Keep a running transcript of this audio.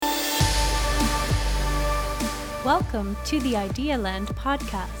Welcome to the Idea Land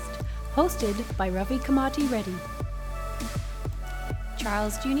podcast, hosted by Ravi Kamati Reddy.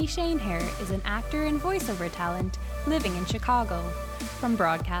 Charles Juni Shanehair is an actor and voiceover talent living in Chicago. From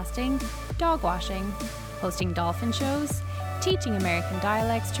broadcasting, dog washing, hosting dolphin shows, teaching American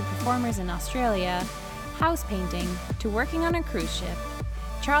dialects to performers in Australia, house painting, to working on a cruise ship,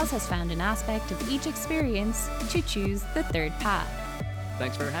 Charles has found an aspect of each experience to choose the third path.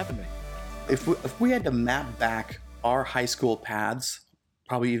 Thanks for having me. If we had to map back our high school paths,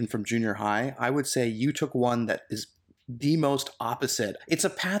 probably even from junior high, I would say you took one that is the most opposite. It's a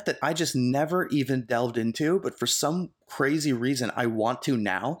path that I just never even delved into, but for some crazy reason, I want to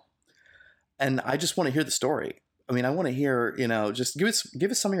now. And I just want to hear the story. I mean, I want to hear, just give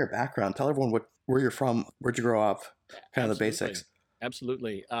us some of your background. Tell everyone where you're from, where'd you grow up, kind of the basics.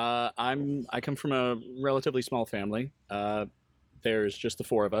 Absolutely. I come from a relatively small family. There's just the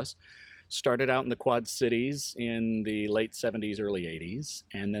four of us. Started out in the Quad Cities in the late 70s, early 80s.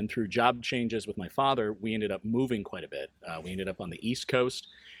 And then through job changes with my father, we ended up moving quite a bit. We ended up on the East Coast,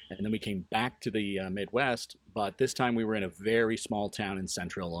 and then we came back to the Midwest. But this time we were in a very small town in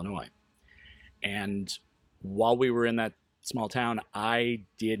central Illinois. And while we were in that small town, I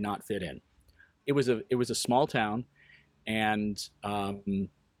did not fit in. It was a small town, and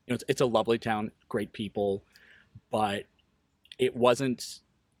it's a lovely town, great people, but it wasn't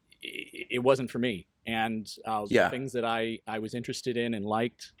for me. And the things that I was interested in and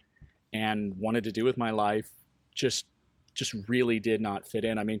liked and wanted to do with my life just really did not fit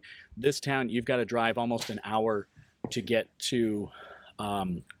in. I mean, this town, you've got to drive almost an hour to get to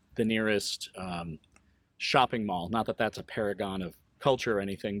the nearest shopping mall. Not that that's a paragon of culture or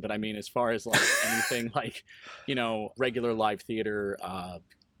anything, but I mean, as far as like anything like, regular live theater,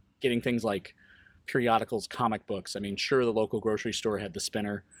 getting things like periodicals, comic books. I mean, sure, the local grocery store had the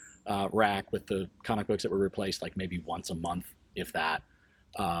spinner rack with the comic books that were replaced like maybe once a month, if that.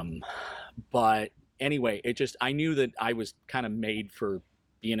 But anyway, I knew that I was kind of made for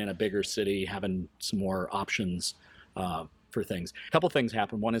being in a bigger city, having some more options for things. A couple things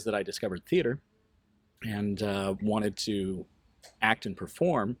happened. One is that I discovered theater and wanted to act and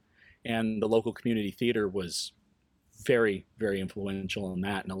perform. And the local community theater was very, very influential in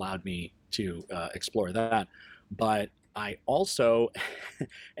that and allowed me to explore that. But I also,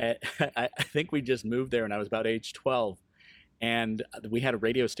 I think we just moved there and I was about age 12, and we had a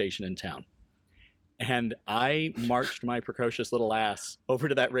radio station in town. And I marched my precocious little ass over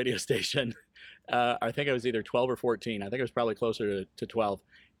to that radio station. I think I was either 12 or 14. I think I was probably closer to 12.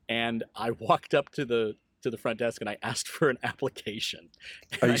 And I walked up to the front desk and I asked for an application.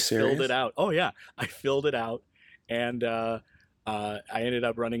 Are you serious? Filled it out. Oh yeah, I filled it out, and I ended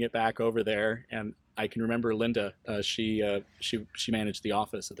up running it back over there. And I can remember Linda. She managed the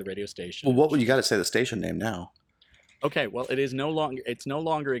office at the radio station. Well, what would you got to say the station name now? Okay, well, it's no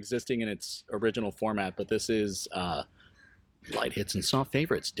longer existing in its original format, but this is Light Hits and Soft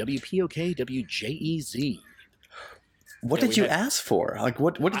Favorites, WPOK WJEZ. What did you ask for? Like,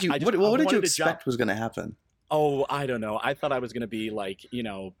 what did you expect was going to happen? Oh, I don't know. I thought I was going to be like,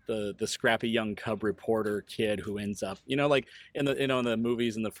 the scrappy young cub reporter kid who ends up, like in the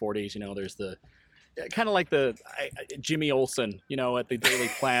movies in the 40s, there's the kind of like the Jimmy Olsen, at the Daily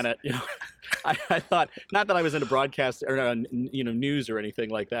Planet. I thought, not that I was into broadcast or news or anything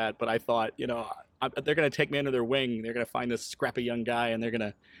like that, but I thought, they're going to take me under their wing. They're going to find this scrappy young guy, and they're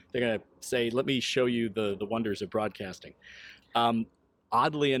going to say, "Let me show you the wonders of broadcasting."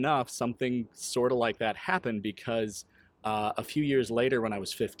 Oddly enough, something sort of like that happened because a few years later, when I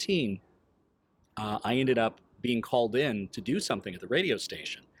was 15, I ended up being called in to do something at the radio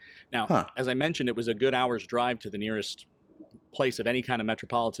station. Now, as I mentioned, it was a good hour's drive to the nearest place of any kind of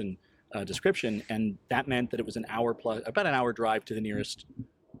metropolitan description, and that meant that it was about an hour drive to the nearest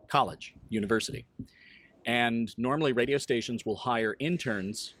college, university. And normally radio stations will hire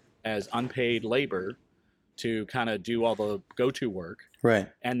interns as unpaid labor to kind of do all the go-to work, right?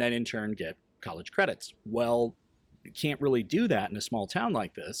 And then in turn get college credits. Well, you can't really do that in a small town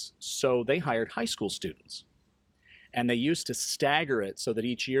like this, so they hired high school students. And they used to stagger it so that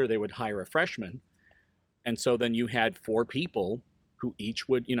each year they would hire a freshman. And so then you had 4 people who each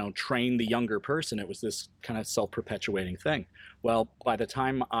would, train the younger person. It was this kind of self-perpetuating thing. Well, by the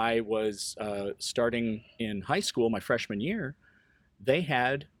time I was starting in high school, my freshman year, they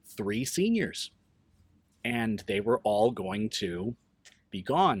had 3 seniors. And they were all going to be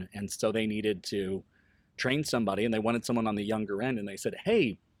gone. And so they needed to train somebody, and they wanted someone on the younger end. And they said,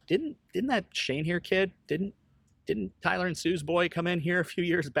 "Hey, didn't that Shanehair kid, didn't Tyler and Sue's boy come in here a few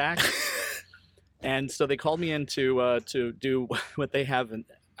years back?" And so they called me in to do what they have. And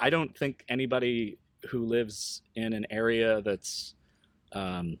I don't think anybody who lives in an area that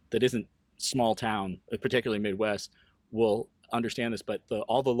isn't small town, particularly Midwest, will understand this. But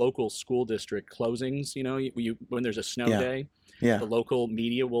all the local school district closings, when there's a snow day, the local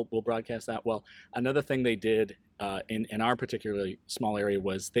media will broadcast that. Well, another thing they did in our particularly small area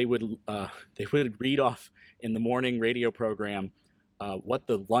was they would read off in the morning radio program what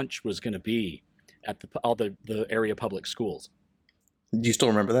the lunch was going to be at all the area public schools. Do you still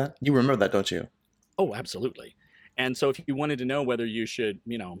remember that? You remember that, don't you? Oh, absolutely. And so if you wanted to know whether you should,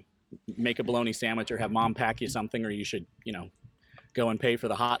 make a bologna sandwich or have mom pack you something, or you should, go and pay for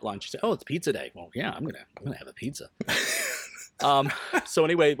the hot lunch, you say, oh, it's pizza day. Well, yeah, I'm gonna have a pizza. So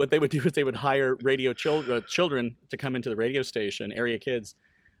anyway, what they would do is they would hire radio children to come into the radio station, area kids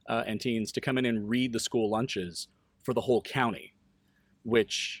and teens, to come in and read the school lunches for the whole county,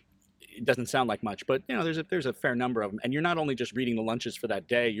 which it doesn't sound like much, but there's a fair number of them. And you're not only just reading the lunches for that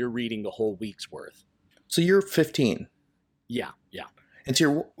day, you're reading the whole week's worth. So you're 15. Yeah. And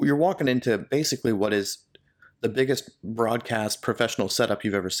so you're walking into basically what is the biggest broadcast professional setup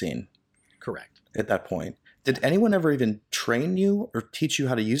you've ever seen. Correct. At that point. Did anyone ever even train you or teach you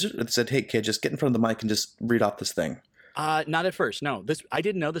how to use it? Or said, hey, kid, just get in front of the mic and just read off this thing? Not at first, no. I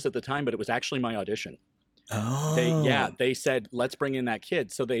didn't know this at the time, but it was actually my audition. Oh. They said, let's bring in that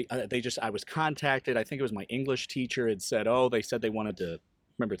kid. So I was contacted. I think it was my English teacher had said, they said they wanted to,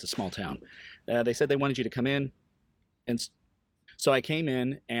 remember it's a small town. They said they wanted you to come in. And so I came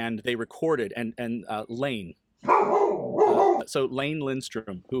in and they recorded and Lane. So Lane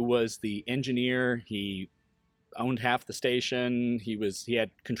Lindstrom, who was the engineer, he owned half the station. He had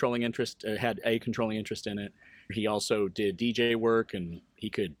a controlling interest in it. He also did DJ work and he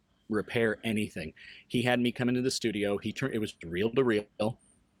could repair anything. He had me come into the studio. It was reel to reel.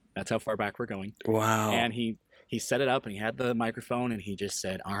 That's how far back we're going. Wow. And he set it up and he had the microphone and he just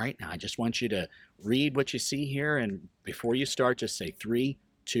said, all right, now I just want you to read what you see here. And before you start, just say 3,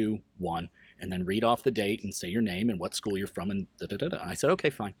 2, 1, and then read off the date and say your name and what school you're from. And I said, okay,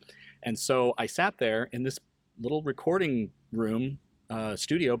 fine. And so I sat there in this little recording room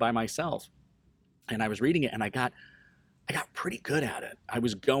studio by myself and I was reading it and I got pretty good at it. I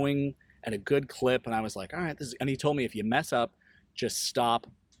was going at a good clip and I was like, all right, and he told me if you mess up, just stop,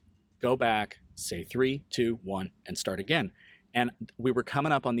 go back, say 3, 2, 1, and start again. And we were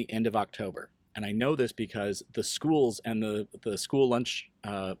coming up on the end of October. And I know this because the schools and the school lunch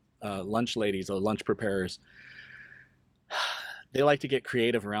ladies or lunch preparers, they like to get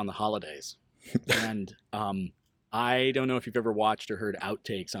creative around the holidays. And I don't know if you've ever watched or heard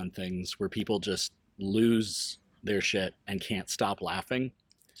outtakes on things where people just lose their shit and can't stop laughing.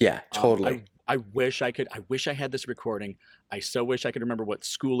 Yeah, totally. I wish I had this recording. I so wish I could remember what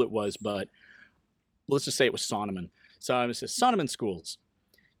school it was, but let's just say it was Sonneman. So I was just Sonneman schools.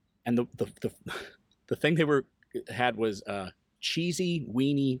 And the thing they had was cheesy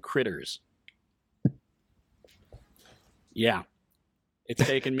weenie critters. Yeah. It's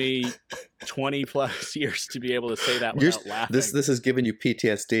taken me 20 plus years to be able to say that without laughing. This has given you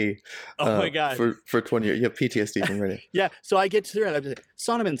PTSD. Oh my God. For 20 years. You have PTSD from reading. Yeah. So I get through it. I'm just like,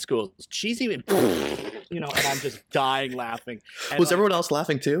 Sonneman schools, cheesy, and I'm just dying laughing. And was everyone else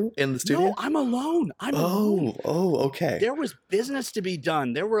laughing too in the studio? No, I'm alone. alone. Oh, okay. There was business to be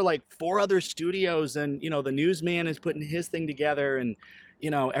done. There were like 4 other studios and, the newsman is putting his thing together and,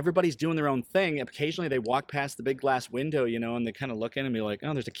 everybody's doing their own thing. Occasionally they walk past the big glass window, and they kind of look in and be like,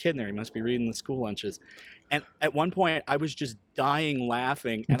 oh, there's a kid in there. He must be reading the school lunches. And at one point I was just dying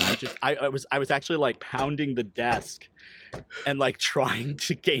laughing. And I was actually like pounding the desk and like trying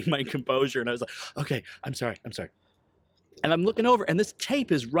to gain my composure. And I was like, okay, I'm sorry. And I'm looking over and this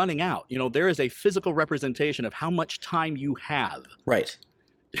tape is running out. There is a physical representation of how much time you have. Right.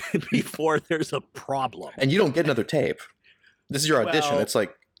 Before there's a problem. And you don't get another tape. This is your audition. It's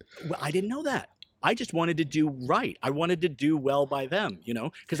like... Well, I didn't know that. I just wanted to do right. I wanted to do well by them,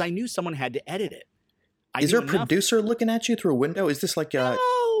 because I knew someone had to edit it. Is there a producer looking at you through a window? Is this like No.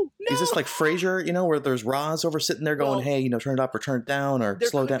 Is this like Frasier, where there's Roz over sitting there going, hey, turn it up or turn it down or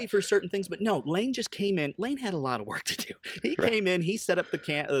slow down? There could be for certain things, but no, Lane just came in. Lane had a lot of work to do. He came in, he set up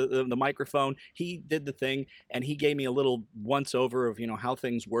the microphone, he did the thing, and he gave me a little once over of, how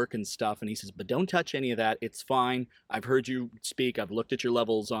things work and stuff. And he says, but don't touch any of that. It's fine. I've heard you speak. I've looked at your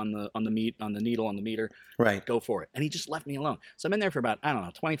levels on the needle on the meter. Right. Go for it. And he just left me alone. So I'm in there for about,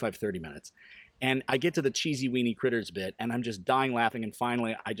 25, 30 minutes. And I get to the cheesy weenie critters bit, and I'm just dying laughing. And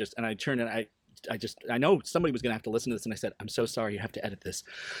finally, I turned and I know somebody was going to have to listen to this. And I said, I'm so sorry. You have to edit this.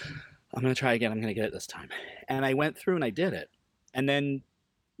 I'm going to try again. I'm going to get it this time. And I went through and I did it. And then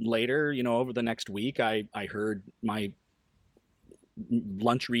later, over the next week, I heard my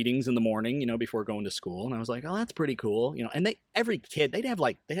lunch readings in the morning, before going to school. And I was like, oh, that's pretty cool. And every kid, they have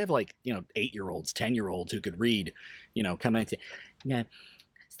like, 8-year-olds, 10-year-olds who could read, come in and say, yeah,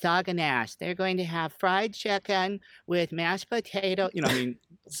 Saganash, they're going to have fried chicken with mashed potato,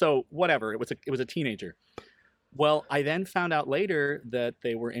 so whatever. It was a teenager. Well, I then found out later that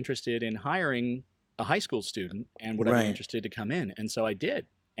they were interested in hiring a high school student and would I be interested to come in. And so I did.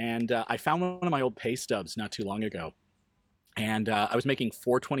 And I found one of my old pay stubs not too long ago. And I was making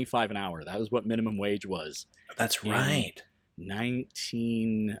 $4.25 an hour. That was what minimum wage was. That's right.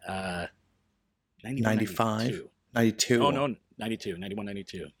 95? 92. Oh, no, 92, 91,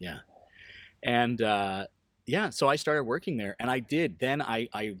 92. Yeah. And so I started working there and I did. Then I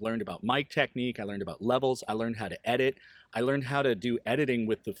learned about mic technique. I learned about levels. I learned how to edit. I learned how to do editing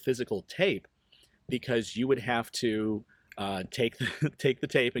with the physical tape because you would have to take the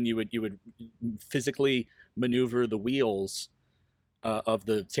tape and you would physically maneuver the wheels of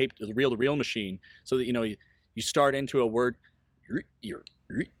the tape, the reel-to-reel machine, so that you start into a word,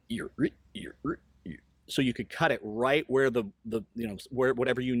 so you could cut it right where where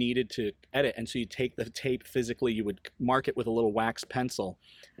whatever you needed to edit. And so you take the tape physically, you would mark it with a little wax pencil,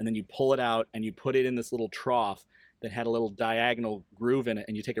 and then you pull it out and you put it in this little trough that had a little diagonal groove in it,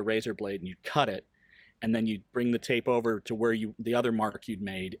 and you take a razor blade and you cut it. And then you bring the tape over to where the other mark you'd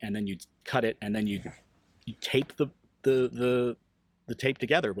made, and then you'd cut it, and then you tape the tape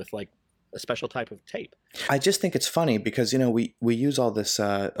together with like a special type of tape. I just think it's funny because we use all this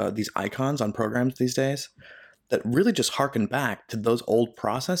these icons on programs these days that really just harken back to those old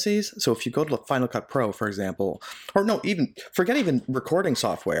processes. So if you go to Final Cut Pro, for example, or no, forget even recording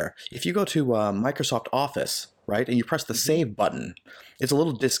software. If you go to Microsoft Office, right, and you press the save button, it's a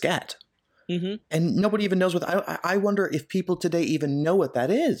little diskette. Mm-hmm. And nobody even knows what. I wonder if people today even know what that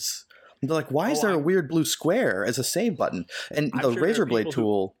is. They're like, why is there a weird blue square as a save button? And the razor blade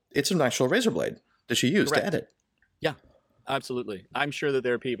tool, it's an actual razor blade that she used to edit. Yeah, absolutely. I'm sure that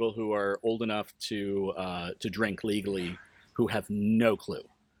there are people who are old enough to drink legally who have no clue.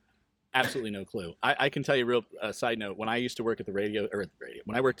 Absolutely no clue. I can tell you a real side note. When I used to work at when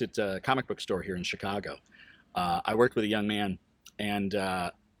I worked at a comic book store here in Chicago, I worked with a young man,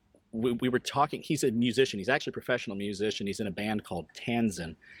 and we were talking. He's a musician. He's actually a professional musician. He's in a band called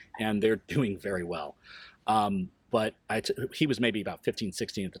Tanzan, and they're doing very well. But he was maybe about 15,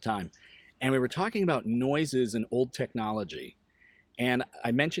 16 at the time. And we were talking about noises and old technology. And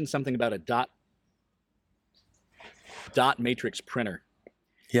I mentioned something about a dot matrix printer.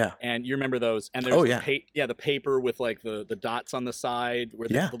 Yeah. And you remember those? And there's the paper with like the dots on the side where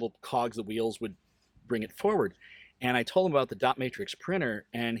the little cogs, the wheels would bring it forward. And I told him about the dot matrix printer,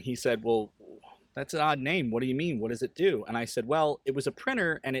 and he said, well, that's an odd name. What do you mean? What does it do? And I said, well, it was a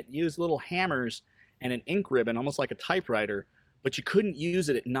printer, and it used little hammers and an ink ribbon, almost like a typewriter, but you couldn't use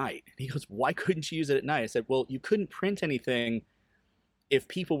it at night. And he goes, why couldn't you use it at night? I said, well, you couldn't print anything if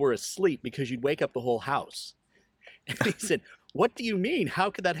people were asleep because you'd wake up the whole house. And he said, what do you mean?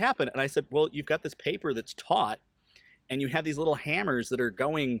 How could that happen? And I said, well, you've got this paper that's taut, and you have these little hammers that are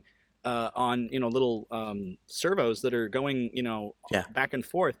going on little servos that are going back and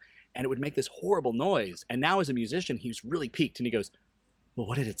forth, and it would make this horrible noise. And now as a musician, he was really piqued, and he goes, well,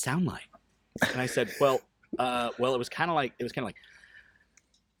 what did it sound like? And I said, well, it was kind of like I'm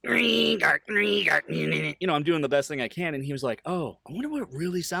doing the best thing I can. And he was like, oh, I wonder what it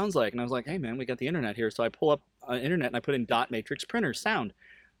really sounds like. And I was like, hey man, we got the internet here. So I pull up internet and I put in dot matrix printer sound.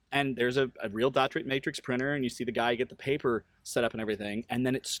 And there's a real dot matrix printer, and you see the guy get the paper set up and everything, and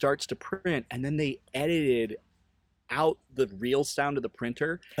then it starts to print, and then they edited out the real sound of the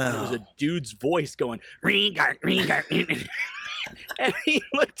printer, and it was a dude's voice going, and he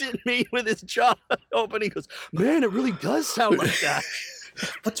looked at me with his jaw open, he goes, man, it really does sound like that.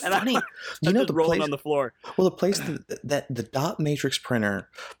 What's funny, the rolling on the floor. Well, the place that the dot matrix printer,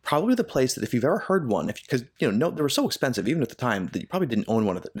 probably the place that if you've ever heard one, because they were so expensive even at the time that you probably didn't own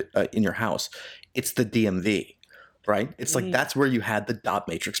one in your house. It's the DMV, right? It's like that's where you had the dot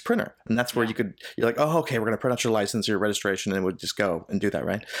matrix printer, and that's where you're like, oh, okay, we're going to print out your license, your registration, and it would just go and do that,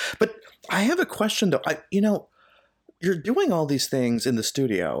 right? But I have a question though. You're doing all these things in the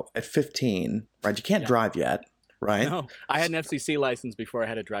studio at 15, right? You can't drive yet. Right. No, I had an FCC license before I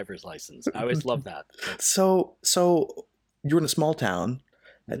had a driver's license. I always loved that. So you're in a small town,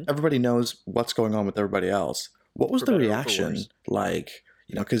 and everybody knows what's going on with everybody else. What was the reaction like?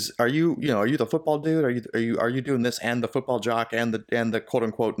 Because are you the football dude? Are you doing this and the football jock and the quote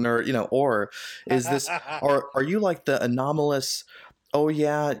unquote nerd? Or is this? Or are you like the anomalous? Oh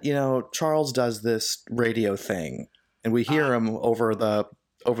yeah, Charles does this radio thing, and we hear him over the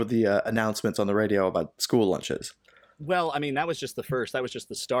announcements on the radio about school lunches. Well, I mean, that was just the first. That was just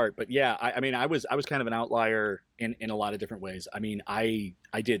the start. But yeah, I mean, I was kind of an outlier in a lot of different ways. I mean, I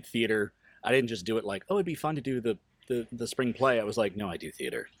did theater. I didn't just do it like, oh, it'd be fun to do the spring play. I was like, no, I do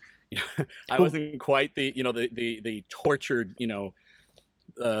theater. I wasn't quite the the tortured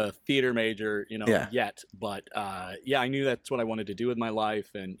theater major Yeah. yet, but yeah, I knew that's what I wanted to do with my life,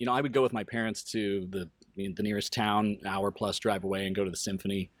 and I would go with my parents to the nearest town, hour plus drive away, and go to the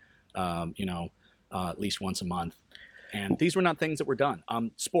symphony, at least once a month. And these were not things that were done.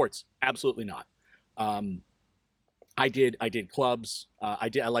 Sports, absolutely not. I did clubs. I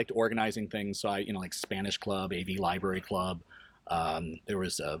liked organizing things. So I like Spanish club, AV library club. There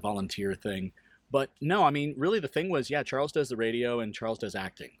was a volunteer thing. But no, I mean, really the thing was, yeah, Charles does the radio and Charles does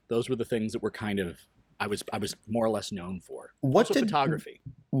acting. Those were the things that were kind of, I was more or less known for. Also photography.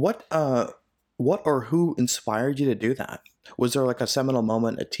 What or who inspired you to do that? Was there like a seminal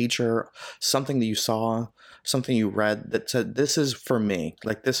moment, a teacher, something that you saw, something you read that said, this is for me,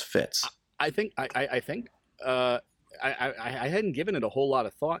 like this fits? I think I hadn't given it a whole lot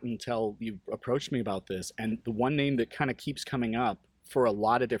of thought until you approached me about this. And the one name that kind of keeps coming up for a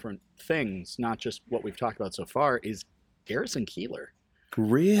lot of different things, not just what we've talked about so far, is Garrison Keillor.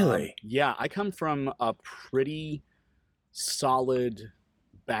 Really? Yeah, I come from a pretty solid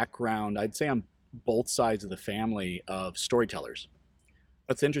background, I'd say on both sides of the family, of storytellers.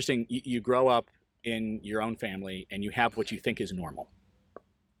 That's interesting. You grow up in your own family and you have what you think is normal.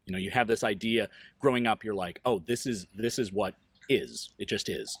 You have this idea growing up, you're like, oh, this is what is. It just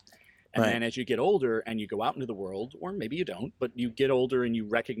is. And Right. then as you get older and you go out into the world, or maybe you don't, but you get older and you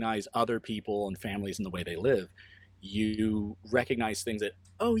recognize other people and families and the way they live, you recognize things that,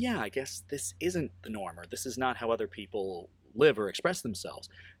 oh yeah, I guess this isn't the norm, or this is not how other people live or express themselves.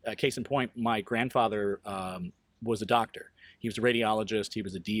 Case in point, my grandfather was a doctor. He was a radiologist. He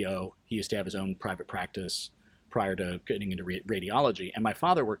was a DO. He used to have his own private practice prior to getting into radiology. And my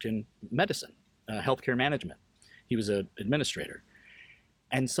father worked in medicine, healthcare management. He was an administrator.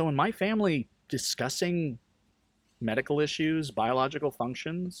 And so in my family, discussing medical issues, biological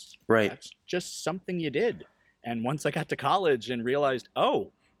functions, Right. that's just something you did. And once I got to college and realized,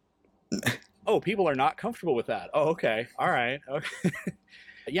 oh, people are not comfortable with that. Oh, okay. All right. Okay.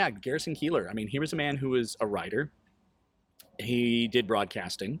 Yeah, Garrison Keillor. I mean, he was a man who was a writer. He did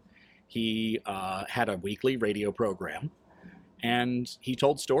broadcasting. He had a weekly radio program, and he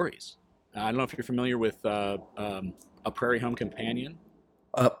told stories. I don't know if you're familiar with A Prairie Home Companion.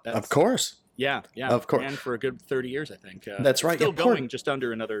 Of course. Yeah. Of course. And for a good 30 years, I think. That's right. Still Yeah, poor- going, just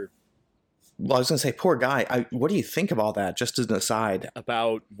under another. Well, I was going to say, poor guy. What do you think of all that? Just as an aside,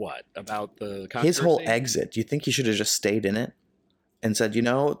 About what? About the his whole controversy? exit. Do you think he should have just stayed in it and said,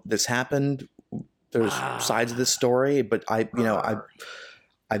 this happened? There's sides of this story, but I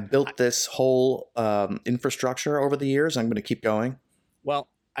built this whole infrastructure over the years. I'm going to keep going. Well,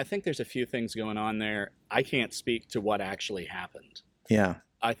 I think there's a few things going on there. I can't speak to what actually happened. Yeah.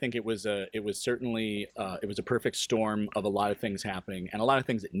 I think it was certainly a perfect storm of a lot of things happening and a lot of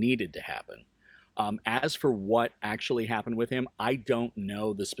things that needed to happen. As for what actually happened with him, I don't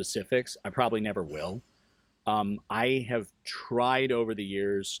know the specifics. I probably never will. I have tried over the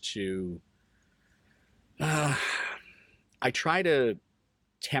years to. I try to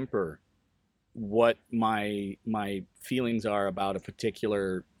temper what my feelings are about a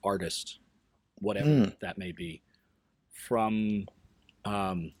particular artist, whatever that may be, from.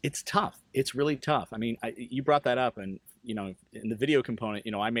 It's tough. It's really tough. I mean, you brought that up, and in the video component,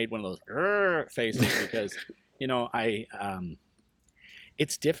 I made one of those faces because,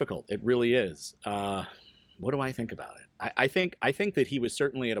 it's difficult. It really is. What do I think about it? I think that he was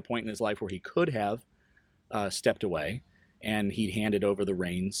certainly at a point in his life where he could have stepped away, and he'd handed over the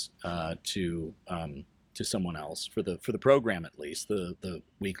reins to someone else for the program, at least the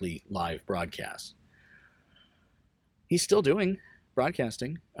weekly live broadcast. He's still doing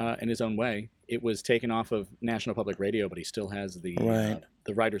broadcasting in his own way. It was taken off of National Public Radio, but he still has the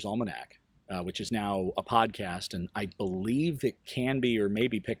Writer's Almanac, which is now a podcast, and I believe it can be or may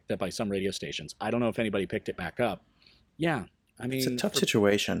be picked up by some radio stations. I don't know if anybody picked it back up. Yeah, I mean, It's a tough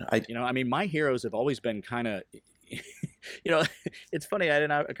situation. My heroes have always been kind of, it's funny. I had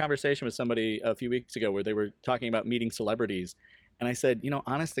a conversation with somebody a few weeks ago where they were talking about meeting celebrities. And I said,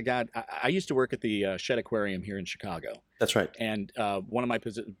 honest to God, I used to work at the Shedd Aquarium here in Chicago. That's right. And one of my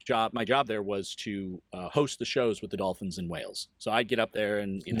job there was to host the shows with the dolphins and whales. So I'd get up there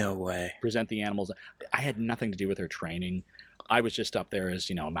and No way. present the animals. I had nothing to do with their training. I was just up there as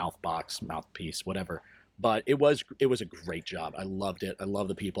mouthpiece, whatever. But it was a great job. I loved it. I love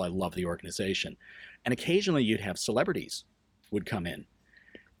the people. I love the organization. And occasionally you'd have celebrities would come in,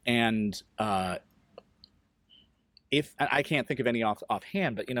 and if I can't think of any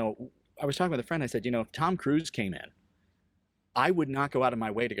offhand, but I was talking with a friend. I said, if Tom Cruise came in, I would not go out of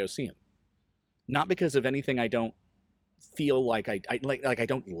my way to go see him. Not because of anything I don't feel like I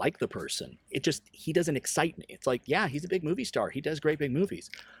don't like the person. It just, he doesn't excite me. It's like, yeah, he's a big movie star. He does great big movies.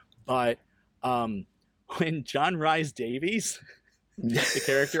 But when John Rhys Davies, the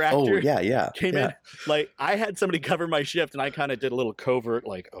character actor, came in, like, I had somebody cover my shift, and I kind of did a little covert,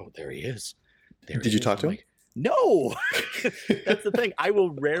 like, oh, there he is. Did you talk to him? Like, no. That's the thing. I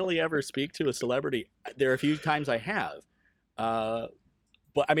will rarely ever speak to a celebrity. There are a few times I have.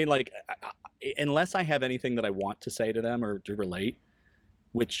 But I mean, like, unless I have anything that I want to say to them or to relate,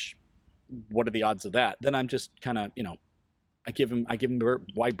 which, what are the odds of that? Then I'm just kind of, I give him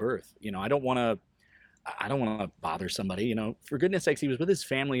wide berth. I don't want to bother somebody. For goodness sakes, he was with his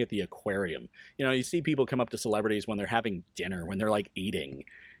family at the aquarium. You see people come up to celebrities when they're having dinner, when they're like eating.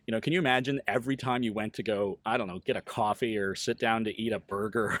 Can you imagine every time you went to go, I don't know, get a coffee or sit down to eat a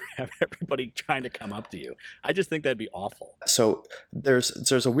burger, have everybody trying to come up to you? I just think that'd be awful. So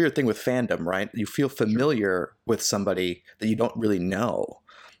there's a weird thing with fandom, right? You feel familiar with somebody that you don't really know,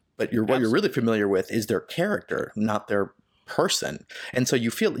 but what you're really familiar with is their character, not their person. And so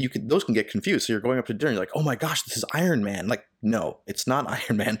you feel those can get confused. So you're going up to dinner, you're like, oh my gosh, this is Iron Man. Like, no, it's not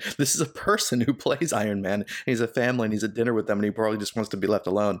Iron Man. This is a person who plays Iron Man. He's a family and he's at dinner with them and he probably just wants to be left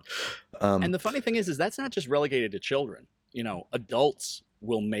alone. And the funny thing is that's not just relegated to children. Adults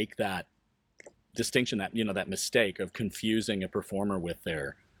will make that distinction, that mistake of confusing a performer with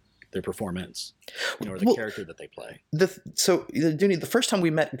their performance, or the character that they play. So, Dooney, the first time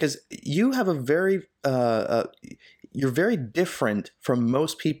we met, because you have a very you're very different from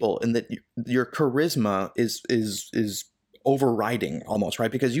most people in that your charisma is overriding almost,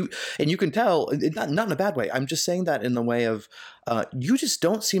 right? Because you can tell, not in a bad way. I'm just saying that in the way of you just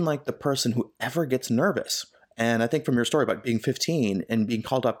don't seem like the person who ever gets nervous. And I think from your story about being 15 and being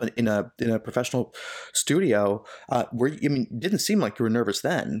called up in a professional studio, it didn't seem like you were nervous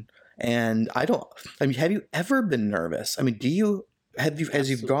then. And have you ever been nervous? I mean, as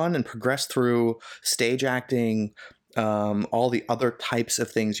you've gone and progressed through stage acting, all the other types of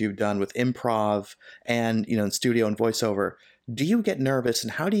things you've done with improv and, in studio and voiceover, do you get nervous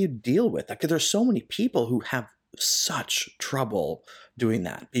and how do you deal with that? Because there's so many people who have such trouble doing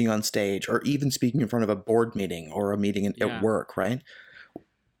that, being on stage or even speaking in front of a board meeting or a meeting at work, right?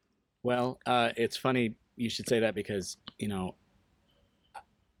 Well, it's funny you should say that because,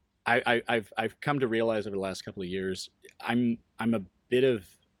 I've come to realize over the last couple of years, I'm like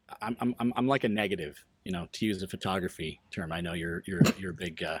a negative, to use a photography term. I know you're a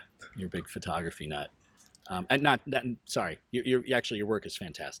big photography nut. And not that. Sorry, you're actually, your work is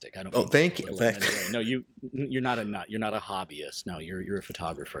fantastic. I don't. Oh, thank you. No, you're not a nut. You're not a hobbyist. No, you're a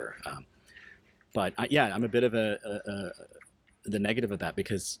photographer. But I'm a bit of the negative of that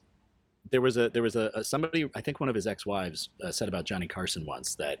because there was a somebody, I think one of his ex-wives said about Johnny Carson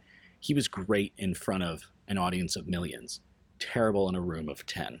once that he was great in front of an audience of millions, terrible in a room of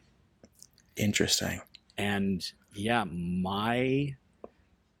 10. Interesting. And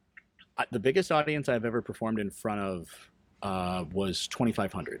the biggest audience I've ever performed in front of was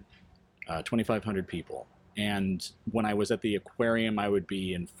 2,500 people. And when I was at the aquarium, I would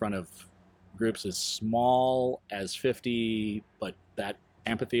be in front of groups as small as 50, but that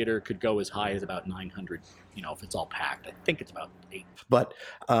amphitheater could go as high as about 900, if it's all packed. I think it's about 8. But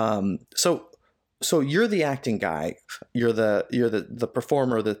so you're the acting guy, you're the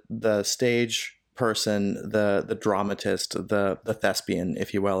performer, the stage person, the dramatist, the thespian,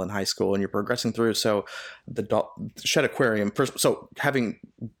 if you will, in high school, and you're progressing through. So the Shedd Aquarium, so having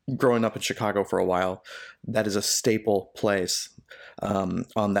grown up in Chicago for a while, that is a staple place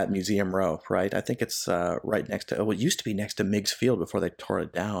on that Museum Row, right? I think it's right next to, it used to be next to Meigs Field before they tore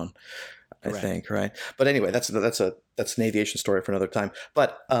it down, I think, right? But anyway, that's an aviation story for another time.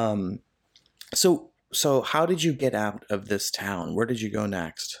 But so how did you get out of this town? Where did you go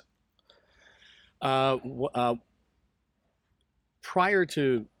next? Prior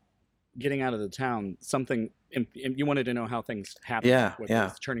to getting out of the town, you wanted to know how things happen. What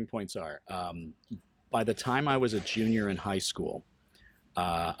the turning points are. By the time I was a junior in high school,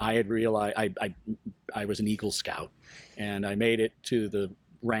 I had realized I was an Eagle Scout, and I made it to the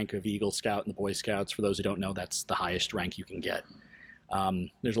rank of Eagle Scout in the Boy Scouts. For those who don't know, that's the highest rank you can get.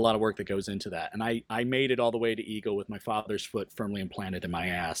 There's a lot of work that goes into that, and I made it all the way to Eagle with my father's foot firmly implanted in my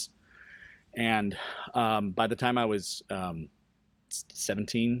ass. And by the time I was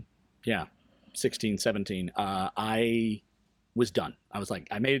 16, 17, I was done. I was like,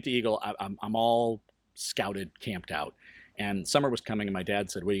 I made it to Eagle. I'm all scouted, camped out. And summer was coming, and my dad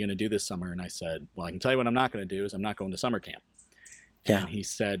said, "What are you going to do this summer?" And I said, "Well, I can tell you what I'm not going to do is I'm not going to summer camp." Yeah. And he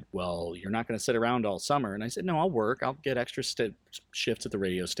said, "Well, you're not going to sit around all summer." And I said, "No, I'll work. I'll get extra shifts at the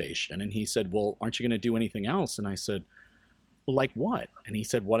radio station." And he said, "Well, aren't you going to do anything else?" And I said, "Well, like what?" And he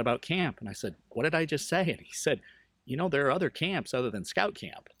said, "What about camp?" And I said, "What did I just say?" And he said, "There are other camps other than scout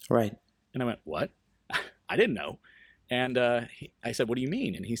camp." Right. And I went, "What?" I didn't know. And I said, "What do you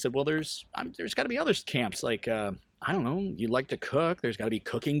mean?" And he said, "Well, there's got to be other camps, like, I don't know, you like to cook. There's got to be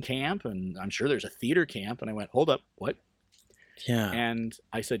cooking camp, and I'm sure there's a theater camp." And I went, "Hold up, what?" Yeah. And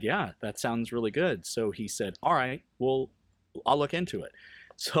I said, "Yeah, that sounds really good." So he said, "All right, well, I'll look into it."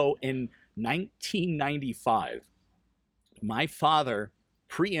 So in 1995, my father,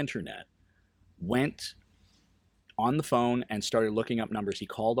 pre-internet, went on the phone and started looking up numbers. He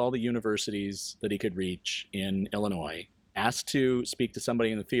called all the universities that he could reach in Illinois, asked to speak to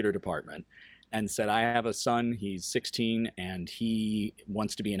somebody in the theater department, and said, "I have a son, he's 16, and he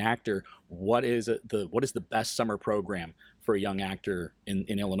wants to be an actor. What is the best summer program for a young actor in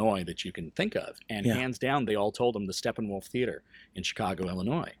Illinois that you can think of?" And hands down, they all told him the Steppenwolf Theater in Chicago,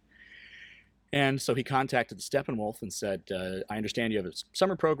 Illinois. And so he contacted the Steppenwolf and said, "I understand you have a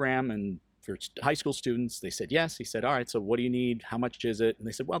summer program and for high school students." They said, "Yes." He said, "All right, so what do you need? How much is it?" And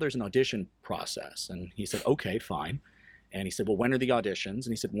they said, "Well, there's an audition process." And he said, "Okay, fine." And he said, "Well, when are the auditions?"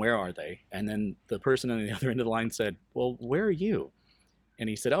 And he said, "Where are they?" And then the person on the other end of the line said, "Well, where are you?" And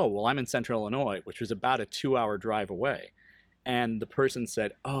he said, "Oh, well, I'm in Central Illinois," which was about a 2-hour drive away. And the person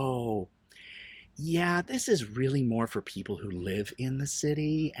said, "Oh, yeah, this is really more for people who live in the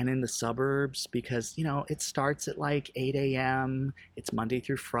city and in the suburbs because, it starts at like 8 a.m. It's Monday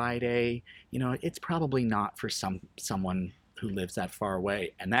through Friday. It's probably not for someone who lives that far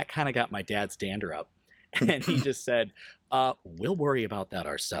away." And that kind of got my dad's dander up. And he just said, "We'll worry about that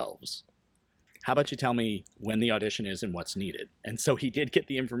ourselves. How about you tell me when the audition is and what's needed?" And so he did get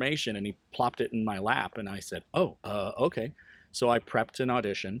the information and he plopped it in my lap. And I said, "Oh, okay." So I prepped an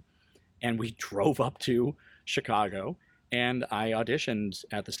audition. And we drove up to Chicago, and I auditioned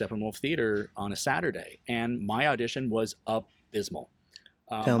at the Steppenwolf Theater on a Saturday. And my audition was abysmal.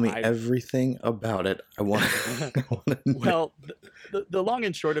 Tell me everything about it. I want to know. Well, the long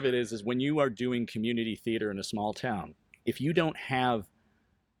and short of it is when you are doing community theater in a small town, if you don't have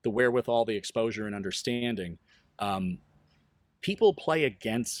the wherewithal, the exposure, and understanding, people play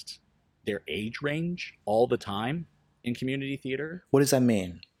against their age range all the time in community theater. What does that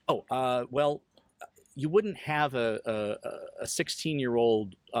mean? Oh, well, you wouldn't have a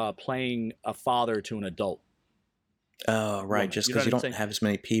 16-year-old playing a father to an adult. Oh, right. Just because you don't have as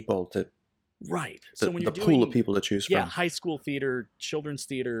many people to. Right. So when you're doing pool of people to choose from. Yeah, high school theater, children's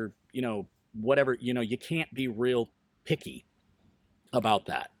theater, whatever, you can't be real picky about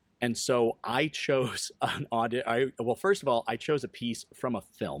that. And so I chose an audition. Well, first of all, I chose a piece from a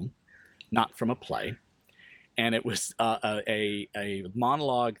film, not from a play. And it was a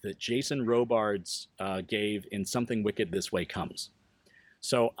monologue that Jason Robards gave in Something Wicked This Way Comes.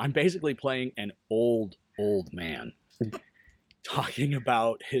 So I'm basically playing an old man talking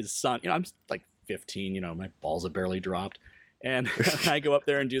about his son. I'm like 15, my balls have barely dropped. And I go up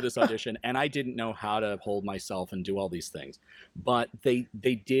there and do this audition, and I didn't know how to hold myself and do all these things. But they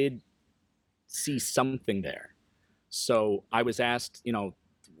did see something there. So I was asked,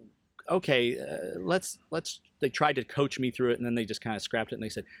 okay, they tried to coach me through it, and then they just kind of scrapped it, and they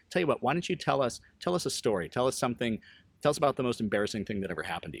said, "Tell you what, why don't you tell us a story, tell us about the most embarrassing thing that ever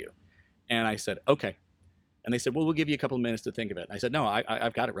happened to you." And I said, "Okay." And they said, "Well, we'll give you a couple of minutes to think of it." And I said, "No,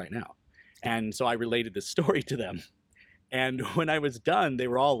 I've got it right now." And so I related this story to them. And when I was done, they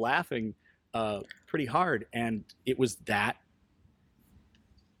were all laughing pretty hard. And it was that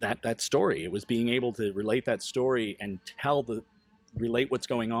story. It was being able to relate that story and relate what's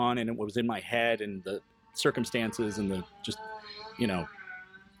going on and what was in my head and the circumstances and the just,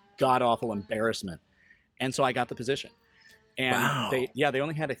 god-awful embarrassment. And so I got the position. And wow. they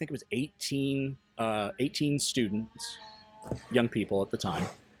only had, I think it was 18 students, young people at the time.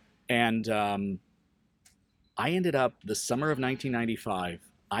 And I ended up, the summer of 1995,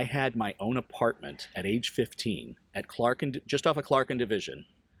 I had my own apartment at age 15 at just off of Clark and Division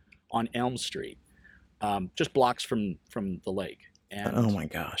on Elm Street, just blocks from the lake. And oh my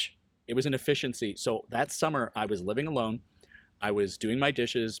gosh. It was an efficiency. So that summer I was living alone. I was doing my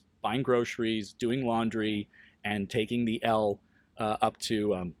dishes, buying groceries, doing laundry, and taking the L up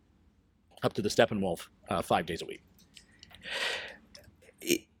to the Steppenwolf 5 days a week.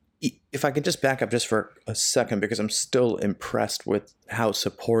 If I could just back up just for a second, because I'm still impressed with how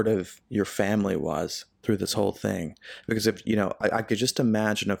supportive your family was through this whole thing. Because if, I could just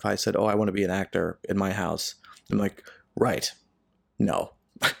imagine if I said, "Oh, I want to be an actor," in my house, I'm like, Right. No.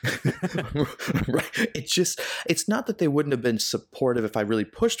 Right. It's not that they wouldn't have been supportive if I really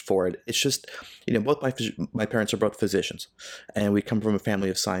pushed for it. It's just, both my parents are both physicians, and we come from a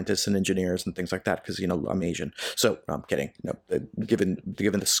family of scientists and engineers and things like that because, I'm Asian. So I'm kidding. Given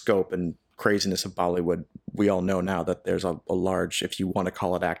the scope and craziness of Bollywood, we all know now that there's a large, if you want to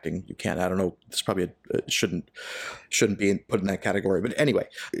call it acting, you can. I don't know. This probably shouldn't be put in that category. But anyway,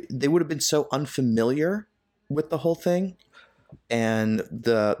 they would have been so unfamiliar with the whole thing. And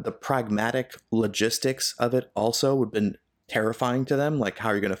the pragmatic logistics of it also would have been terrifying to them. Like, how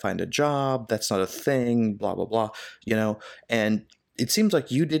are you going to find a job? That's not a thing, blah, blah, blah, And it seems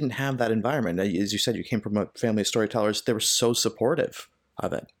like you didn't have that environment. As you said, you came from a family of storytellers. They were so supportive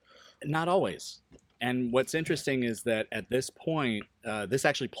of it. Not always. And what's interesting is that at this point, this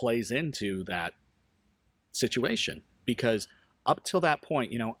actually plays into that situation. Because up till that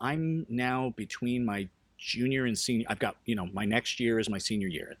point, I'm now between my junior and senior. I've got, my next year is my senior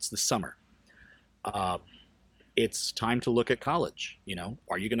year. It's the summer. It's time to look at college.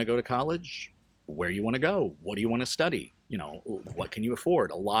 Are you going to go to college? Where you want to go? What do you want to study? What can you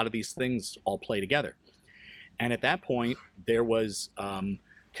afford? A lot of these things all play together. And at that point, there was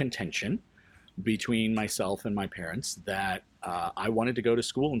contention between myself and my parents that I wanted to go to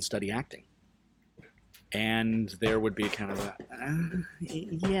school and study acting. And there would be kind of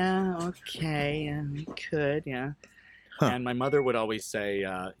yeah, okay, we could, yeah. Huh. And my mother would always say,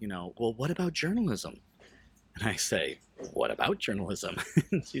 well, what about journalism? And I say, what about journalism?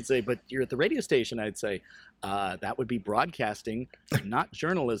 She'd say, but you're at the radio station. I'd say, that would be broadcasting, not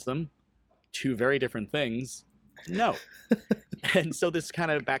journalism. Two very different things. No. And so this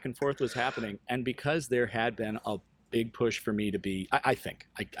kind of back and forth was happening. And because there had been a big push for me to be, I think,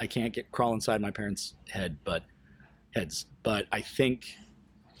 I can't crawl inside my parents' heads, but I think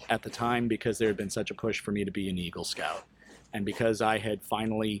at the time, because there had been such a push for me to be an Eagle Scout, and because I had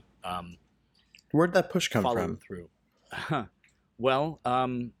finally where'd that push come from? Through. Well,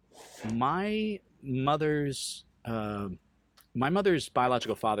 my mother's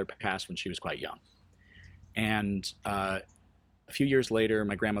biological father passed when she was quite young, and a few years later,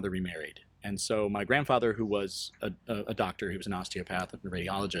 my grandmother remarried. And so my grandfather, who was a doctor, he was an osteopath and a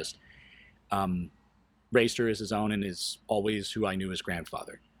radiologist, raised her as his own and is always who I knew as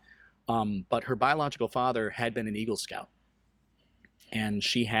grandfather. But her biological father had been an Eagle Scout, and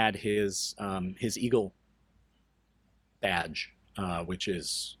she had his Eagle badge, which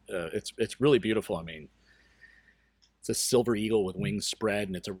is it's really beautiful. I mean, it's a silver eagle with wings spread,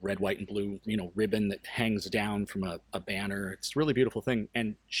 and it's a red, white, and blue, ribbon that hangs down from a banner. It's a really beautiful thing.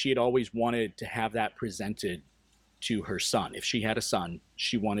 And she had always wanted to have that presented to her son. If she had a son,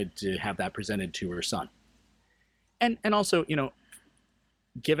 she wanted to have that presented to her son. And also,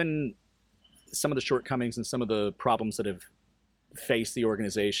 given some of the shortcomings and some of the problems that have faced the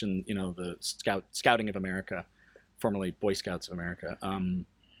organization, the Scouting of America, formerly Boy Scouts of America,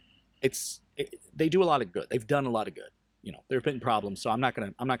 they do a lot of good. They've done a lot of good. There have been problems, so I'm not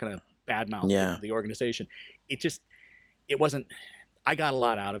gonna badmouth the organization. It wasn't. I got a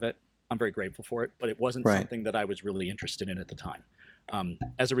lot out of it. I'm very grateful for it, but it wasn't something that I was really interested in at the time.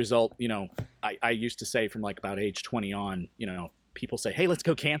 As a result, I used to say from like about age 20 on, people say, "Hey, let's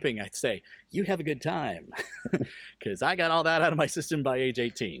go camping." I'd say, "You have a good time," because I got all that out of my system by age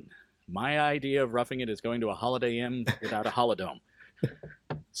 18. My idea of roughing it is going to a Holiday Inn without a holodome.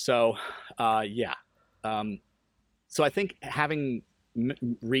 So, so I think having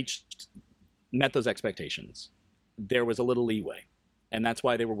met those expectations, there was a little leeway, and that's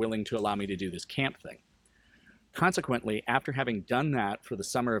why they were willing to allow me to do this camp thing. Consequently, after having done that for the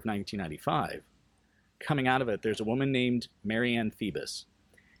summer of 1995, coming out of it, there's a woman named Marianne Thebus.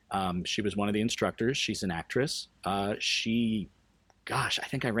 She was one of the instructors. She's an actress. I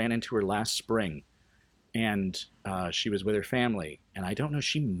think I ran into her last spring. And she was with her family. And I don't know,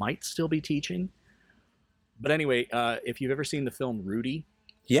 she might still be teaching. But anyway, if you've ever seen the film Rudy.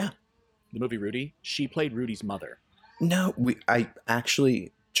 Yeah. The movie Rudy, she played Rudy's mother. No, I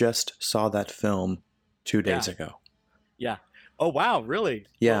actually just saw that film 2 days ago. Yeah. Oh, wow, really?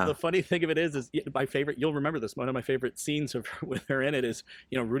 Yeah. Well, the funny thing of it is my favorite, you'll remember this, one of my favorite scenes with her in it is,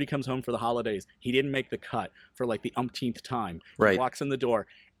 Rudy comes home for the holidays. He didn't make the cut for like the umpteenth time. He walks in the door.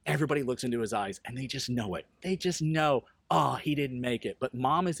 Everybody looks into his eyes and they just know it. They just know, oh, he didn't make it. But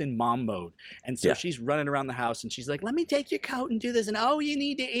mom is in mom mode. And so she's running around the house and she's like, let me take your coat and do this. And oh, you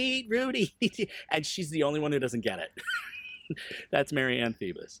need to eat, Rudy. And she's the only one who doesn't get it. That's Marianne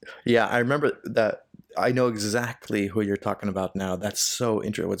Thebus. Yeah, I remember that. I know exactly who you're talking about now. That's so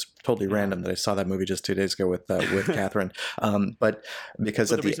interesting. It's totally random that I saw that movie just 2 days ago with Catherine. But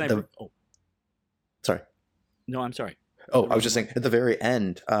because of Sorry. No, I'm sorry. Oh, I was just saying at the very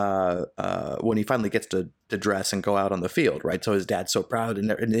end, when he finally gets to dress and go out on the field, right? So his dad's so proud, and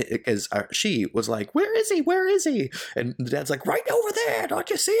because she was like, "Where is he? Where is he?" And the dad's like, "Right over there! Don't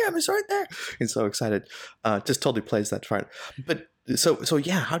you see him? He's right there!" He's so excited. Just totally plays that part. But so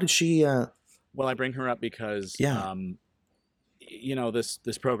yeah, how did she? Well, I bring her up because Yeah.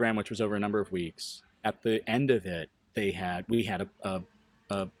 This program, which was over a number of weeks, at the end of it, we had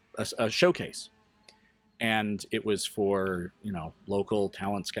a showcase. And it was for, local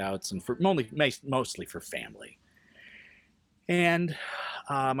talent scouts and for mostly for family. And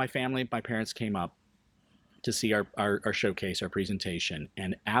my parents came up to see our showcase, our presentation.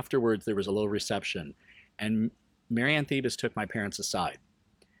 And afterwards, there was a little reception. And Marianne Thebus took my parents aside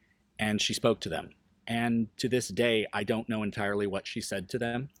and she spoke to them. And to this day, I don't know entirely what she said to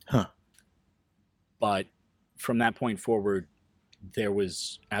them. Huh. But from that point forward, there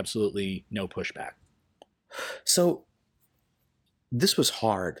was absolutely no pushback. So this was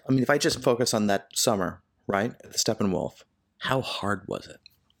hard. I mean, if I just focus on that summer, right, at the Steppenwolf, how hard was it?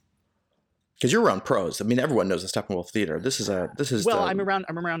 Because you're around pros. I mean, everyone knows the Steppenwolf Theater. I'm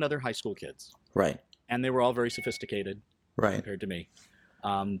around other high school kids, right, and they were all very sophisticated, right, compared to me.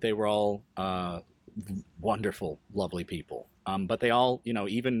 They were all wonderful, lovely people, but they all,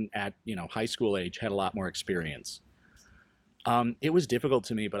 even at high school age, had a lot more experience. It was difficult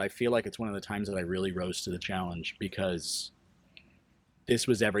to me, but I feel like it's one of the times that I really rose to the challenge because this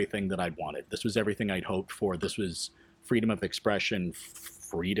was everything that I'd wanted. This was everything I'd hoped for. This was freedom of expression,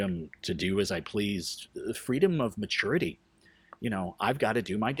 freedom to do as I pleased, freedom of maturity. I've got to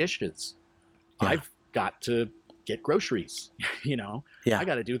do my dishes. Yeah. I've got to get groceries. Yeah. I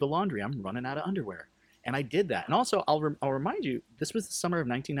got to do the laundry. I'm running out of underwear. And I did that. And also, I'll remind you, this was the summer of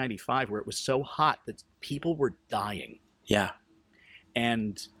 1995 where it was so hot that people were dying. Yeah.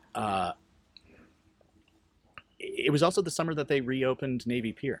 And it was also the summer that they reopened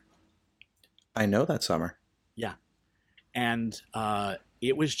Navy Pier. I know that summer. Yeah. And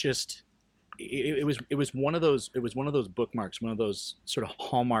it was just it was one of those bookmarks, one of those sort of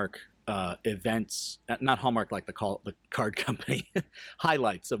hallmark events, not hallmark like the card company,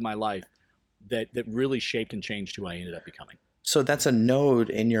 highlights of my life that really shaped and changed who I ended up becoming. So that's a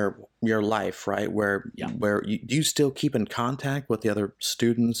node in your life, right? Where do you still keep in contact with the other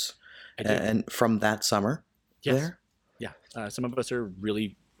students and from that summer? Yes. There? Yeah. Some of us are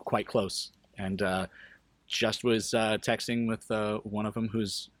really quite close, and just was texting with one of them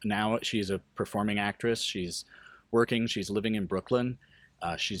she's a performing actress. She's living in Brooklyn.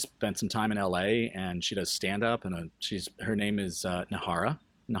 She's spent some time in LA and she does stand up, and her name is Nahara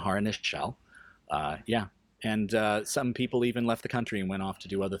Nishal. Yeah. And some people even left the country and went off to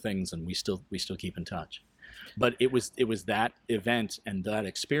do other things, and we still keep in touch. But it was that event and that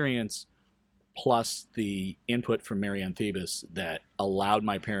experience, plus the input from Marianne Thebus, that allowed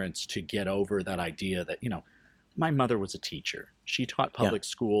my parents to get over that idea that my mother was a teacher. She taught public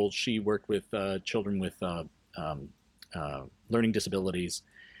school. She worked with children with learning disabilities,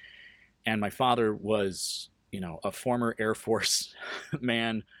 and my father was a former Air Force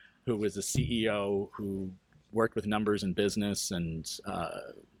man who was a CEO who worked with numbers in business. And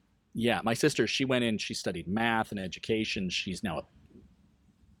my sister, she went in, she studied math and education. She's now a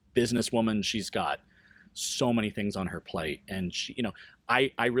businesswoman. She's got so many things on her plate. And she,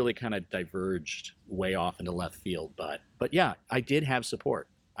 I really kind of diverged way off into left field, but yeah, I did have support.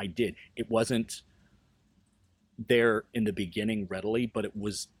 I did. It wasn't there in the beginning readily, but it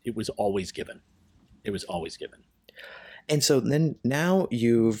was always given. It was always given. And so then now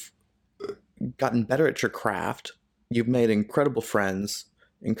you've gotten better at your craft. You've made incredible friends,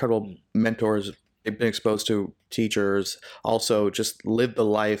 incredible mentors. You've been exposed to teachers. Also, just lived the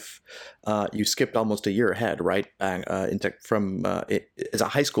life. You skipped almost a year ahead, right? As a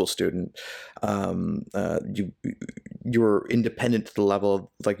high school student, you were independent to the level of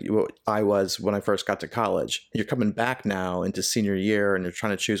like I was when I first got to college. You're coming back now into senior year, and you're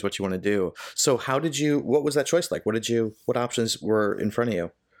trying to choose what you want to do. So, what was that choice like? What options were in front of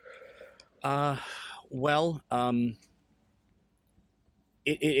you?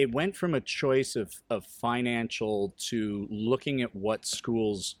 It went from a choice of financial to looking at what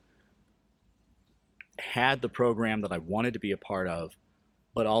schools had the program that I wanted to be a part of,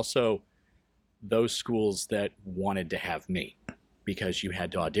 but also those schools that wanted to have me, because you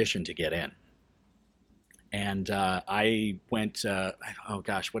had to audition to get in. And I went,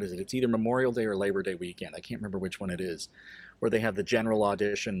 what is it? It's either Memorial Day or Labor Day weekend. I can't remember which one it is, where they have the general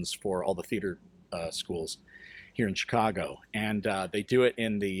auditions for all the theater schools here in Chicago. And they do it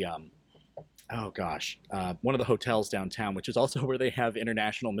in the, one of the hotels downtown, which is also where they have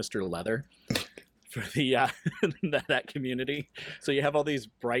International Mr. Leather for the that community. So you have all these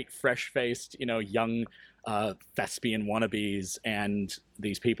bright, fresh-faced, young thespian wannabes, and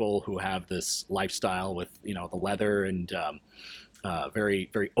these people who have this lifestyle with the leather and very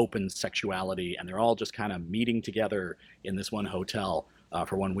very open sexuality, and they're all just kind of meeting together in this one hotel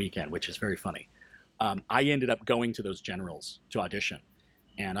for one weekend, which is very funny. I ended up going to those generals to audition,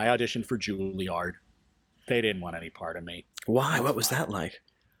 and I auditioned for Juilliard. They didn't want any part of me. Why? What was that like?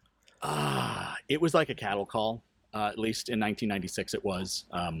 It was like a cattle call. At least in 1996 it was.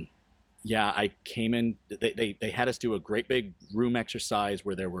 Yeah, I came in, they had us do a great big room exercise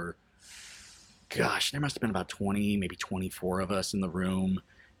where there were, gosh, there must have been about 20, maybe 24 of us in the room.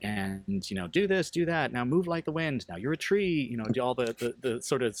 And, do this, do that. Now move like the wind. Now you're a tree. Do all the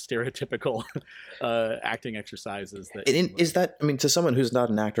sort of stereotypical acting exercises. Is that, I mean, to someone who's not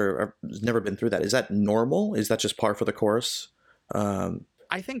an actor or has never been through that, is that normal? Is that just par for the course?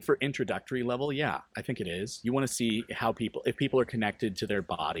 I think for introductory level, yeah, I think it is. You want to see if people are connected to their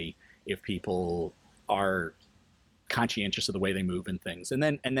body, if people are conscientious of the way they move and things. And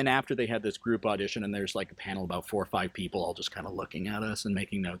then after they had this group audition, and there's like a panel about 4 or 5 people all just kind of looking at us and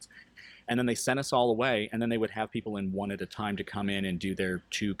making notes. And then they sent us all away, and then they would have people in one at a time to come in and do their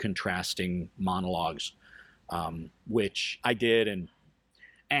 2 contrasting monologues, which I did, and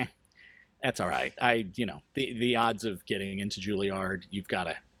that's all right. The odds of getting into Juilliard, you've got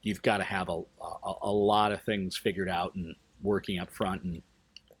to have a lot of things figured out and working up front,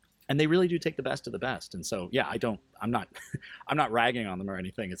 and they really do take the best of the best. And so, yeah, I'm not ragging on them or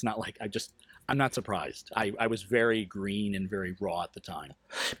anything. It's not like I'm not surprised. I was very green and very raw at the time.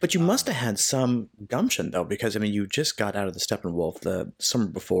 But you must have had some gumption, though, because, I mean, you just got out of the Steppenwolf the summer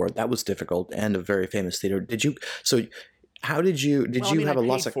before. That was difficult, and a very famous theater. How did you have a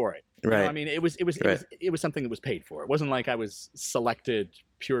loss for it? Right. I mean, it was something that was paid for. It wasn't like I was selected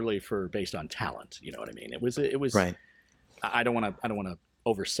purely based on talent. You know what I mean? It was right. I don't want to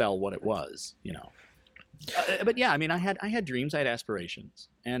oversell what it was, but yeah, I mean, I had dreams, I had aspirations,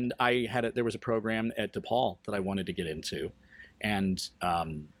 and there was a program at DePaul that I wanted to get into, and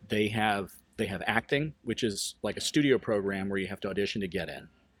they have acting, which is like a studio program where you have to audition to get in,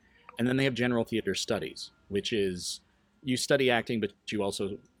 and then they have general theater studies, which is you study acting, but you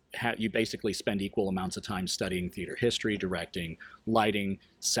also you basically spend equal amounts of time studying theater history, directing, lighting,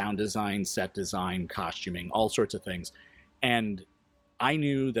 sound design, set design, costuming, all sorts of things. And I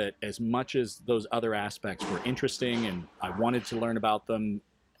knew that as much as those other aspects were interesting and I wanted to learn about them,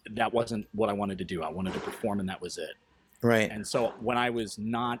 that wasn't what I wanted to do. I wanted to perform, and that was it. Right. And so when I was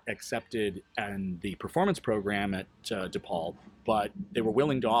not accepted in the performance program at DePaul, but they were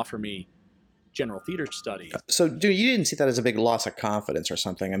willing to offer me general theater studies. So, you didn't see that as a big loss of confidence or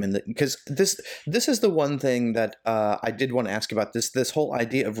something? I mean, because this is the one thing that I did want to ask about, this whole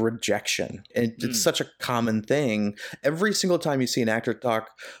idea of rejection. It's such a common thing. Every single time you see an actor talk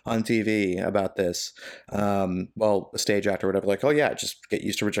on TV about this, a stage actor or whatever, like, oh yeah, just get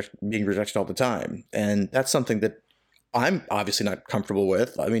used to being rejected all the time. And that's something that I'm obviously not comfortable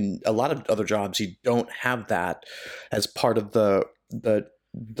with. I mean, a lot of other jobs, you don't have that as part of the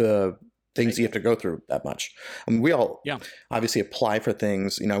things you have to go through that much. I mean, we all obviously apply for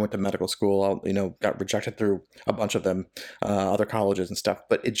things. I went to medical school, got rejected through a bunch of them, other colleges and stuff.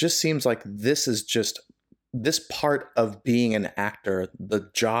 But it just seems like this part of being an actor, the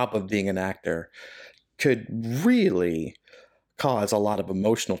job of being an actor, could really cause a lot of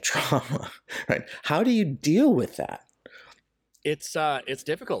emotional trauma, right? How do you deal with that? It's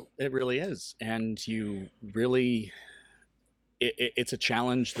difficult. It really is. And you really... It's a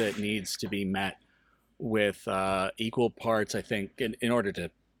challenge that needs to be met with equal parts, I think, in order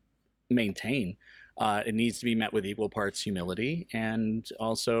to maintain. It needs to be met with equal parts humility and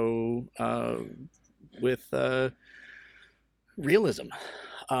also with realism.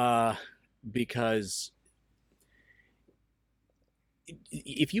 Because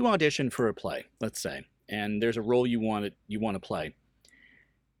if you audition for a play, let's say, and there's a role you want to play,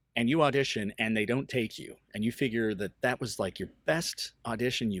 and you audition and they don't take you, and you figure that was like your best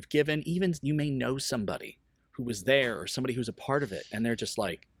audition you've given, even you may know somebody who was there or somebody who's a part of it, and they're just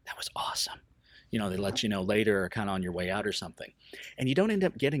like, that was awesome. They let you know later or kind of on your way out or something, and you don't end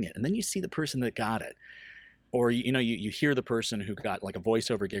up getting it. And then you see the person that got it, or you hear the person who got like a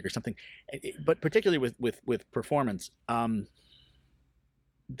voiceover gig or something. But particularly with performance,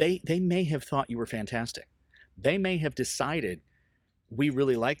 they may have thought you were fantastic. They may have decided, we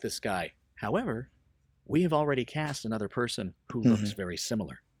really like this guy. However, we have already cast another person who looks very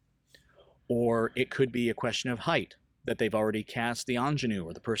similar. Or it could be a question of height, that they've already cast the ingenue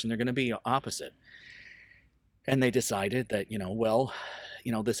or the person they're going to be opposite. And they decided that, well,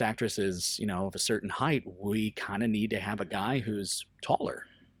 this actress is, of a certain height. We kind of need to have a guy who's taller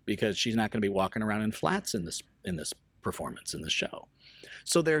because she's not going to be walking around in flats in this performance, in the show.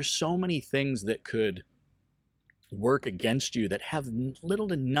 So there's so many things that could work against you that have little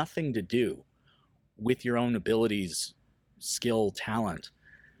to nothing to do with your own abilities, skill, talent,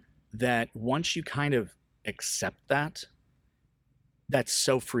 that once you kind of accept that, that's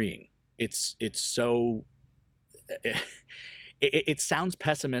so freeing. It's so it sounds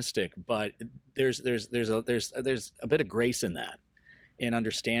pessimistic, but there's a bit of grace in that, in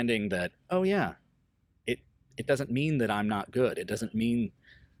understanding that, oh yeah, it doesn't mean that I'm not good. It doesn't mean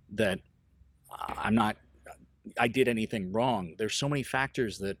that I did anything wrong. There's so many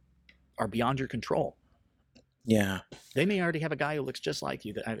factors that are beyond your control. Yeah. They may already have a guy who looks just like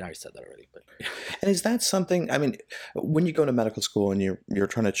you. I already said that already, but And is that something, I mean, when you go to medical school and you're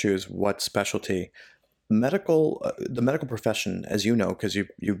trying to choose what specialty, the medical profession, as you know, because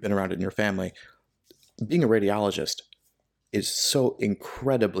you've been around it in your family, being a radiologist is so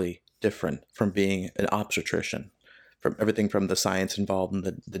incredibly different from being an obstetrician. From everything from the science involved and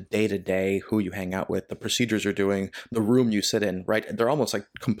the day-to-day, who you hang out with, the procedures you're doing, the room you sit in, right? They're almost like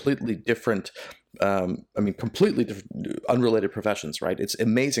completely different, completely different, unrelated professions, right? It's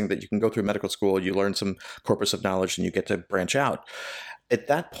amazing that you can go through medical school, you learn some corpus of knowledge, and you get to branch out. At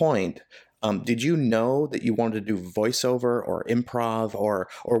that point, did you know that you wanted to do voiceover or improv, or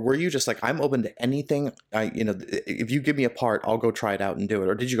were you just like, I'm open to anything? If you give me a part, I'll go try it out and do it.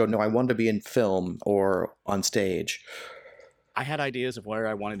 Or did you go, no, I wanted to be in film or on stage? I had ideas of where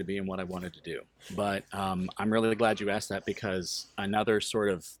I wanted to be and what I wanted to do. But I'm really glad you asked that, because another sort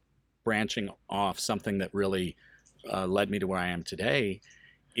of branching off, something that really led me to where I am today,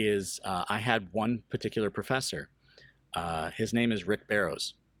 is I had one particular professor. His name is Rick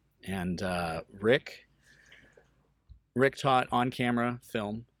Barrows. And Rick taught on-camera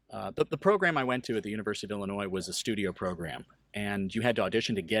film. The program I went to at the University of Illinois was a studio program, and you had to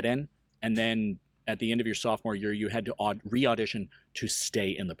audition to get in, and then at the end of your sophomore year, you had to re-audition to stay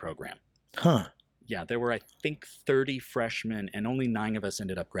in the program. Huh. Yeah, there were, I think, 30 freshmen, and only 9 of us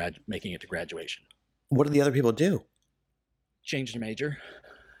ended up making it to graduation. What did the other people do? Changed major.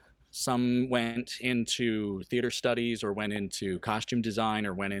 Some went into theater studies, or went into costume design,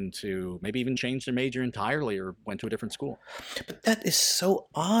 or went into, maybe even changed their major entirely, or went to a different school. But that is so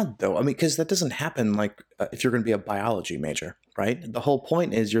odd, though. I mean, because that doesn't happen like if you're going to be a biology major, right? The whole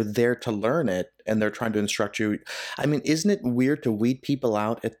point is you're there to learn it, and they're trying to instruct you. I mean, isn't it weird to weed people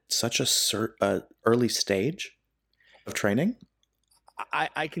out at such a early stage of training?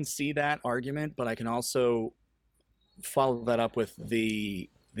 I can see that argument, but I can also follow that up with the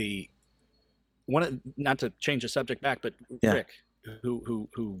one, not to change the subject back, but yeah. Rick,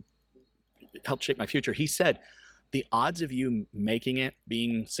 who helped shape my future, he said the odds of you making it,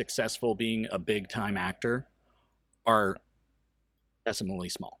 being successful, being a big time actor, are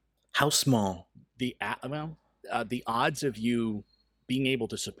decimally small. How small? The odds of you being able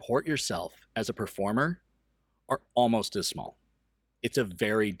to support yourself as a performer are almost as small. It's a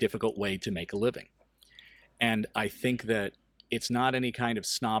very difficult way to make a living, and I think that it's not any kind of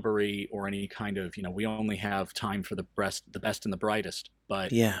snobbery or any kind of, we only have time for the best and the brightest.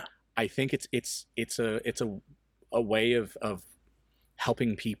 But yeah, I think it's a way of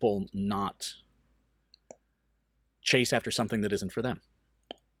helping people not chase after something that isn't for them.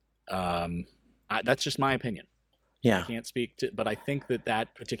 That's just my opinion. Yeah, I can't speak to, but I think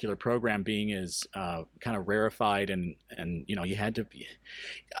that particular program being is kind of rarefied, and you had to be,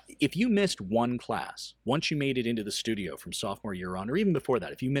 if you missed one class, once you made it into the studio from sophomore year on, or even before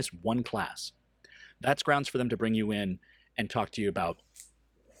that, if you missed one class, that's grounds for them to bring you in and talk to you about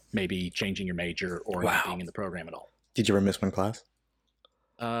maybe changing your major or not being in the program at all. Did you ever miss one class?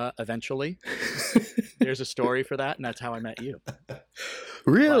 Eventually. There's a story for that, and that's how I met you.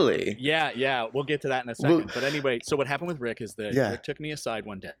 Really? But, yeah. We'll get to that in a second. But anyway, so what happened with Rick is that Rick took me aside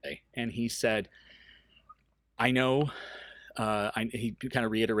one day, and he said, I know, he kind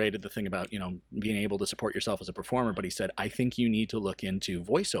of reiterated the thing about, being able to support yourself as a performer, but he said, I think you need to look into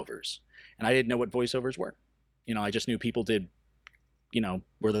voiceovers. And I didn't know what voiceovers were. I just knew people did,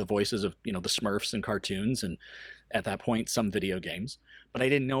 were the voices of, the Smurfs and cartoons, and at that point, some video games. But I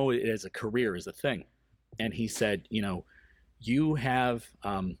didn't know it as a career, as a thing. And he said, you have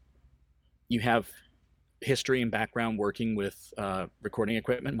history and background working with recording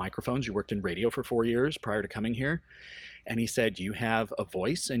equipment, microphones. You worked in radio for 4 years prior to coming here. And he said, you have a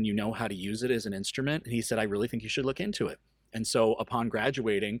voice and you know how to use it as an instrument. And he said, I really think you should look into it. And so upon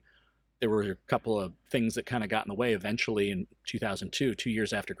graduating, there were a couple of things that kind of got in the way. Eventually in 2002, 2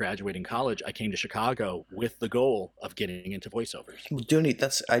 years after graduating college, I came to Chicago with the goal of getting into voiceovers. Well,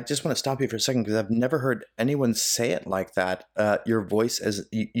 Dooney, I just want to stop you for a second because I've never heard anyone say it like that. Your voice as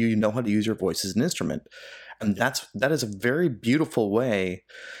you know how to use your voice as an instrument, and that is a very beautiful way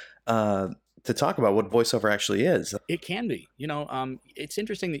to talk about what voiceover actually is. It can be. It's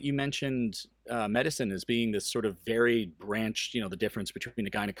interesting that you mentioned medicine as being this sort of varied branch, the difference between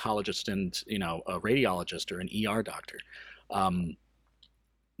a gynecologist and, a radiologist or an ER doctor.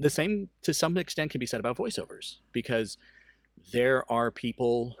 The same, to some extent, can be said about voiceovers, because there are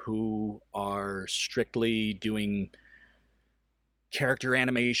people who are strictly doing character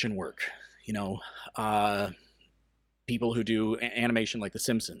animation work, people who do animation like The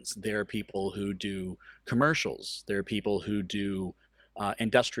Simpsons. There are people who do commercials. There are people who do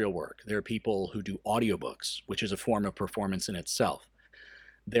industrial work. There are people who do audiobooks, which is a form of performance in itself.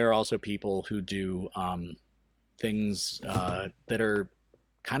 There are also people who do things that are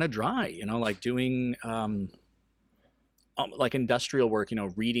kind of dry, like doing like industrial work,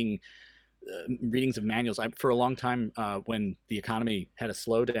 readings of manuals. For a long time, when the economy had a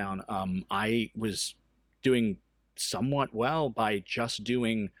slowdown, I was doing somewhat well by just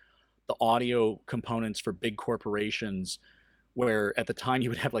doing the audio components for big corporations, where at the time you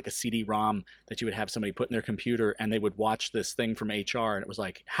would have like a CD-ROM that you would have somebody put in their computer, and they would watch this thing from HR, and it was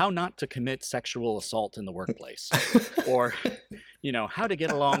like, how not to commit sexual assault in the workplace, or how to get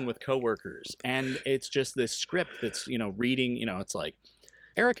along with coworkers. And it's just this script that's reading, it's like,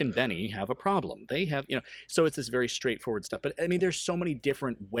 Eric and Benny have a problem. They have, so it's this very straightforward stuff. But I mean, there's so many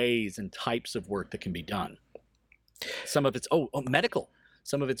different ways and types of work that can be done. Some of it's medical.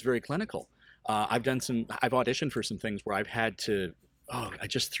 Some of it's very clinical. I've auditioned for some things where I've had to, I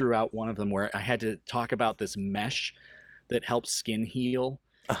just threw out one of them where I had to talk about this mesh that helps skin heal.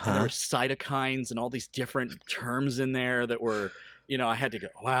 And there were cytokines and all these different terms in there that were, I had to go,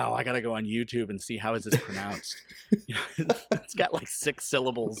 wow, I got to go on YouTube and see how is this pronounced. It's got like 6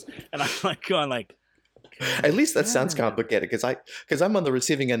 syllables. And I'm like going like, at least that sounds complicated, because I'm on the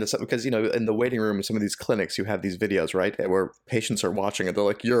receiving end of something, because in the waiting room of some of these clinics you have these videos, right, where patients are watching and they're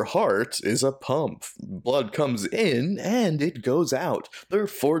like, your heart is a pump, blood comes in and it goes out, there are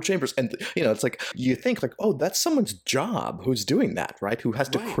 4 chambers, and it's like you think like, oh, that's someone's job who's doing that, right, who has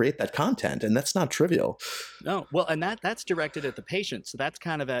to create that content, and that's not trivial. No, well, and that's directed at the patient, so that's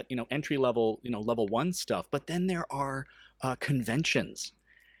kind of at entry level, level 1 stuff. But then there are conventions.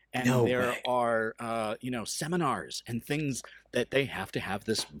 And there are, seminars and things that they have to have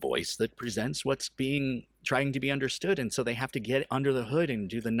this voice that presents what's trying to be understood. And so they have to get under the hood and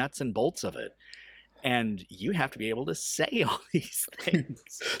do the nuts and bolts of it. And you have to be able to say all these things.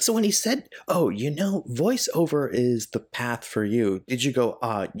 So when he said, voiceover is the path for you, did you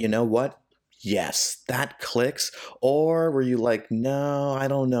go, you know what? Yes, that clicks. Or were you like, no, I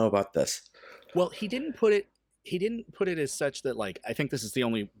don't know about this? Well, he didn't put it as such that, like, I think this is the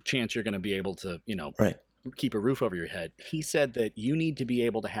only chance you're going to be able to, keep a roof over your head. He said that you need to be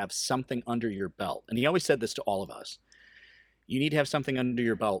able to have something under your belt. And he always said this to all of us. You need to have something under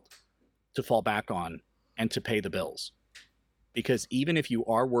your belt to fall back on and to pay the bills. Because even if you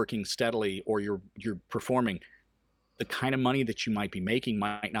are working steadily or you're performing, the kind of money that you might be making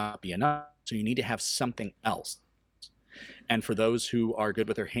might not be enough. So you need to have something else. And for those who are good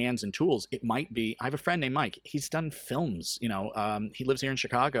with their hands and tools, it might be, I have a friend named Mike. He's done films, he lives here in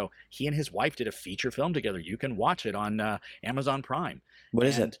Chicago. He and his wife did a feature film together. You can watch it on Amazon Prime. What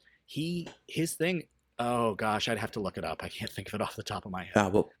is it? His thing, oh gosh, I'd have to look it up. I can't think of it off the top of my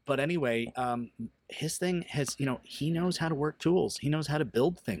head. But anyway, his thing has, he knows how to work tools. He knows how to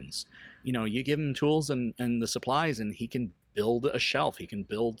build things. You give him tools and the supplies, and he can build a shelf. He can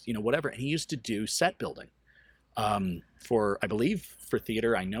build, whatever. And he used to do set building. For, I believe, for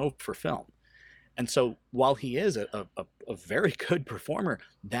theater, I know for film. And so while he is a very good performer,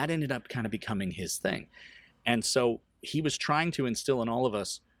 that ended up kind of becoming his thing. And so he was trying to instill in all of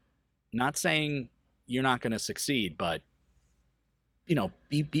us, not saying you're not going to succeed, but,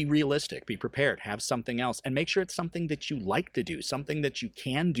 be realistic, be prepared, have something else, and make sure it's something that you like to do, something that you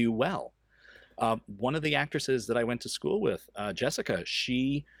can do well. One of the actresses that I went to school with, Jessica,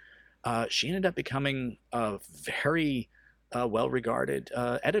 she ended up becoming a very well-regarded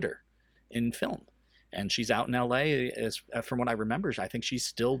editor in film. And she's out in LA, from what I remember. I think she's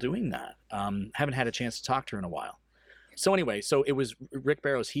still doing that. Haven't had a chance to talk to her in a while. So anyway, so it was Rick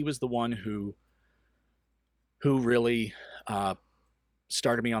Barrows. He was the one who really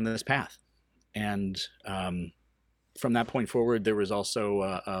started me on this path. And from that point forward, there was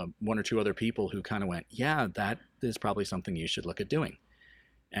also 1 or 2 other people who kind of went, yeah, that is probably something you should look at doing.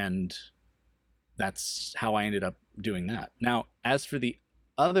 And that's how I ended up doing that. Now, as for the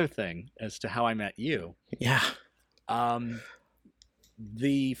other thing, as to how I met you, Yeah.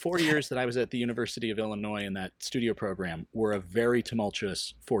 the 4 years that I was at the University of Illinois in that studio program were a very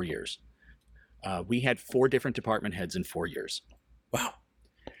tumultuous 4 years. We had 4 different department heads in 4 years. Wow.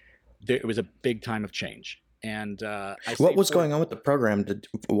 It was a big time of change. And what was going on with the program?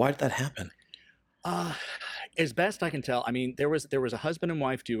 Why did that happen? As best I can tell, I mean, there was a husband and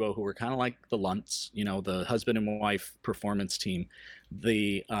wife duo who were kind of like the Lunts, the husband and wife performance team.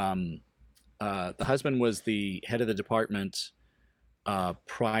 The husband was the head of the department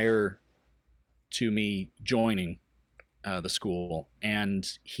prior to me joining the school, and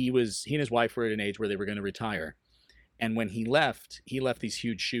he and his wife were at an age where they were going to retire. And when he left these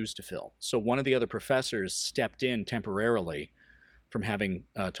huge shoes to fill. So one of the other professors stepped in temporarily from having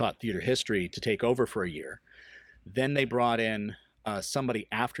taught theater history to take over for a year. Then they brought in somebody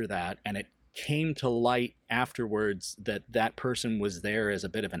after that, and it came to light afterwards that that person was there as a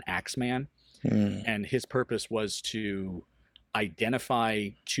bit of an axeman. And his purpose was to identify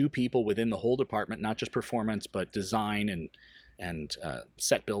 2 people within the whole department, not just performance, but design and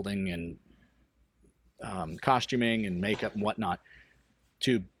set building and costuming and makeup and whatnot,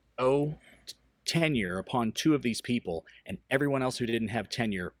 to owe tenure upon 2 of these people, and everyone else who didn't have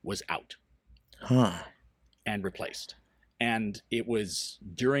tenure was out and replaced. And it was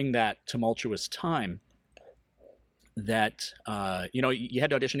during that tumultuous time that you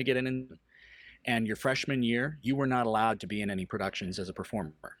had to audition to get in, and your freshman year you were not allowed to be in any productions as a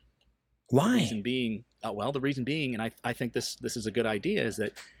performer. Why? The reason being, and I think this is a good idea, is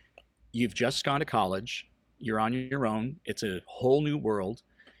that you've just gone to college, you're on your own, it's a whole new world.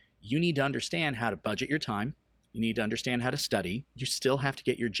 You need to understand how to budget your time. You need to understand how to study. You still have to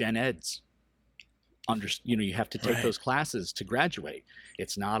get your gen eds. You have to take those classes to graduate.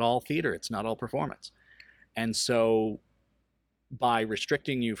 It's not all theater. It's not all performance. And so by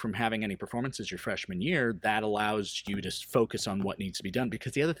restricting you from having any performances your freshman year, that allows you to focus on what needs to be done.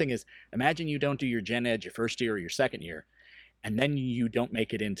 Because the other thing is, imagine you don't do your gen ed your first year or your second year, and then you don't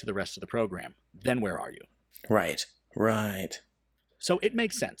make it into the rest of the program. Then where are you? Right. So it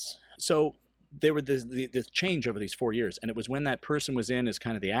makes sense. So there were this change over these 4 years, and it was when that person was in as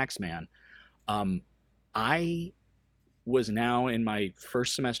kind of the axeman. I was now in my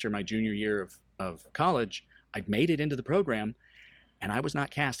first semester, my junior year of college. I'd made it into the program, and I was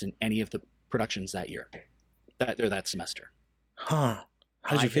not cast in any of the productions that year, that semester. How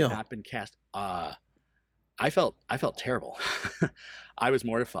did you feel? I had not been cast. I felt terrible. I was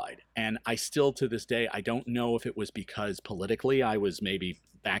mortified. And I still, to this day, I don't know if it was because politically I was maybe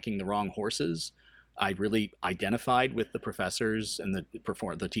backing the wrong horses. I really identified with the professors and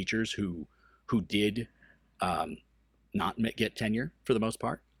the teachers who did not get tenure for the most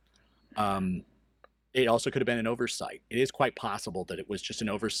part. It also could have been an oversight. It is quite possible that it was just an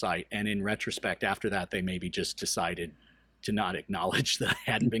oversight. And in retrospect, after that, they maybe just decided to not acknowledge that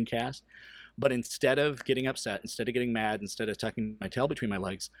I hadn't been cast. But instead of getting upset, instead of getting mad, instead of tucking my tail between my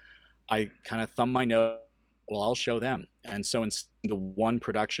legs, I kind of thumbed my nose. Well, I'll show them. And so in the one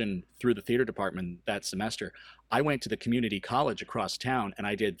production through the theater department that semester, I went to the community college across town, and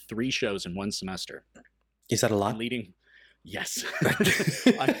I did 3 shows in one semester. Is that a lot? Yes.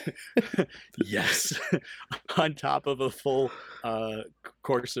 Yes. On top of a full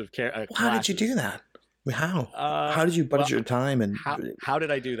course of care. How did you do that? How did you budget your time? And how did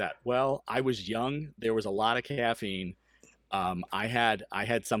I do that? Well, I was young. There was a lot of caffeine. I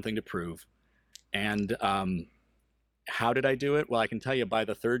had something to prove. And how did I do it? Well, I can tell you by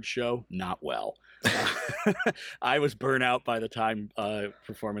the 3rd show, not well. I was burnt out by the time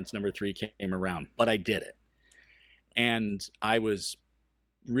performance number 3 came around, but I did it. And I was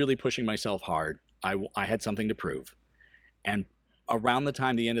really pushing myself hard. I had something to prove. And around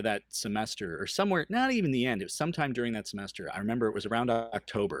the end of that semester, or somewhere, not even the end, it was sometime during that semester. I remember it was around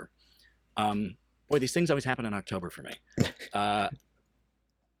October. Boy, these things always happen in October for me.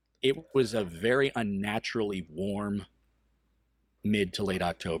 It was a very unnaturally warm mid to late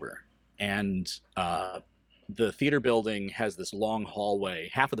October. And the theater building has this long hallway.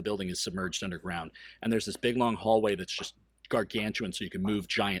 Half of the building is submerged underground. And there's this big long hallway that's just gargantuan, so you can move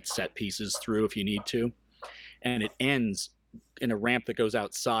giant set pieces through if you need to. And it ends in a ramp that goes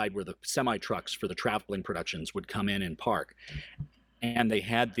outside where the semi-trucks for the traveling productions would come in and park. And they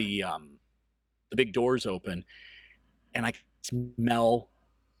had the big doors open, and I could smell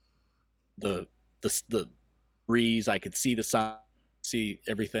the breeze. I could see the sun, see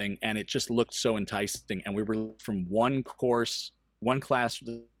everything, and it just looked so enticing. And we were from one class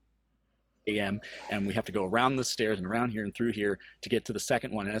a.m. and we have to go around the stairs and around here and through here to get to the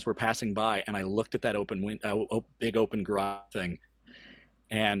second one. And as we're passing by, and I looked at that big open garage thing,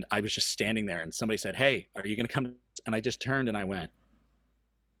 and I was just standing there, and somebody said, "Hey, are you going to come?" And I just turned and I went,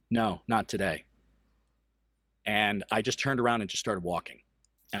 "No, not today." And I just turned around and just started walking.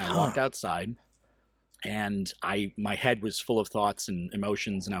 And I walked outside, and my head was full of thoughts and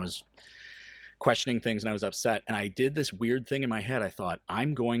emotions, and I was questioning things, and I was upset. And I did this weird thing in my head. I thought,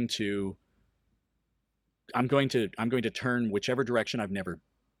 I'm going to turn whichever direction I've never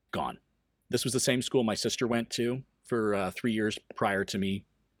gone. This was the same school my sister went to for 3 years prior to me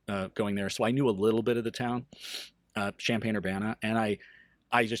going there. So I knew a little bit of the town, Champaign-Urbana. And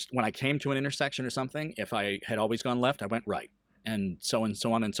I just, when I came to an intersection or something, if I had always gone left, I went right, and so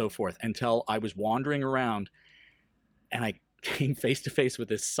on and so forth, until I was wandering around and I came face to face with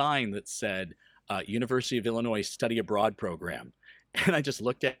this sign that said, University of Illinois Study Abroad Program. And I just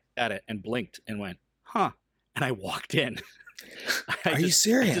looked at it and blinked and went, huh. And I walked in. Are you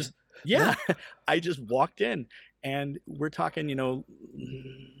serious? Yeah. I just walked in, and we're talking,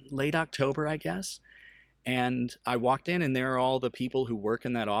 late October, I guess. And I walked in, and there are all the people who work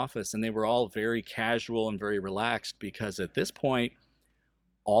in that office, and they were all very casual and very relaxed, because at this point,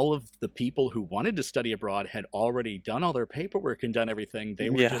 all of the people who wanted to study abroad had already done all their paperwork and done everything. They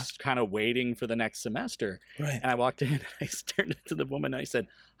were just kind of waiting for the next semester. Right. And I walked in, and I turned to the woman, and I said,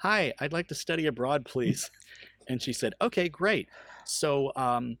 "Hi, I'd like to study abroad, please." And she said, "Okay, great. So,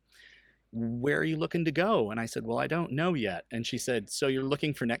 where are you looking to go?" And I said, "Well, I don't know yet." And she said, "So you're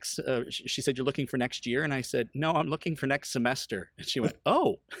looking for next," she said, "You're looking for next year?" And I said, "No, I'm looking for next semester." And she went,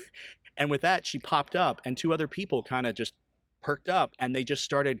 "Oh." And with that, she popped up, and two other people kind of just perked up, and they just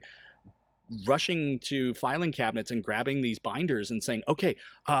started rushing to filing cabinets and grabbing these binders and saying, "Okay,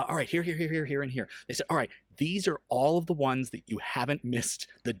 all right, here, and here." They said, "All right, these are all of the ones that you haven't missed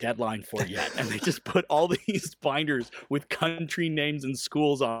the deadline for yet." And they just put all these binders with country names and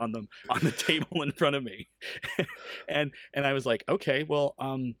schools on them on the table in front of me. and I was like, "Okay, well,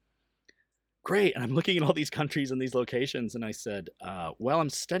 great." And I'm looking at all these countries and these locations, and I said, "Well, I'm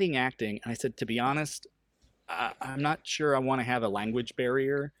studying acting." And I said, "To be honest, I'm not sure I want to have a language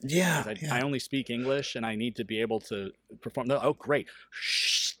barrier. Yeah, I only speak English, and I need to be able to perform." Oh, great.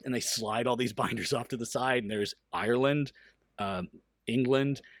 And they slide all these binders off to the side, and there's Ireland,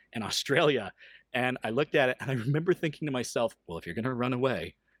 England, and Australia. And I looked at it, and I remember thinking to myself, well, if you're going to run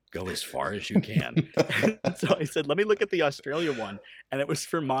away, go as far as you can. So I said, let me look at the Australia one. And it was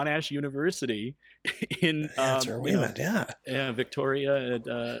for Monash University in That's where we went, Victoria,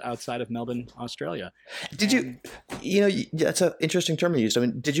 outside of Melbourne, Australia. Did that's an interesting term you used. I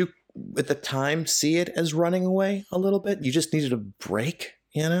mean, did you at the time see it as running away a little bit? You just needed a break,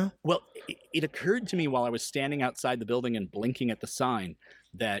 Well, it occurred to me while I was standing outside the building and blinking at the sign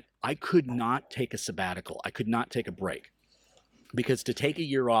that I could not take a sabbatical. I could not take a break. Because to take a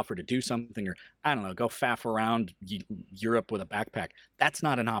year off or to do something, or I don't know, go faff around Europe with a backpack, that's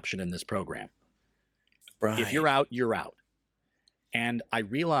not an option in this program. Right. If you're out, you're out. And I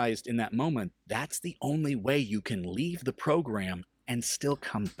realized in that moment, that's the only way you can leave the program and still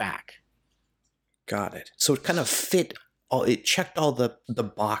come back. Got it. So it kind of it checked all the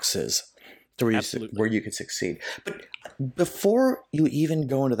boxes to where you could succeed. But before you even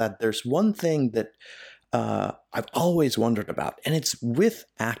go into that, there's one thing that I've always wondered about, and it's with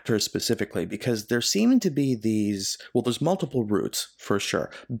actors specifically, because there seem to be there's multiple routes for sure,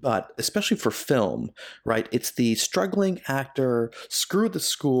 but especially for film, right? It's the struggling actor, screw the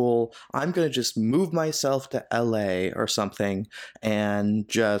school, I'm going to just move myself to LA or something and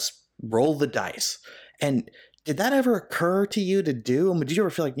just roll the dice. And did that ever occur to you to do? I mean, did you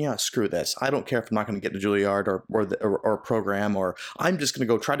ever feel like, screw this. I don't care if I'm not going to get to Juilliard or a program, or I'm just going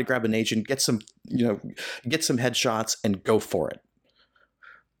to go try to grab an agent, get some headshots and go for it?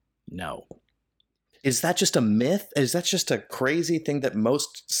 No. Is that just a myth? Is that just a crazy thing that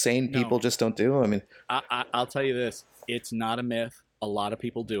most sane people just don't do? I mean, I'll tell you this. It's not a myth. A lot of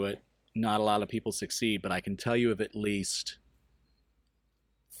people do it. Not a lot of people succeed, but I can tell you of at least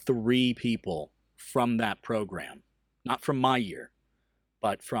 3 people from that program, not from my year,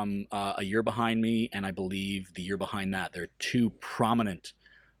 but from a year behind me, and I believe the year behind that. There are 2 prominent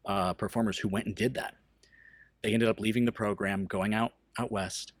performers who went and did that. They ended up leaving the program, going out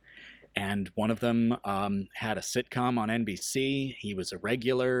west, and one of them had a sitcom on NBC. He was a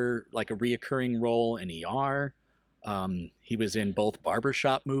regular, like a reoccurring role in ER. He was in both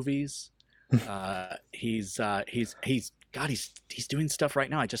barbershop movies. He's doing stuff right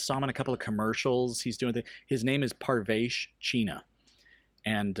now. I just saw him in a couple of commercials. He's doing his name is Parvesh Cheena.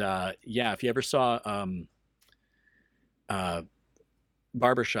 And if you ever saw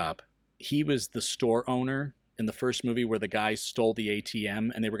Barbershop, he was the store owner in the first movie where the guy stole the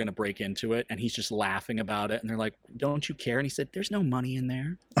ATM and they were going to break into it, and he's just laughing about it, and they're like, "Don't you care?" And he said, "There's no money in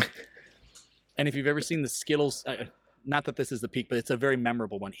there." And if you've ever seen the Skittles, not that this is the peak, but it's a very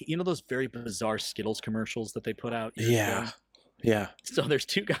memorable one. You know those very bizarre Skittles commercials that they put out years ago? Yeah. So there's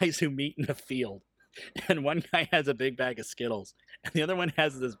two guys who meet in a field, and one guy has a big bag of Skittles, and the other one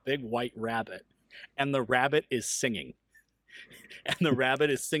has this big white rabbit, and the rabbit is singing. And the rabbit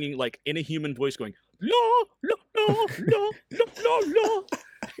is singing like in a human voice going, "La, la, la, la, la, la, la."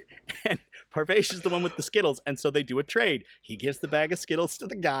 And Parvesh is the one with the Skittles, and so they do a trade. He gives the bag of Skittles to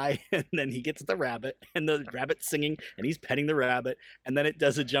the guy, and then he gets the rabbit, and the rabbit's singing, and he's petting the rabbit, and then it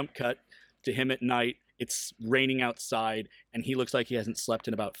does a jump cut to him at night. It's raining outside, and he looks like he hasn't slept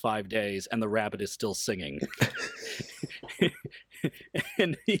in about 5 days, and the rabbit is still singing.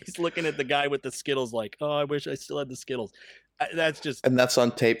 And he's looking at the guy with the Skittles like, "Oh, I wish I still had the Skittles." And that's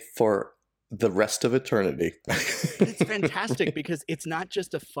on tape for the rest of eternity. It's fantastic because it's not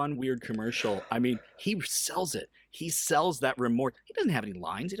just a fun, weird commercial. I mean, he sells it. He sells that remorse. He doesn't have any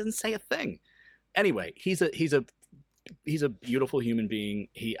lines. He doesn't say a thing. Anyway, he's a beautiful human being.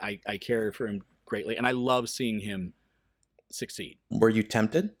 I care for him greatly, and I love seeing him succeed. Were you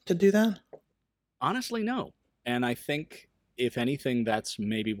tempted to do that? Honestly, no. And I think, if anything, that's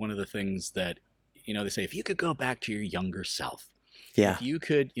maybe one of the things that, they say, if you could go back to your younger self, Yeah. if you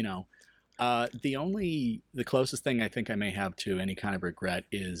could, the closest thing I think I may have to any kind of regret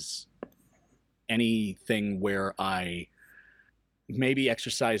is anything where I maybe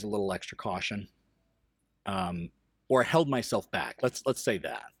exercised a little extra caution, or held myself back. Let's say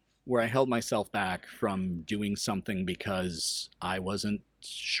that, where I held myself back from doing something because I wasn't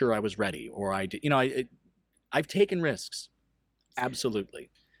sure I was ready, or I've taken risks, absolutely,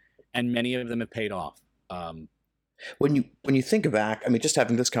 and many of them have paid off. When you think back, I mean, just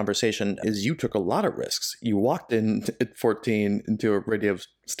having this conversation is you took a lot of risks. You walked in at 14 into a radio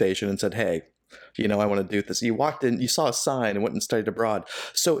station and said, "Hey, I want to do this." You walked in, you saw a sign and went and studied abroad.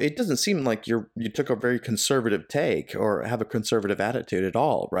 So it doesn't seem like you took a very conservative take or have a conservative attitude at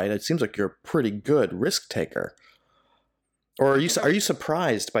all, right? It seems like you're a pretty good risk taker. Or are you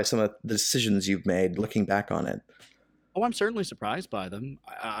surprised by some of the decisions you've made looking back on it? Oh, I'm certainly surprised by them.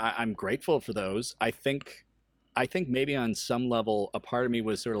 I'm grateful for those. I think maybe on some level, a part of me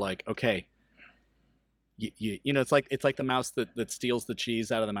was sort of like, okay, it's like the mouse that steals the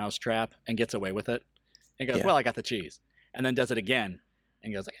cheese out of the mousetrap and gets away with it, and goes, "Well, I got the cheese," and then does it again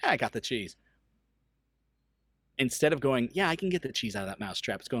and goes like, "Yeah, I got the cheese." Instead of going, "Yeah, I can get the cheese out of that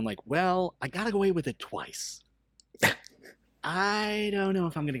mousetrap," it's going like, "Well, I got away with it twice. I don't know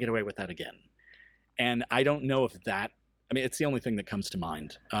if I'm going to get away with that again." And I don't know if that, I mean, it's the only thing that comes to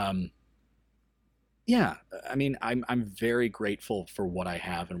mind. Yeah, I mean, I'm very grateful for what I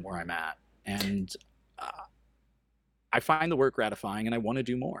have and where I'm at, and I find the work gratifying, and I want to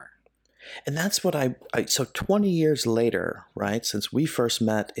do more. And that's what so 20 years later, right, since we first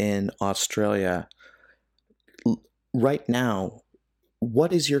met in Australia, right now,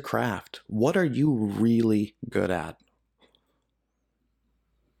 what is your craft? What are you really good at?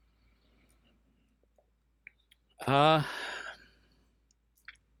 I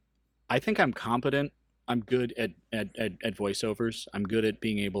think I'm competent. I'm good at voiceovers. I'm good at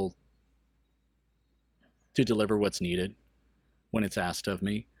being able to deliver what's needed when it's asked of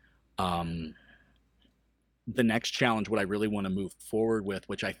me. The next challenge, what I really want to move forward with,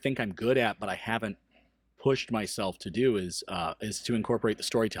 which I think I'm good at, but I haven't pushed myself to do, is to incorporate the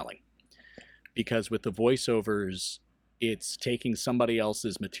storytelling. Because with the voiceovers, it's taking somebody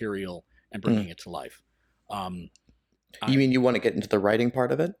else's material and bringing it to life. You mean you want to get into the writing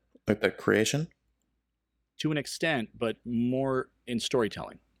part of it, like the creation? To an extent, but more in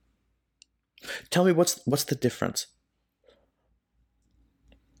storytelling. Tell me what's the difference?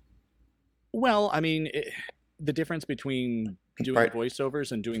 Well, I mean, the difference between doing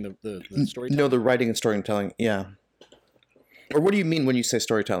voiceovers and doing the storytelling. No, the writing and storytelling, yeah. Or what do you mean when you say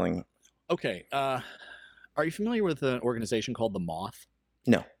storytelling? Okay, are you familiar with an organization called The Moth?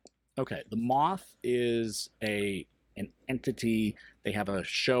 No. Okay, The Moth is an entity. They have a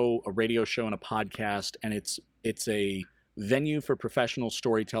show, a radio show, and a podcast, and it's a venue for professional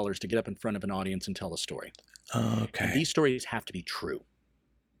storytellers to get up in front of an audience and tell a story. Okay. And these stories have to be true.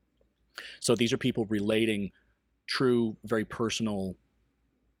 So these are people relating true, very personal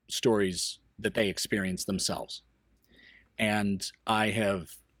stories that they experience themselves. And I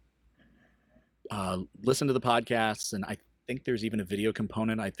have listened to the podcasts, and I think there's even a video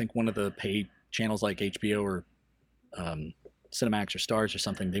component. I think one of the paid channels like HBO or Cinemax or Stars or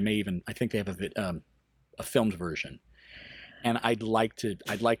something, they may even, I think they have a filmed version. And I'd like to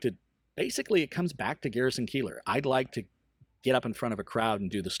basically it comes back to Garrison Keillor. I'd like to get up in front of a crowd and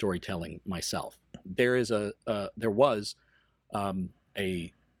do the storytelling myself. There was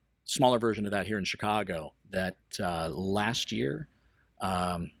a smaller version of that here in Chicago that last year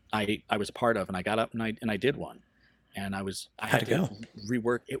I was a part of, and I got up and I did one, and I had to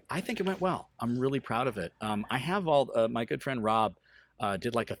rework it. I think it went well. I'm really proud of it. I have my good friend Rob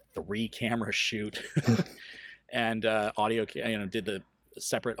did like a 3-camera shoot and audio, did the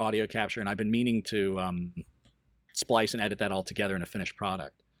separate audio capture, and I've been meaning to splice and edit that all together in a finished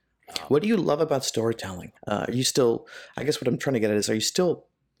product. What do you love about storytelling? Are you still, I guess what I'm trying to get at is, are you still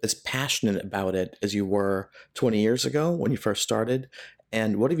as passionate about it as you were 20 years ago when you first started?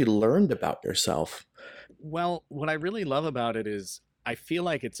 And what have you learned about yourself? Well, what I really love about it is I feel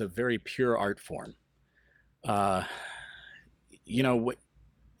like it's a very pure art form. The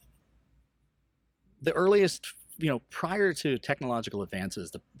earliest, prior to technological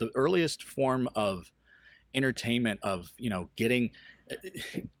advances, the earliest form of entertainment of,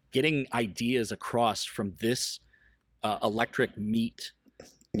 getting ideas across from this electric meat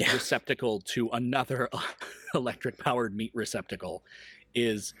receptacle to another electric powered meat receptacle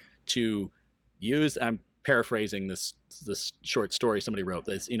is to use, I'm paraphrasing this short story somebody wrote,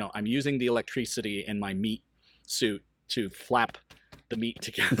 is, I'm using the electricity in my meat suit to flap the meat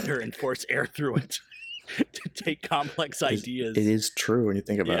together and force air through it to take complex ideas. It is true when you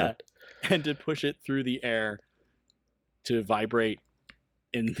think about it. And to push it through the air to vibrate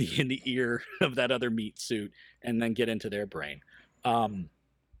in the ear of that other meat suit and then get into their brain.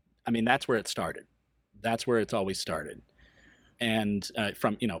 That's where it started. That's where it's always started. And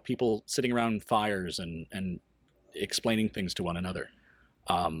from, people sitting around fires and explaining things to one another.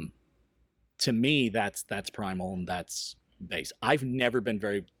 To me, that's primal and that's base. I've never been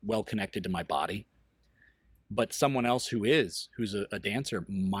very well connected to my body, but someone else who's a dancer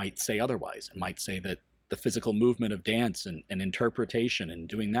might say otherwise. It might say that the physical movement of dance and interpretation and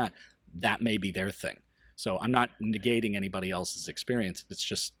doing that may be their thing. So I'm not negating anybody else's experience. It's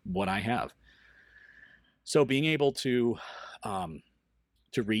just what I have. So being able to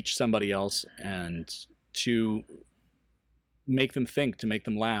reach somebody else and to make them think, to make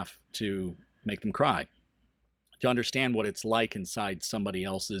them laugh, to make them cry, to understand what it's like inside somebody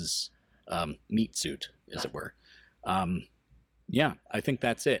else's meat suit, as it were. I think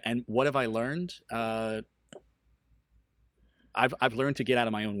that's it. And what have I learned? I've learned to get out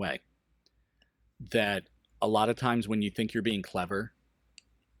of my own way. That a lot of times when you think you're being clever,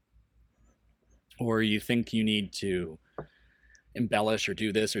 or you think you need to embellish or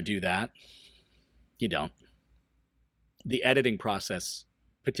do this or do that, you don't. The editing process,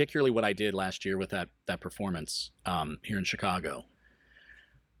 particularly what I did last year with that performance here in Chicago,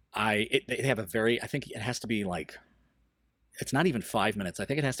 they have I think it has to be like, it's not even 5 minutes. I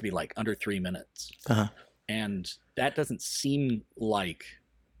think it has to be like under 3 minutes. Uh-huh. And that doesn't seem like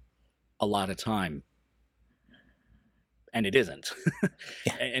a lot of time. And it isn't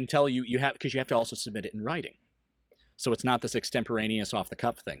until you have, because you have to also submit it in writing. So it's not this extemporaneous off the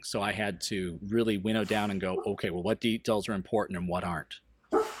cuff thing. So I had to really winnow down and go, okay, well, what details are important and what aren't?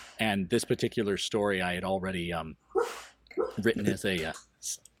 And this particular story I had already written as a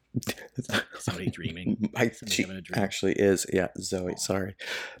somebody dreaming. She actually is. Yeah, Zoe. Sorry.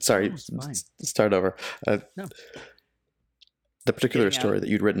 Start over. No. The particular story that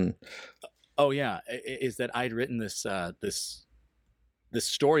you'd written. Oh yeah, is that I'd written this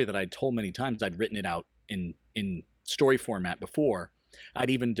story that I'd told many times. I'd written it out in story format before. I'd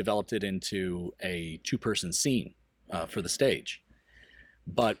even developed it into a 2-person scene for the stage.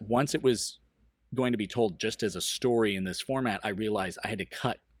 But once it was going to be told just as a story in this format, I realized I had to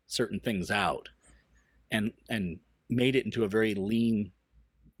cut certain things out and made it into a very lean,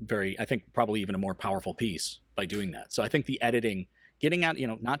 I think probably even a more powerful piece by doing that. So I think the editing, getting out,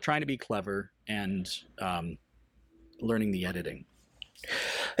 not trying to be clever and learning the editing.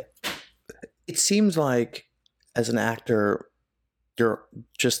 It seems like as an actor, you're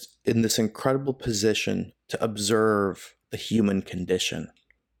just in this incredible position to observe the human condition,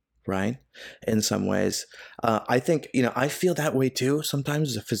 right? In some ways, I think, I feel that way too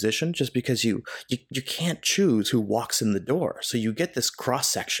sometimes as a physician, just because you can't choose who walks in the door. So you get this cross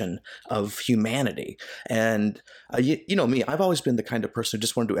section of humanity. And you know me, I've always been the kind of person who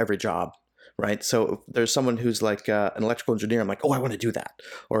just want to do every job. Right. So if there's someone who's like an electrical engineer, I'm like, oh, I want to do that.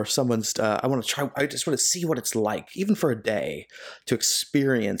 Or if someone's, I just want to see what it's like, even for a day, to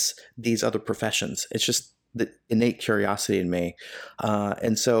experience these other professions. It's just, the innate curiosity in me.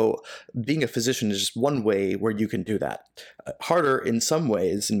 And so being a physician is just one way where you can do that. Harder in some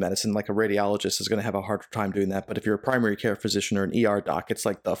ways in medicine, like a radiologist is going to have a harder time doing that. But if you're a primary care physician or an ER doc, it's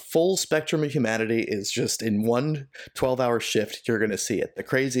like the full spectrum of humanity is just in one 12-hour shift. You're going to see it. The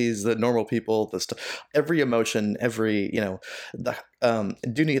crazies, the normal people, every emotion, every,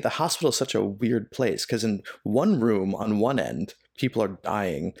 the hospital is such a weird place because in one room on one end, people are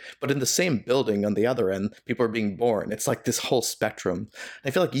dying, but in the same building on the other end, people are being born. It's like this whole spectrum. I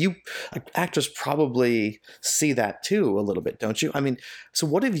feel like actors probably see that too a little bit, don't you? I mean, so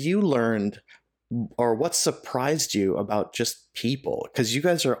what have you learned or what surprised you about just people? Because you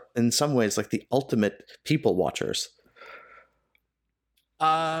guys are in some ways like the ultimate people watchers.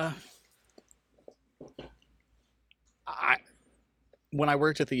 When I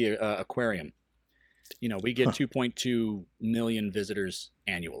worked at the aquarium, we get 2.2 million visitors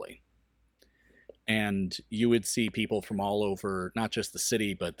annually. And you would see people from all over, not just the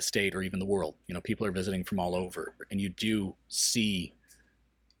city, but the state or even the world. People are visiting from all over. And you do see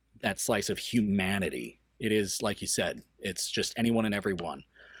that slice of humanity. It is, like you said, it's just anyone and everyone.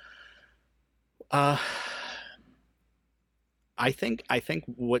 I think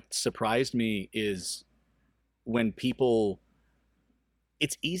what surprised me is when people...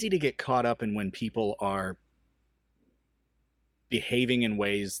 It's easy to get caught up in when people are behaving in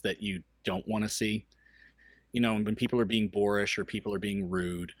ways that you don't want to see. When people are being boorish or people are being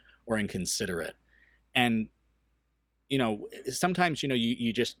rude or inconsiderate. And, sometimes,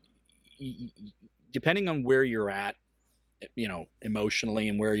 you just, depending on where you're at, emotionally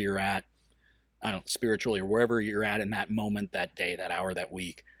and where you're at, spiritually or wherever you're at in that moment, that day, that hour, that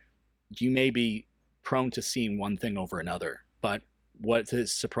week, you may be prone to seeing one thing over another. But what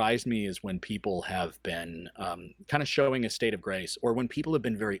has surprised me is when people have been kind of showing a state of grace, or when people have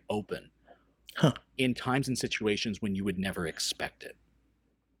been very open in times and situations when you would never expect it.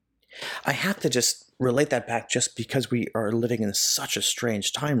 I have to just relate that back just because we are living in such a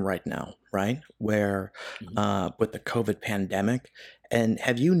strange time right now, right? Where with the COVID pandemic. And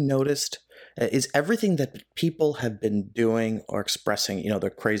have you noticed, is everything that people have been doing or expressing,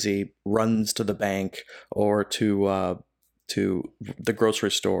 the crazy runs to the bank or to the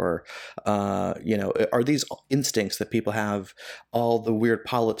grocery store, are these instincts that people have, all the weird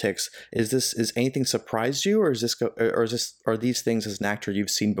politics, is anything surprised you, or are these things as an actor you've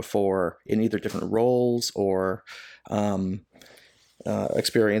seen before in either different roles or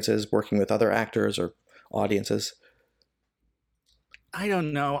experiences working with other actors or audiences? I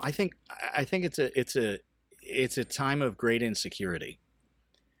don't know. I think it's a time of great insecurity.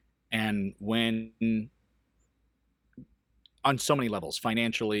 And when, on so many levels,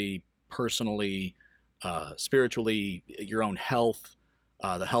 financially, personally, spiritually, your own health,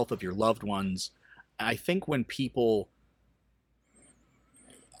 the health of your loved ones. I think when people,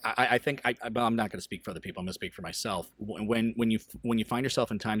 I'm not going to speak for other people. I'm going to speak for myself. When you find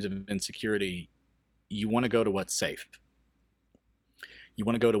yourself in times of insecurity, you want to go to what's safe. You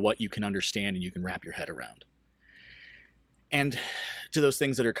want to go to what you can understand and you can wrap your head around. And to those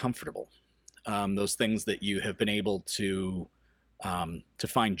things that are comfortable. Those things that you have been able to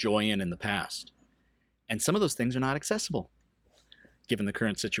find joy in the past. And some of those things are not accessible given the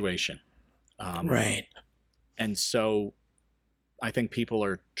current situation. Right. And so I think people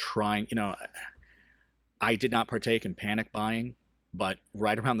are trying, I did not partake in panic buying, but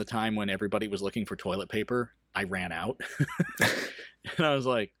right around the time when everybody was looking for toilet paper, I ran out. And I was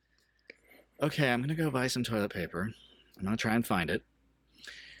like, okay, I'm going to go buy some toilet paper. I'm going to try and find it.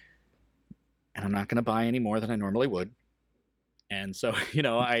 And I'm not going to buy any more than I normally would. And so,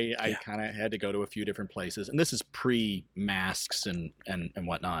 I kind of had to go to a few different places. And this is pre-masks and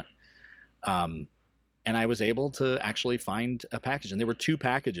whatnot. And I was able to actually find a package. And there were two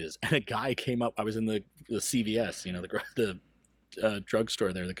packages. And a guy came up. I was in the CVS, the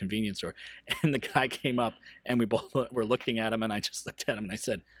drugstore there, the convenience store. And the guy came up and we both were looking at him. And I just looked at him and I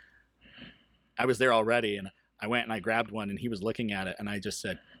said, I was there already. And I went and I grabbed one and he was looking at it. And I just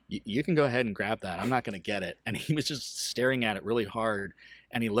said, you can go ahead and grab that. I'm not going to get it. And he was just staring at it really hard.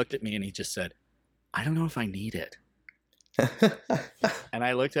 And he looked at me and he just said, I don't know if I need it. And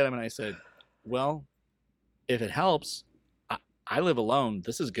I looked at him and I said, well, if it helps, I live alone.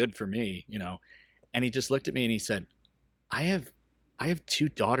 This is good for me, And he just looked at me and he said, I have two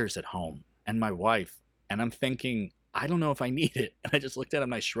daughters at home and my wife. And I'm thinking, I don't know if I need it. And I just looked at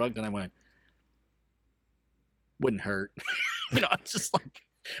him and I shrugged and I went, wouldn't hurt. I'm just like,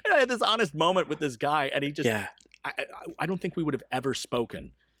 and I had this honest moment with this guy and he just, I don't think we would have ever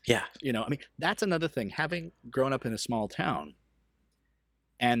spoken. Yeah. That's another thing, having grown up in a small town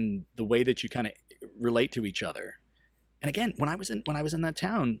and the way that you kind of relate to each other. And again, when I was in that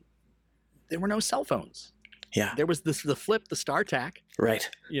town, there were no cell phones. Yeah. There was the Flip, the StarTAC. Right.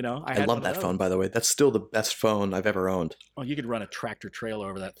 You know, I love that phone, by the way. That's still the best phone I've ever owned. Oh, you could run a tractor trailer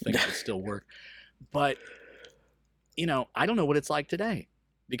over that thing. It would still work. But, you know, I don't know what it's like today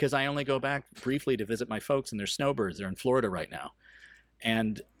because I only go back briefly to visit my folks and their snowbirds. They're in Florida right now.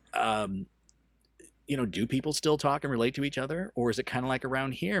 And, you know, do people still talk and relate to each other? Or is it kind of like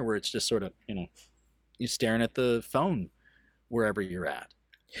around here where it's just sort of, you know, you're staring at the phone wherever you're at?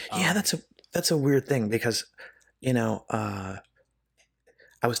 Yeah, that's a weird thing because, you know,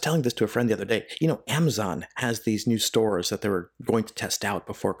 I was telling this to a friend the other day. You know, Amazon has these new stores that they were going to test out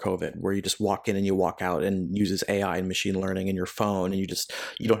before COVID, where you just walk in and you walk out and uses AI and machine learning in your phone, and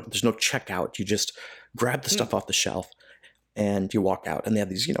there's no checkout. You just grab the stuff off the shelf and you walk out. And they have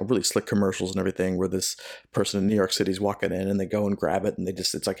these, you know, really slick commercials and everything where this person in New York City is walking in and they go and grab it and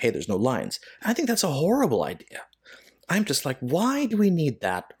it's like, hey, there's no lines. I think that's a horrible idea. I'm just like, why do we need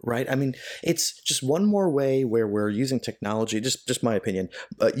that, right? I mean, it's just one more way where we're using technology, just my opinion,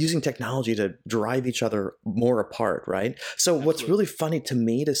 using technology to drive each other more apart, right? So Absolutely. What's really funny to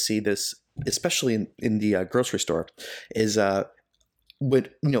me to see this, especially in the grocery store, is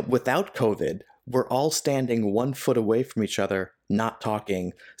without COVID, we're all standing 1 foot away from each other, not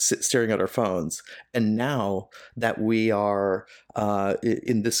talking, staring at our phones. And now that we are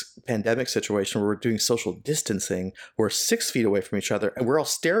in this pandemic situation where we're doing social distancing, we're 6 feet away from each other and we're all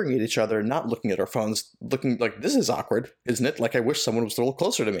staring at each other, not looking at our phones, looking like, this is awkward, isn't it? Like, I wish someone was a little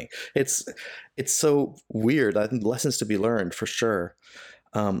closer to me. It's so weird. I think lessons to be learned for sure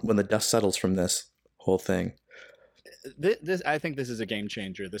when the dust settles from this whole thing. I think this is a game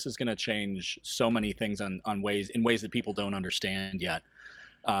changer. This is going to change so many things in ways that people don't understand yet.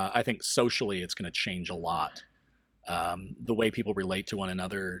 I think socially, it's going to change a lot. The way people relate to one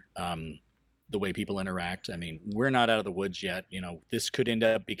another, the way people interact. I mean, we're not out of the woods yet. You know, this could end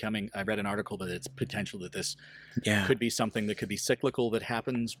up becoming. I read an article that it's potential that this could be something that could be cyclical, that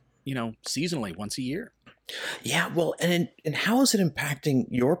happens, you know, seasonally, once a year. Yeah, well, and how is it impacting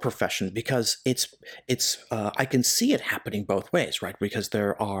your profession? Because it's I can see it happening both ways, right? Because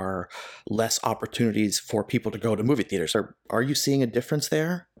there are less opportunities for people to go to movie theaters. Are you seeing a difference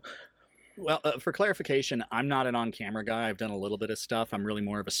there? Well, for clarification, I'm not an on-camera guy. I've done a little bit of stuff. I'm really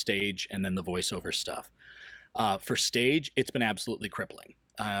more of a stage and then the voiceover stuff. For stage, it's been absolutely crippling.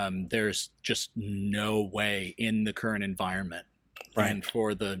 There's just no way in the current environment. Right. And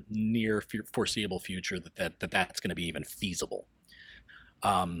for the near foreseeable future that's going to be even feasible.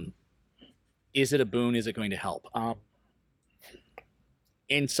 Is it a boon? Is it going to help?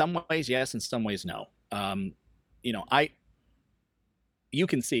 In some ways, yes. In some ways, no. You know, you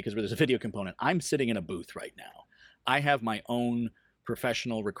can see, because there's a video component, I'm sitting in a booth right now. I have my own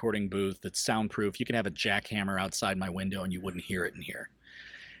professional recording booth that's soundproof. You can have a jackhammer outside my window and you wouldn't hear it in here.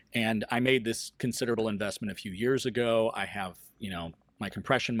 And I made this considerable investment a few years ago. I have, you know, my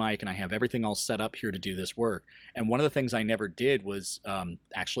compression mic and I have everything all set up here to do this work. And one of the things I never did was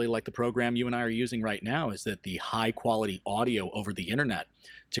actually, like the program you and I are using right now, is that the high quality audio over the internet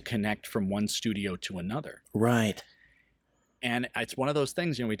to connect from one studio to another. Right. And it's one of those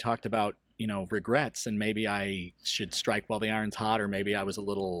things, you know, we talked about, you know, regrets, and maybe I should strike while the iron's hot, or maybe I was a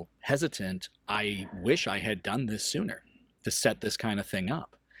little hesitant. I wish I had done this sooner to set this kind of thing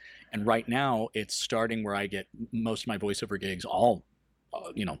up. And right now it's starting where I get most of my voiceover gigs, all,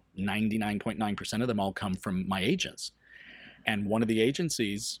 you know, 99.9% of them all come from my agents. And one of the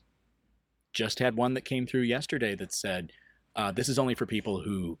agencies just had one that came through yesterday that said, this is only for people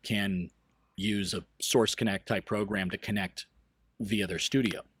who can use a Source Connect type program to connect via their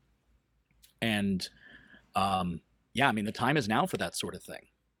studio. And yeah, I mean, the time is now for that sort of thing.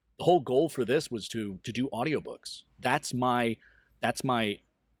 The whole goal for this was to do audiobooks. That's my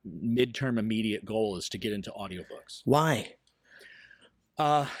midterm immediate goal, is to get into audiobooks. Why?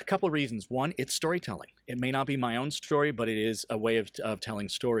 A couple of reasons. One, it's storytelling. It may not be my own story, but it is a way of telling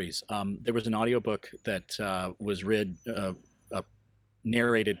stories. There was an audiobook that was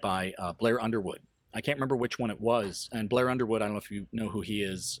narrated by Blair Underwood. I can't remember which one it was. And Blair Underwood, I don't know if you know who he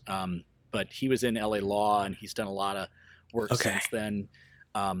is, but he was in LA Law and he's done a lot of work since then.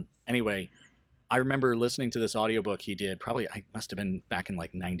 Anyway, I remember listening to this audiobook he did, probably, I must have been back in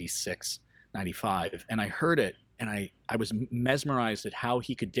like 96, 95. And I heard it and I was mesmerized at how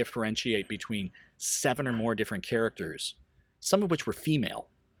he could differentiate between 7 or more different characters, some of which were female.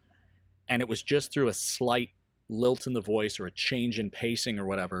 And it was just through a slight lilt in the voice or a change in pacing or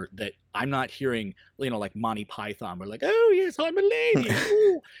whatever that I'm not hearing, you know, like Monty Python. We're like, oh yes, I'm a lady.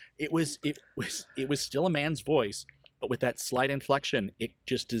 It was still a man's voice, but with that slight inflection, it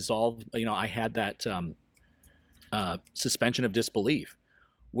just dissolved. I had that suspension of disbelief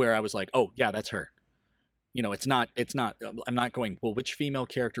where I was like, oh yeah, that's her. It's not, I'm not going, well, which female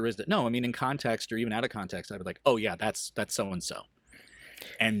character is it? No, I mean, in context or even out of context, I'd be like, oh yeah, that's so-and-so.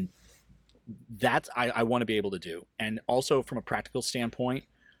 And that's, I want to be able to do. And also from a practical standpoint,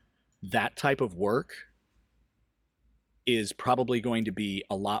 that type of work is probably going to be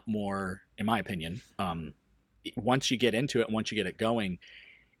a lot more, in my opinion, once you get into it, once you get it going,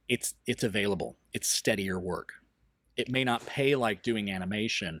 it's available. It's steadier work. It may not pay like doing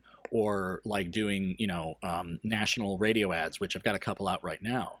animation or like doing, national radio ads, which I've got a couple out right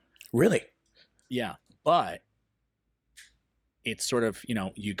now. Really? Yeah. But it's sort of,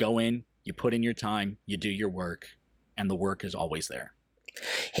 you go in, you put in your time, you do your work, and the work is always there.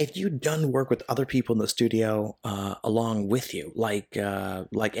 Have you done work with other people in the studio along with you, like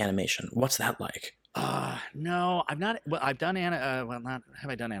animation? What's that like? No, I've not. Well, I've done not have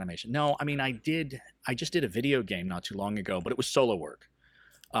I done animation? No, I mean I just did a video game not too long ago, but it was solo work.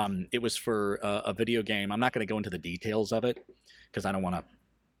 It was for a video game. I'm not going to go into the details of it because I don't want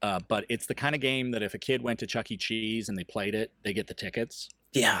to. But it's the kind of game that if a kid went to Chuck E. Cheese and they played it, they get the tickets.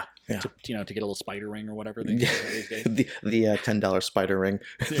 Yeah. To get a little spider ring or whatever they these days. the $10 spider ring.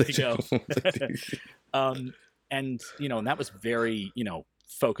 There you go. And and that was very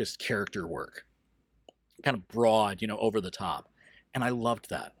focused character work, kind of broad, over the top, and I loved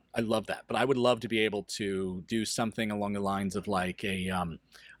that. But I would love to be able to do something along the lines of like a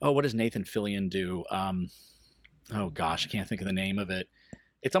what does Nathan Fillion do? Oh gosh, I can't think of the name of it.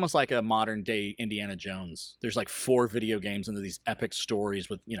 It's almost like a modern day Indiana Jones. There's like 4 video games into these epic stories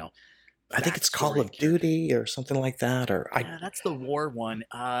with, I think it's Call of Duty or something like that. Or that's the war one.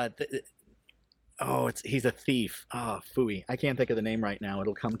 He's a thief. Oh, phooey. I can't think of the name right now.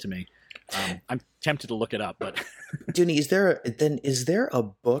 It'll come to me. I'm tempted to look it up, but Dooney, is there a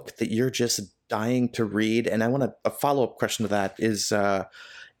book that you're just dying to read? And I want a follow-up question to that is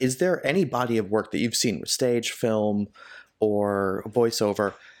there any body of work that you've seen with stage, film, or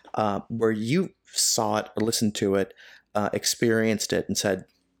voiceover where you saw it or listened to it, experienced it, and said,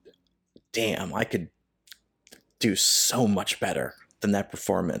 damn, I could do so much better than that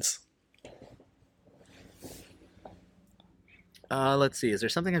performance? Let's see. Is there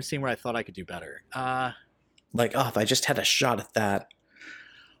something I've seen where I thought I could do better? If I just had a shot at that.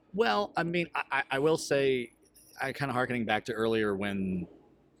 Well, I mean, I will say, I kind of harkening back to earlier when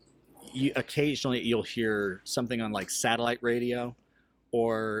occasionally you'll hear something on like satellite radio,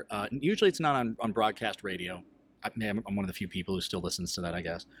 or usually it's not on broadcast radio. I'm one of the few people who still listens to that, I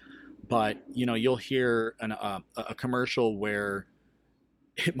guess. But you'll hear a commercial where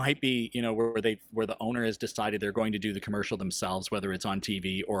it might be where the owner has decided they're going to do the commercial themselves, whether it's on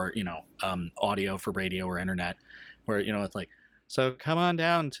TV or audio for radio or internet, where it's like, so come on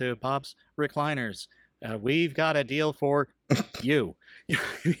down to Bob's Recliners. We've got a deal for you.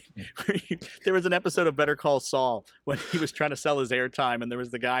 There was an episode of Better Call Saul when he was trying to sell his airtime, and there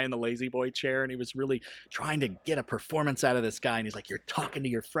was the guy in the lazy boy chair, and he was really trying to get a performance out of this guy. And he's like, "You're talking to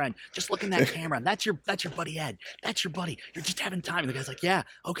your friend. Just look in that camera. And that's your buddy Ed. That's your buddy. You're just having time." And the guy's like, "Yeah,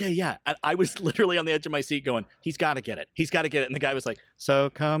 okay, yeah." I was literally on the edge of my seat, going, "He's got to get it. He's got to get it." And the guy was like, "So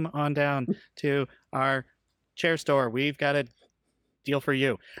come on down to our chair store. We've got a deal for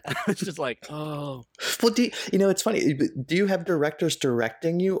you." It's just like, oh. Well, it's funny. Do you have directors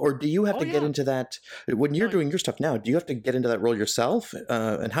directing you, or do you have to get into that when you're doing your stuff now? Do you have to get into that role yourself?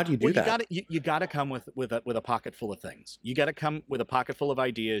 And how do you do that? You got to come with a pocket full of things. You got to come with a pocket full of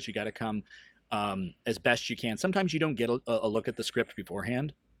ideas. You got to come as best you can. Sometimes you don't get a look at the script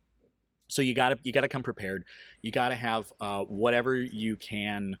beforehand, so you got to come prepared. You got to have whatever you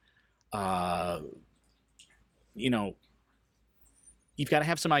can. You've got to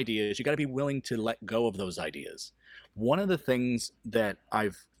have some ideas. You got to be willing to let go of those ideas. One of the things that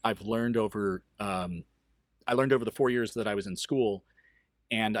I've learned over I learned over the 4 years that I was in school,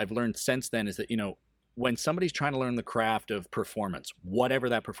 and I've learned since then, is that when somebody's trying to learn the craft of performance, whatever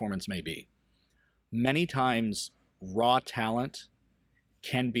that performance may be, many times raw talent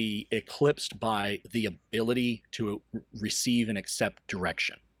can be eclipsed by the ability to receive and accept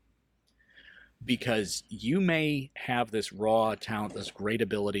direction. Because you may have this raw talent, this great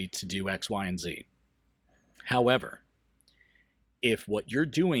ability to do X, Y, and Z. However, if what you're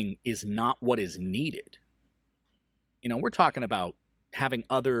doing is not what is needed, we're talking about having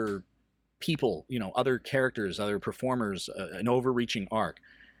other people, other characters, other performers, an overreaching arc.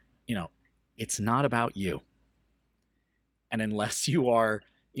 It's not about you. And unless you are,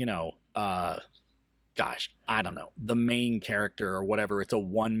 gosh, I don't know, the main character or whatever, it's a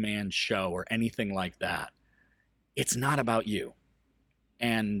one-man show or anything like that, it's not about you.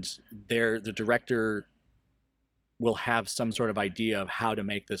 And the director will have some sort of idea of how to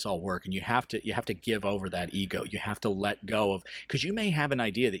make this all work, and you have to give over that ego. You have to let go of, because you may have an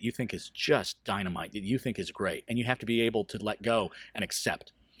idea that you think is just dynamite, that you think is great, and you have to be able to let go and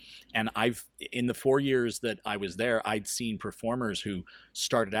accept. And in the 4 years that I was there, I'd seen performers who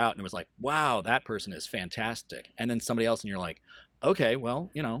started out and it was like, wow, that person is fantastic, and then somebody else, and you're like, okay,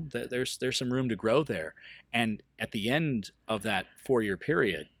 well, there's some room to grow there. And at the end of that 4-year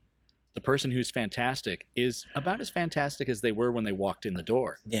period, the person who's fantastic is about as fantastic as they were when they walked in the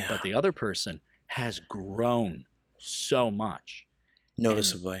door. Yeah. But the other person has grown so much.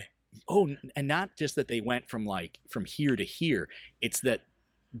 Noticeably. And not just that they went from here to here. It's that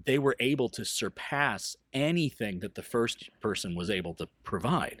they were able to surpass anything that the first person was able to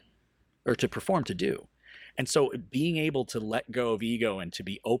provide or to perform, to do. And so being able to let go of ego and to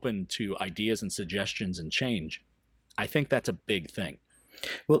be open to ideas and suggestions and change, I think that's a big thing.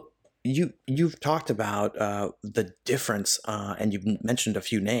 Well, you've talked about the difference, and you've mentioned a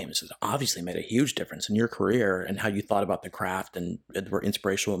few names that obviously made a huge difference in your career and how you thought about the craft and were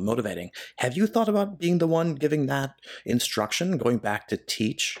inspirational and motivating. Have you thought about being the one giving that instruction, going back to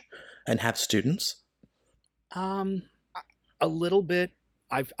teach and have students? A little bit.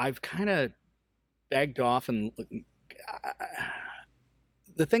 I've kind of begged off, and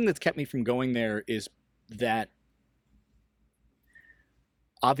the thing that's kept me from going there is that,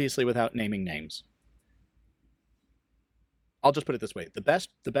 obviously, without naming names, I'll just put it this way: the best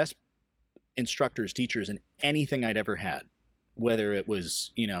instructors, teachers in anything I'd ever had, whether it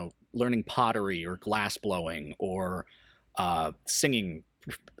was learning pottery or glass blowing or singing,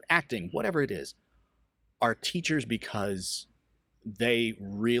 acting, whatever it is, are teachers because they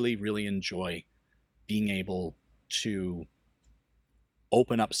really, really enjoy being able to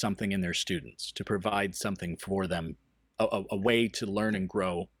open up something in their students, to provide something for them, a way to learn and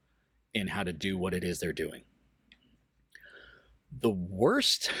grow in how to do what it is they're doing. The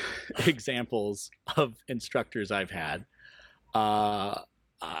worst examples of instructors I've had,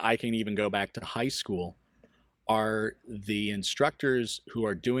 I can even go back to high school, are the instructors who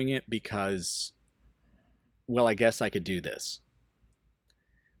are doing it because, well, I guess I could do this.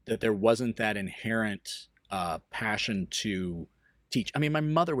 That there wasn't that inherent passion to teach. I mean, my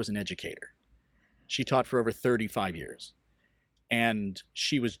mother was an educator. She taught for over 35 years. And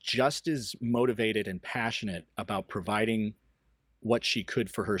she was just as motivated and passionate about providing what she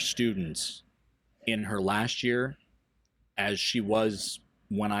could for her students in her last year as she was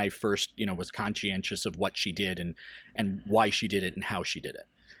when I first, was conscientious of what she did and why she did it and how she did it.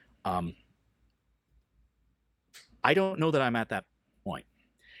 I don't know that I'm at that point.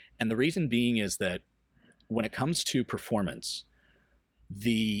 And the reason being is that when it comes to performance,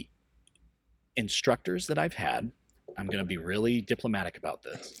 the instructors that I've had, I'm going to be really diplomatic about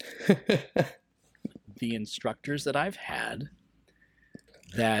this. The instructors that I've had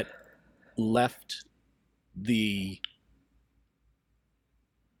that left the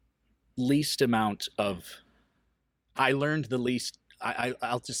least amount of, I learned the least,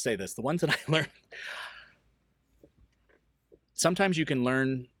 I'll just say this, the ones that I learned, sometimes you can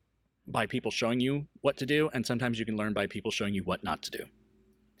learn by people showing you what to do, and sometimes you can learn by people showing you what not to do.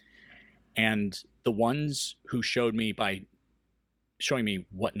 And the ones who showed me by showing me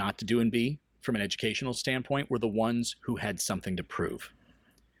what not to do and be from an educational standpoint were the ones who had something to prove.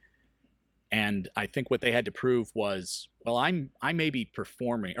 And I think what they had to prove was, well, I may be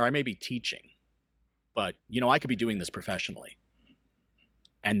performing or I may be teaching, but I could be doing this professionally.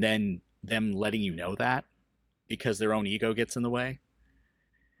 And then them letting you know that because their own ego gets in the way.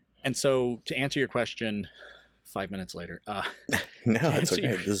 And so to answer your question, 5 minutes later. No, it's okay.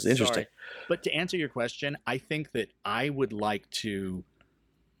 This is interesting. Sorry. But to answer your question, I think that I'd like to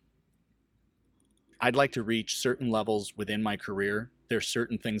reach certain levels within my career. There's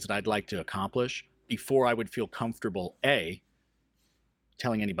certain things that I'd like to accomplish before I would feel comfortable, A,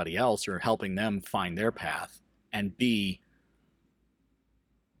 telling anybody else or helping them find their path, and B,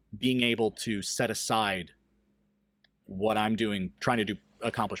 being able to set aside what I'm doing, trying to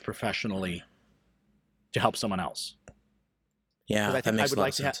accomplish professionally to help someone else. Yeah, that makes a lot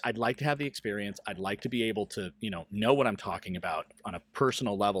of sense. I'd like to have the experience. I'd like to be able to, know what I'm talking about on a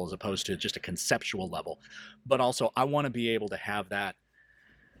personal level as opposed to just a conceptual level. But also, I want to be able to have that.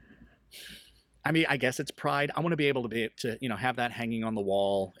 I mean, I guess it's pride. I want to be able to have that hanging on the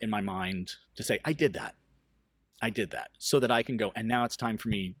wall in my mind to say, I did that, so that I can go. And now it's time for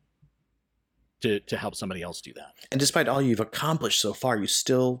me to help somebody else do that. And despite all you've accomplished so far, you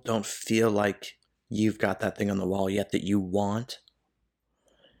still don't feel like you've got that thing on the wall yet that you want?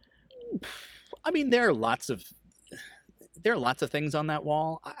 I mean, there are lots of there are lots of things on that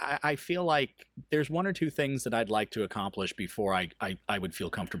wall. I feel like there's one or two things that I'd like to accomplish before I would feel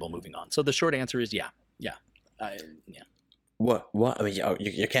comfortable moving on. So the short answer is yeah. Yeah. What? I mean,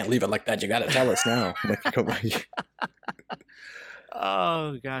 you can't leave it like that. You got to tell us now.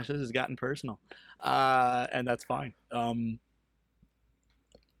 Oh gosh, this has gotten personal, and that's fine. I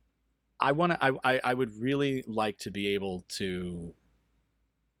would really like to be able to.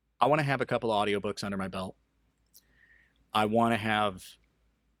 I want to have a couple audiobooks under my belt. I want to have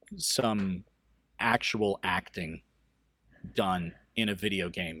some actual acting done in a video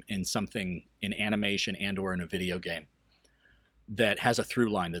game, in something in animation and or in a video game that has a through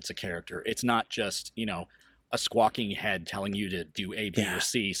line that's a character. It's not just, a squawking head telling you to do A, B, or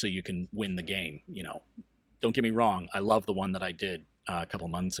C so you can win the game. Don't get me wrong. I love the one that I did a couple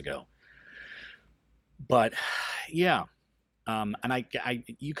months ago. But yeah. And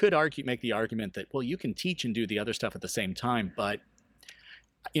you could make the argument that, well, you can teach and do the other stuff at the same time. But,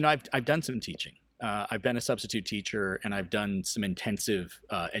 I've done some teaching. I've been a substitute teacher, and I've done some intensive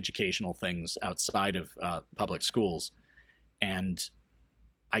educational things outside of public schools. And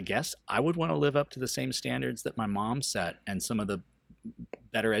I guess I would want to live up to the same standards that my mom set and some of the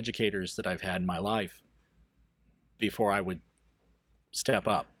better educators that I've had in my life before I would step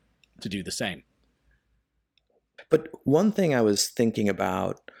up to do the same. But one thing I was thinking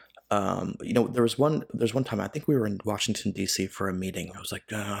about, there's one time I think we were in Washington D.C. for a meeting. It was like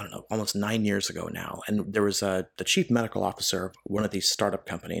I don't know, almost 9 years ago now, and there was the chief medical officer of one of these startup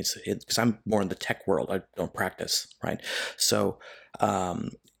companies. Because I'm more in the tech world, I don't practice, right? So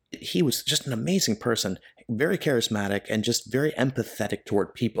he was just an amazing person, very charismatic, and just very empathetic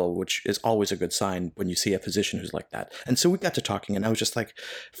toward people, which is always a good sign when you see a physician who's like that. And so we got to talking, and I was just like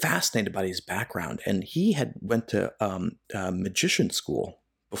fascinated by his background. And he had went to magician school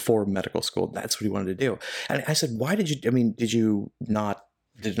before medical school. That's what he wanted to do. And I said, why did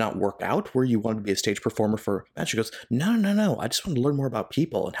it not work out where you wanted to be a stage performer for magic? She goes, no. I just wanted to learn more about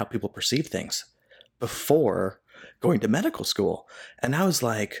people and how people perceive things before going to medical school. And I was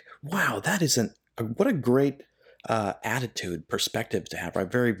like, wow, what a great attitude, perspective to have, right?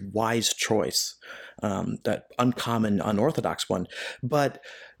 Very wise choice, that uncommon, unorthodox one. But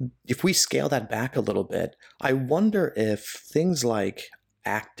if we scale that back a little bit, I wonder if things like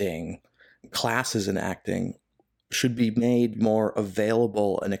acting, classes in acting, should be made more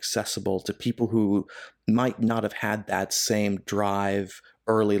available and accessible to people who might not have had that same drive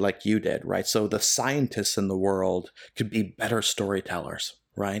early like you did, right? So the scientists in the world could be better storytellers,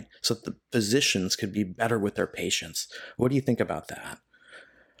 right? So the physicians could be better with their patients. What do you think about that?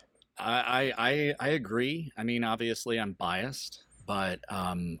 I agree. I mean, obviously I'm biased, but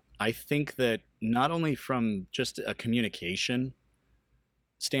I think that not only from just a communication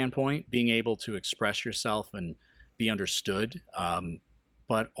standpoint, being able to express yourself and be understood,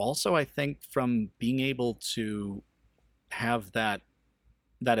 but also I think from being able to have that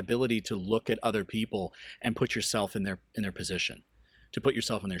ability to look at other people and put yourself in their position, to put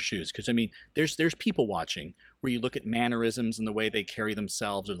yourself in their shoes. Because I mean, there's people watching where you look at mannerisms and the way they carry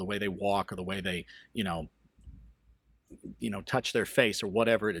themselves, or the way they walk, or the way they touch their face, or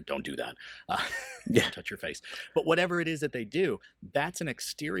whatever. Don't do that. Don't touch your face. But whatever it is that they do, that's an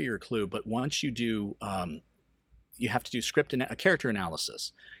exterior clue. But once you do, you have to do a character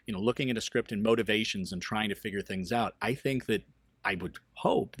analysis. Looking at a script and motivations and trying to figure things out. I think that I would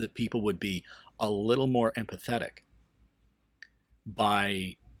hope that people would be a little more empathetic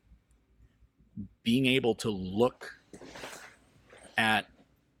by being able to look at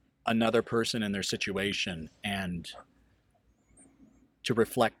another person and their situation and to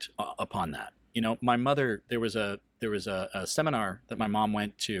reflect upon that. My mother, there was a seminar that my mom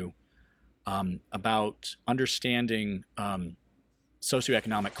went to about understanding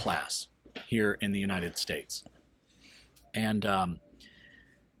socioeconomic class here in the United States. And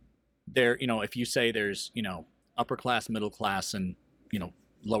there, if you say there's, upper class, middle class, and,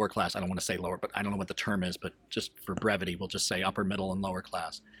 lower class, I don't want to say lower, but I don't know what the term is, but just for brevity, we'll just say upper, middle, and lower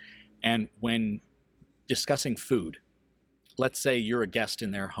class. And when discussing food, let's say you're a guest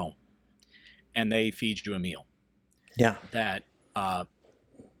in their home and they feed you a meal. Yeah. That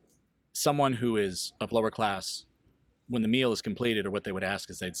someone who is of lower class, when the meal is completed, or what they would ask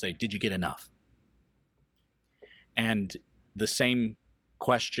is they'd say, did you get enough? And the same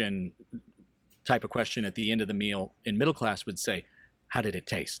type of question at the end of the meal in middle class would say, how did it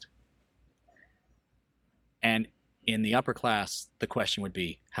taste? And in the upper class, the question would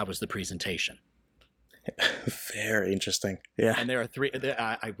be, how was the presentation? Very interesting. Yeah. And there are three.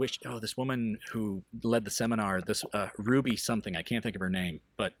 I wish. This woman who led the seminar, this Ruby something. I can't think of her name,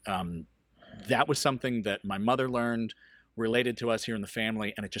 but that was something that my mother learned related to us here in the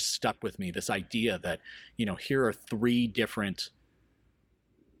family, and it just stuck with me, this idea that, here are three different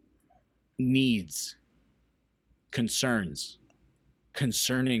needs, concerns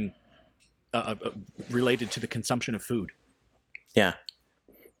concerning related to the consumption of food. Yeah.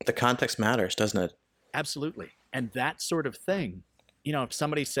 The context matters, doesn't it? Absolutely. And that sort of thing, if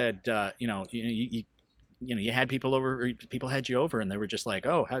somebody said, you had people over, or people had you over, and they were just like,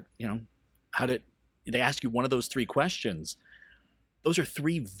 oh, how did they ask you one of those three questions? Those are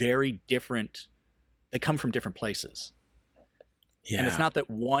three very different, they come from different places. Yeah. And it's not that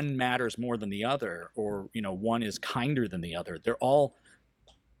one matters more than the other, or, one is kinder than the other. They're all,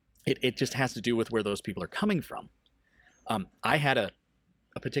 it just has to do with where those people are coming from. I had a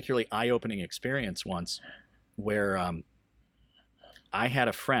particularly eye-opening experience once where I had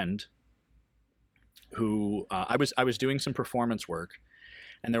a friend who I was doing some performance work,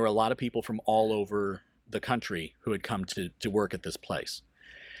 and there were a lot of people from all over the country who had come to work at this place.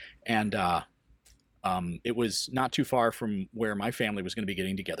 And it was not too far from where my family was going to be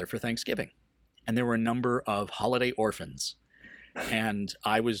getting together for Thanksgiving. And there were a number of holiday orphans. And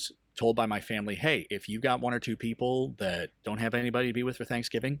I was told by my family, hey, if you got one or two people that don't have anybody to be with for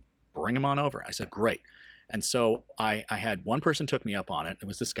Thanksgiving, bring them on over. I said, great. And so I had one person took me up on it. It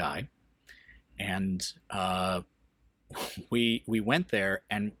was this guy. And we went there,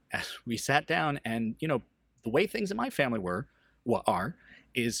 and we sat down, and, the way things in my family are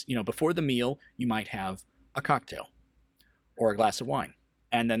before the meal, you might have a cocktail or a glass of wine.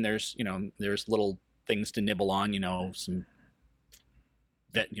 And then there's little things to nibble on, some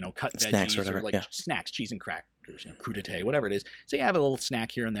cut snacks veggies, or like snacks, cheese and crackers, crudité, whatever it is. So you have a little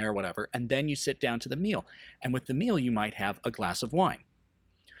snack here and there, whatever. And then you sit down to the meal. And with the meal, you might have a glass of wine,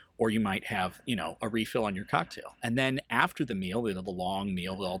 or you might have, a refill on your cocktail. And then after the meal, the long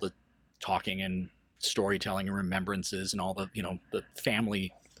meal with all the talking and storytelling and remembrances and all the, the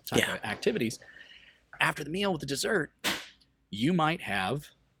family type of activities. After the meal with the dessert, you might have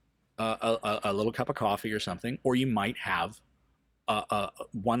a little cup of coffee or something, or you might have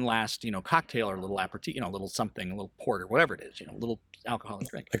one last, cocktail or a little aperitif, a little something, a little porter, whatever it is, a little alcoholic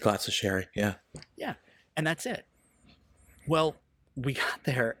drink. A glass of sherry, yeah. Yeah, and that's it. Well, we got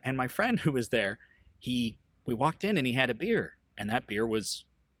there, and my friend who was there, we walked in, and he had a beer, and that beer was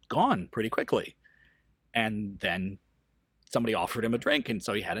gone pretty quickly. And then somebody offered him a drink, and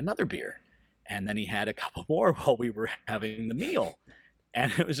so he had another beer. And then he had a couple more while we were having the meal.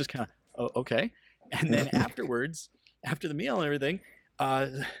 And it was just kind of, oh, okay. And then afterwards, after the meal and everything,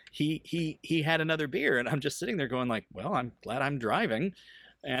 he had another beer, and I'm just sitting there going like, well, I'm glad I'm driving.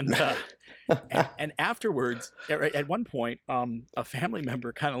 And and afterwards, at one point, a family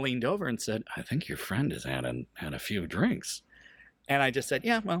member kind of leaned over and said, I think your friend has had a few drinks. And I just said,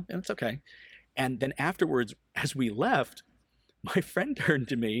 yeah, well, it's okay. And then afterwards, as we left, my friend turned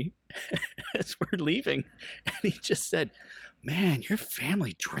to me as we're leaving, and he just said, man, your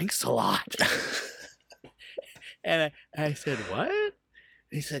family drinks a lot. And I said, what? And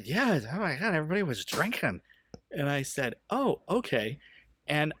he said, yeah, oh my God, everybody was drinking. And I said, oh, okay.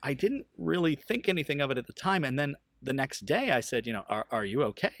 And I didn't really think anything of it at the time. And then the next day I said, are you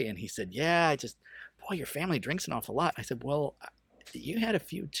okay? And he said, yeah, boy, your family drinks an awful lot. I said, well, you had a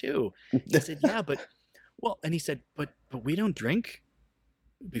few too. He said, yeah, and he said, but we don't drink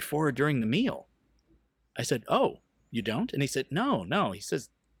before or during the meal. I said, oh, you don't? And he said, no. He says,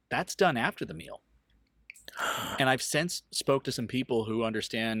 that's done after the meal. And I've since spoke to some people who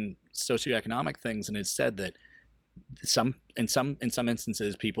understand socioeconomic things, and has said that in some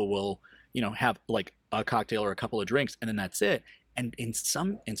instances people will, have like a cocktail or a couple of drinks, and then that's it. And in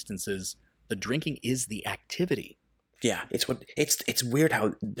some instances, the drinking is the activity. Yeah, it's weird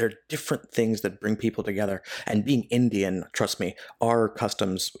how there are different things that bring people together. And being Indian, trust me, our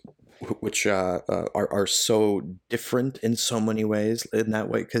customs, which are so different in so many ways in that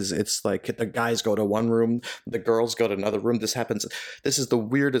way, because it's like the guys go to one room, the girls go to another room. This is the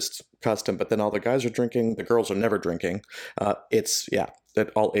weirdest custom, but then all the guys are drinking, the girls are never drinking. At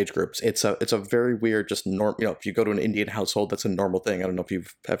all age groups. It's a very weird, just norm. If you go to an Indian household, that's a normal thing. I don't know if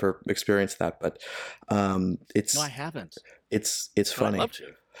you've ever experienced that, but it's. No, I haven't. It's funny. I'd love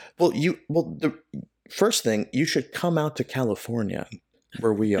to. Well, the first thing, you should come out to California,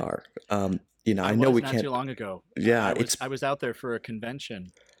 where we are. I know we can't. Not too long ago. Yeah, I was out there for a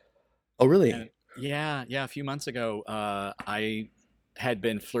convention. Oh, really? And yeah. A few months ago, I had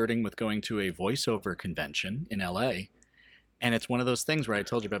been flirting with going to a voiceover convention in LA. And it's one of those things where I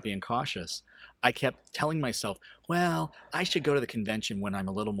told you about being cautious. I kept telling myself, well, I should go to the convention when I'm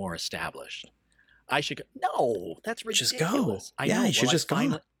a little more established. I should go. No, that's Just ridiculous. go. I Yeah, know. you should just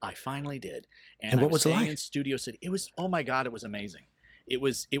go. I finally did. And I what was it staying like? in Studio City. It was, oh my God, it was amazing. It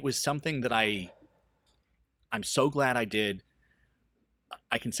was something that I'm so glad I did.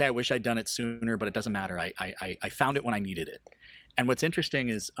 I can say I wish I'd done it sooner, but it doesn't matter. I found it when I needed it. And what's interesting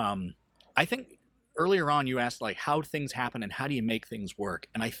is, I think earlier on you asked like how things happen and how do you make things work.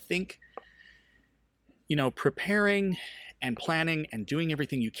 And I think, preparing and planning and doing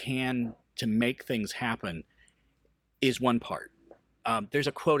everything you can to make things happen is one part. There's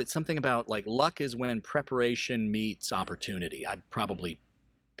a quote. It's something about like luck is when preparation meets opportunity. I'd probably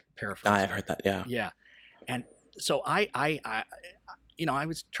paraphrase. I've heard that. Yeah. Yeah. And so I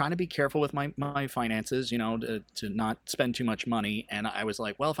was trying to be careful with my finances, to not spend too much money. And I was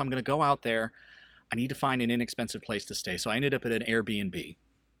like, well, if I'm going to go out there, I need to find an inexpensive place to stay. So I ended up at an Airbnb.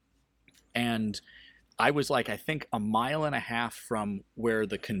 And I was like, I think a mile and a half from where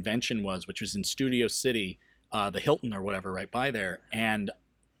the convention was, which was in Studio City, the Hilton or whatever, right by there. And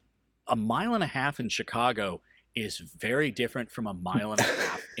a mile and a half in Chicago is very different from a mile and a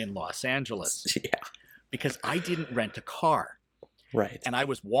half in Los Angeles. Yeah. Because I didn't rent a car. Right. And I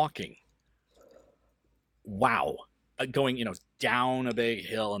was walking. Wow. Going, down a big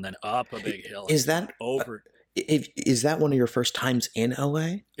hill and then up a big hill. Is that over? Is that one of your first times in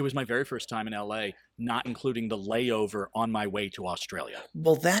LA? It was my very first time in LA, not including the layover on my way to Australia.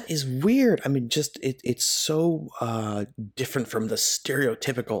 Well, that is weird. I mean, just it's so different from the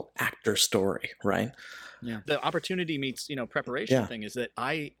stereotypical actor story, right? Yeah. The opportunity meets, preparation Yeah. thing is that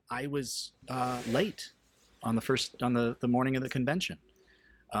I was late on the morning of the convention.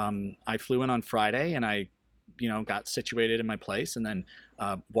 I flew in on Friday and I, got situated in my place and then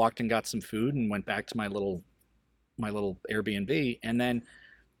walked and got some food and went back to my little Airbnb. And then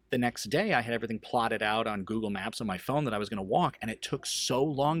the next day I had everything plotted out on Google Maps on my phone that I was going to walk. And it took so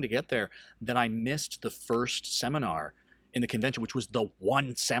long to get there that I missed the first seminar in the convention, which was the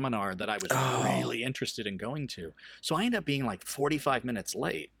one seminar that I was really interested in going to. So I ended up being like 45 minutes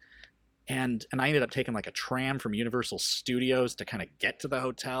late. And I ended up taking like a tram from Universal Studios to kind of get to the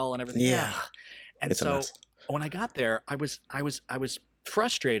hotel and everything. Yeah. And It's a so mess. when I got there, I was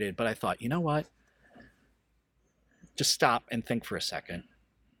frustrated, but I thought, you know what? Just stop and think for a second.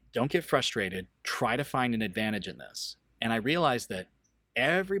 Don't get frustrated. Try to find an advantage in this. And I realized that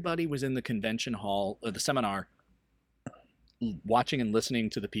everybody was in the convention hall, or the seminar, watching and listening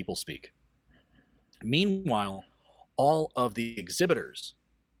to the people speak. Meanwhile, all of the exhibitors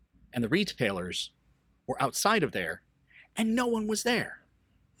and the retailers were outside of there and no one was there.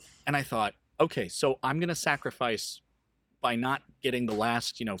 And I thought, okay, so I'm going to sacrifice by not getting the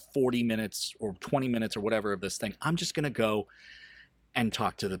last, 40 minutes or 20 minutes or whatever of this thing. I'm just going to go and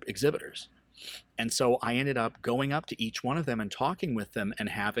talk to the exhibitors. And so I ended up going up to each one of them and talking with them and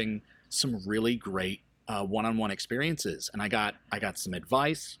having some really great one-on-one experiences. And I got some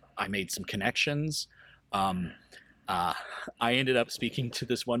advice. I made some connections. I ended up speaking to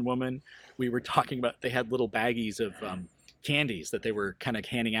this one woman. We were talking about, they had little baggies of candies that they were kind of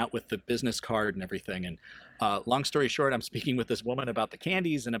handing out with the business card and everything. And long story short, I'm speaking with this woman about the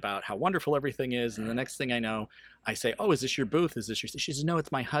candies and about how wonderful everything is. And the next thing I know, I say, "Oh, is this your booth? Is this your?" She says, "No,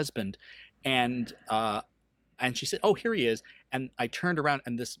 it's my husband." And she said, "Oh, here he is." And I turned around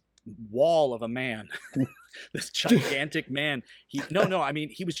and this wall of a man, this gigantic man. He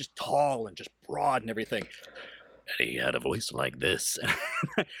was just tall and just broad and everything. And he had a voice like this.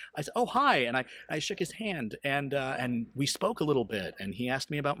 I said, "Oh, hi." And I shook his hand and we spoke a little bit. And he asked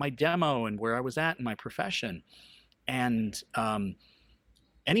me about my demo and where I was at in my profession. And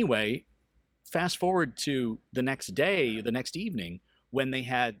anyway, fast forward to the next day, the next evening, when they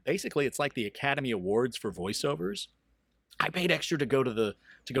had, basically it's like the Academy Awards for voiceovers. I paid extra to go to the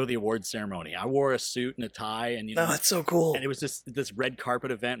awards ceremony. I wore a suit and a tie, and Oh, that's so cool. and it was this red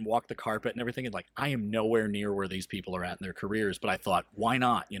carpet event, and walked the carpet and everything. And like, I am nowhere near where these people are at in their careers, but I thought, why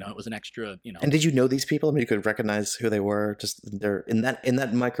not? It was an extra. And did you know these people? I mean, you could recognize who they were. Just they're in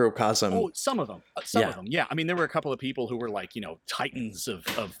that microcosm. Oh, some of them. Yeah. I mean, there were a couple of people who were like, titans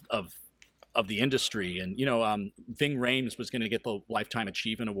of the industry. And, Ving Rhames was going to get the Lifetime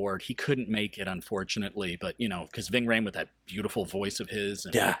Achievement Award. He couldn't make it, unfortunately, but, because Ving Rhames with that beautiful voice of his.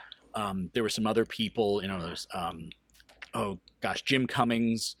 And, Yeah. There were some other people, there's, Jim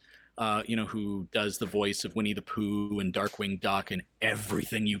Cummings, who does the voice of Winnie the Pooh and Darkwing Duck and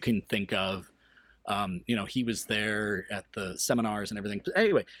everything you can think of. He was there at the seminars and everything. But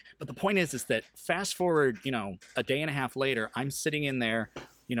anyway, but the point is that fast forward, a day and a half later, I'm sitting in there,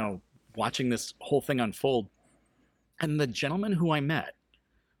 watching this whole thing unfold. And the gentleman who I met,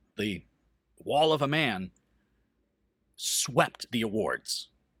 the wall of a man, swept the awards.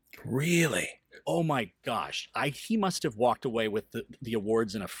 Really? Oh my gosh. He must have walked away with the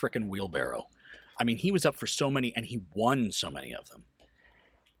awards in a frickin' wheelbarrow. I mean, he was up for so many and he won so many of them.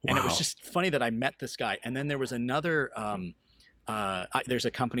 And it was Wow. just funny that I met this guy. And then there was another, there's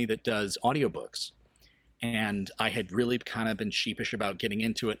a company that does audiobooks. And I had really kind of been sheepish about getting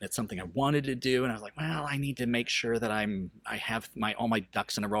into it. And it's something I wanted to do. And I was like, well, I need to make sure that I have all my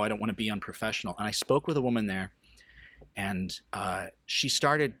ducks in a row. I don't want to be unprofessional. And I spoke with a woman there, and she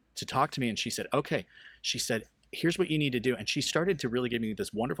started to talk to me, and she said, okay, she said, here's what you need to do. And she started to really give me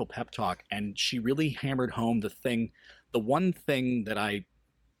this wonderful pep talk. And she really hammered home the one thing that I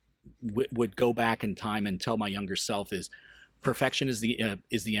would go back in time and tell my younger self is perfection is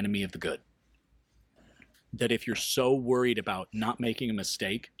the enemy of the good. That if you're so worried about not making a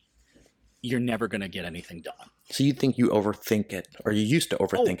mistake, you're never going to get anything done. So you think you overthink it, or you used to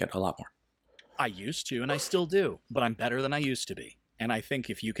overthink it a lot more? I used to, and I still do, but I'm better than I used to be. And I think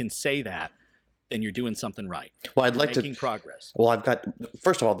if you can say that, then you're doing something right. Well, I'd like making progress. Well,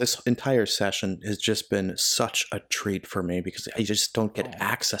 first of all, this entire session has just been such a treat for me because I just don't get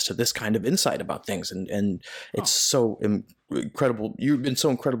access to this kind of insight about things. And it's so incredible. You've been so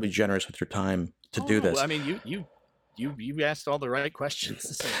incredibly generous with your time to do this. I mean, you asked all the right questions.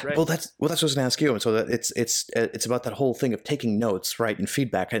 This is great. Well, that's what I was going to ask you. And so that it's about that whole thing of taking notes, right, and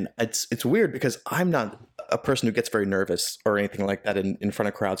feedback. And it's weird because I'm not a person who gets very nervous or anything like that in front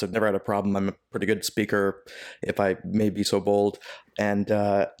of crowds. I've never had a problem. I'm a pretty good speaker, if I may be so bold. And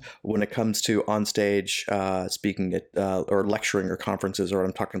when it comes to on stage speaking at or lecturing or conferences, or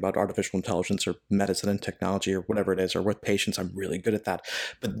I'm talking about artificial intelligence or medicine and technology or whatever it is, or with patients, I'm really good at that.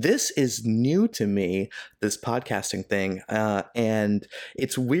 But this is new to me, this podcasting thing, and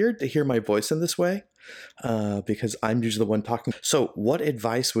it's weird to hear my voice in this way because I'm usually the one talking. So what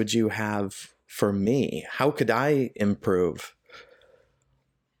advice would you have for me? How could I improve?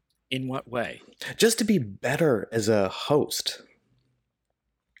 In what way? Just to be better as a host.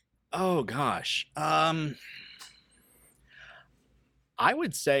 Oh gosh. I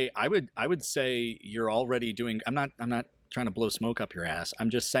would say you're already doing. I'm not trying to blow smoke up your ass. I'm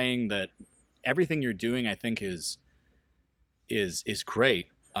just saying that everything you're doing, I think, is great.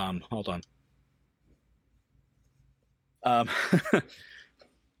 Hold on.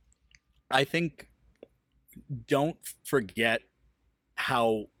 I think don't forget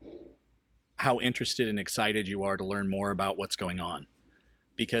how interested and excited you are to learn more about what's going on.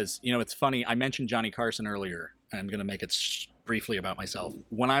 Because, it's funny. I mentioned Johnny Carson earlier, and I'm going to make it briefly about myself.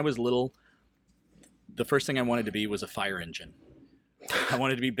 When I was little, the first thing I wanted to be was a fire engine. I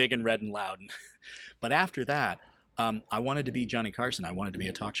wanted to be big and red and loud. But after that, I wanted to be Johnny Carson. I wanted to be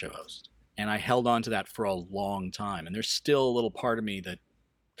a talk show host. And I held on to that for a long time. And there's still a little part of me that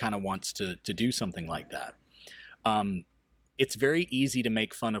kind of wants to do something like that. It's very easy to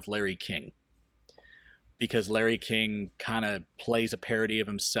make fun of Larry King, because Larry King kind of plays a parody of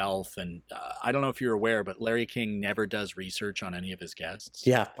himself. And I don't know if you're aware, but Larry King never does research on any of his guests.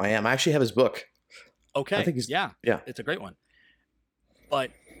 Yeah, I am. I actually have his book. Okay. I think yeah. It's a great one.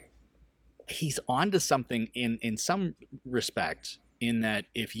 But he's onto something in some respect, in that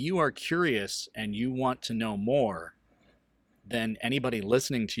if you are curious and you want to know more, then anybody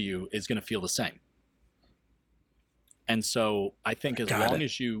listening to you is going to feel the same. And so I think as long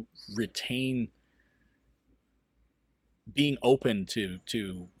as you retain being open to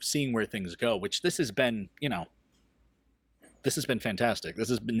seeing where things go, which this has been, this has been fantastic. This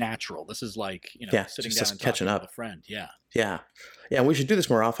has been natural. This is like, sitting down and catching up with a friend. Yeah. Yeah. Yeah. We should do this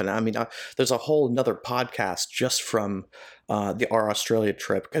more often. I mean, there's a whole another podcast just from our Australia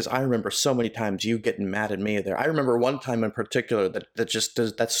trip, because I remember so many times you getting mad at me there. I remember one time in particular that just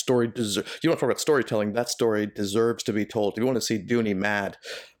does that story. You don't talk about storytelling. That story deserves to be told. If you want to see Dooney mad,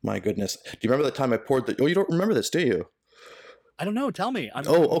 my goodness. Do you remember the time I poured you don't remember this, do you? I don't know. Tell me.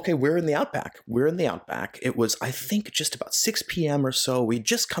 Okay. We're in the Outback. It was, I think, just about 6 p.m. or so. We'd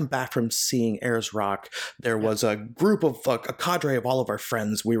just come back from seeing Ayers Rock. There was a group of a cadre of all of our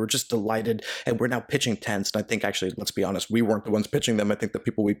friends. We were just delighted, and we're now pitching tents. And I think, actually, let's be honest, we weren't the ones pitching them. I think the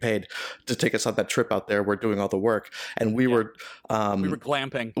people we paid to take us on that trip out there were doing all the work, and we were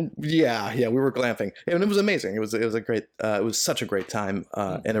glamping. Yeah, we were glamping, and it was amazing. It was a great. It was such a great time,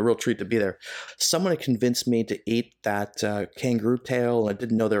 and a real treat to be there. Someone had convinced me to eat that kangaroo tail, and I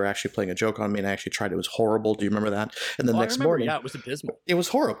didn't know they were actually playing a joke on me, and I actually tried. It was horrible. Do you remember that? And the next morning, it was abysmal. It was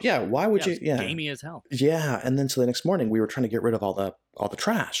horrible. Yeah, why would you? Yeah, gamey as hell. Yeah, and then so the next morning we were trying to get rid of all the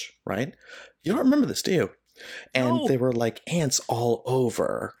trash. Right? You don't remember this, do you? And there were like ants all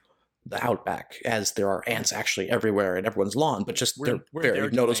over the outback, as there are ants actually everywhere in everyone's lawn, but just they're very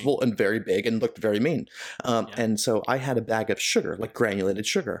their noticeable domain. and very big and looked very mean. Yeah. And so I had a bag of sugar, like granulated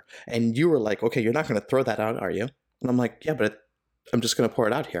sugar, and you were like, okay, you're not going to throw that out, are you? And I'm like, yeah, but I'm just going to pour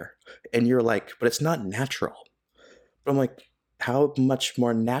it out here. And you're like, but it's not natural. But I'm like, how much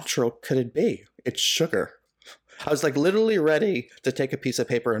more natural could it be? It's sugar. I was like literally ready to take a piece of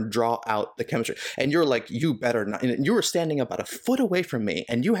paper and draw out the chemistry. And you're like, you better not. And you were standing about a foot away from me,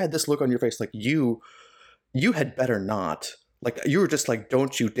 and you had this look on your face like you had better not. Like you were just like,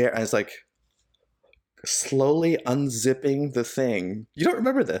 don't you dare. I was like slowly unzipping the thing. You don't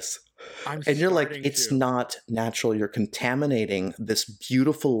remember this. And you're like, it's not natural. You're contaminating this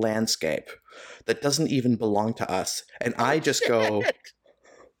beautiful landscape that doesn't even belong to us. And I just go,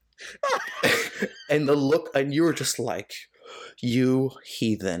 and the look, and you were just like, you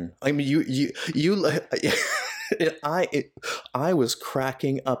heathen. I mean, I was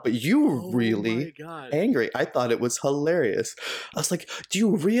cracking up, but you were really angry. I thought it was hilarious. I was like, do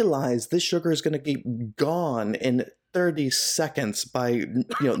you realize this sugar is going to be gone in 30 seconds by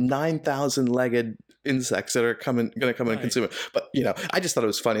 9,000 legged insects that are going to come and consume it? But I just thought it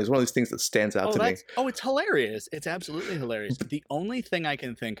was funny. It's one of these things that stands out to me. It's hilarious. It's absolutely hilarious. The only thing I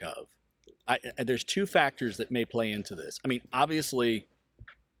can think of, there's two factors that may play into this. I mean, obviously,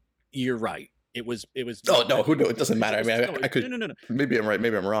 you're right. It was. Oh no, who knows? It doesn't matter. I mean, I could. No. Maybe I'm right.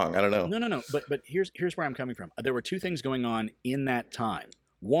 Maybe I'm wrong. I don't know. No. But here's where I'm coming from. There were two things going on in that time.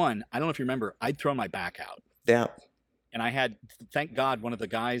 One, I don't know if you remember, I'd thrown my back out. Yeah. And I had, thank God, one of the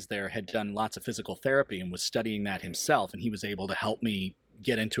guys there had done lots of physical therapy and was studying that himself, and he was able to help me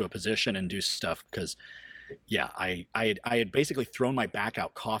get into a position and do stuff because, yeah, I had basically thrown my back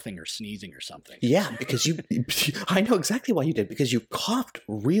out coughing or sneezing or something. Yeah, because I know exactly why you did, because you coughed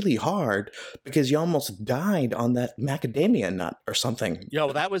really hard because you almost died on that macadamia nut or something.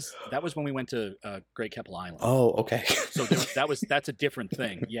 Yo, that was when we went to Great Keppel Island. Oh, okay. So that's a different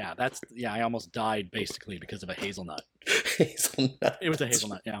thing. Yeah, I almost died basically because of a hazelnut. Hazelnut. It was a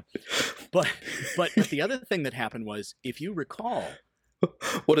hazelnut, yeah. But the other thing that happened was, if you recall,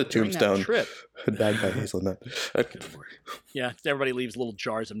 what a tombstone. Trip. Died by hazelnut. Yeah, everybody leaves little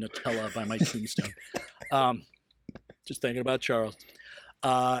jars of Nutella by my tombstone. Just thinking about Charles.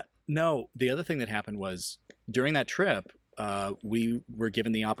 No, the other thing that happened was, during that trip, we were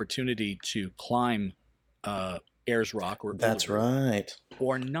given the opportunity to climb Ayers Rock, or that's right,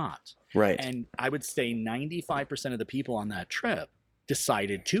 or not. Right. And I would say 95% of the people on that trip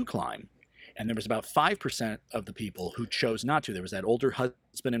decided to climb. And there was about 5% of the people who chose not to. There was that older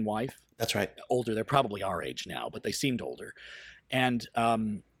husband and wife. That's right. Older. They're probably our age now, but they seemed older. And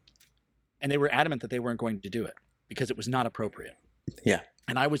they were adamant that they weren't going to do it because it was not appropriate. Yeah.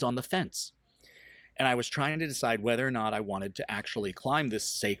 And I was on the fence. And I was trying to decide whether or not I wanted to actually climb this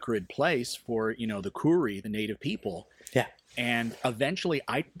sacred place for, the Koori, the native people. Yeah. And eventually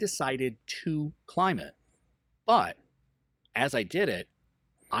I decided to climb it. But as I did it,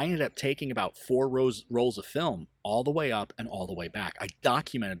 I ended up taking about 4 rolls of film all the way up and all the way back. I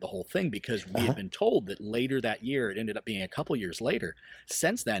documented the whole thing because we had been told that later that year, it ended up being a couple years later.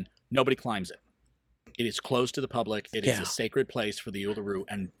 Since then, nobody climbs it. It is closed to the public. It is a sacred place for the Uluru,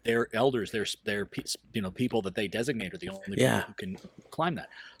 and their elders, their people that they designate are the only people who can climb that.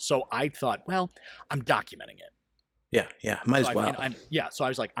 So I thought, well, I'm documenting it. Yeah, might as well. So I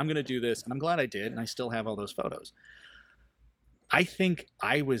was like, I'm going to do this, and I'm glad I did, and I still have all those photos. I think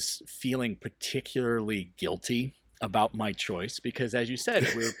I was feeling particularly guilty about my choice because, as you said,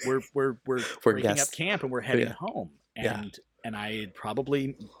 we're breaking up camp and we're heading home, and I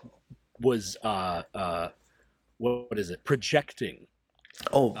probably was projecting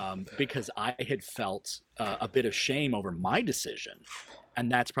because I had felt a bit of shame over my decision,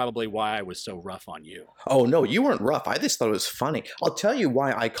 and that's probably why I was so rough on you. Oh no, you weren't rough. I just thought it was funny. I'll tell you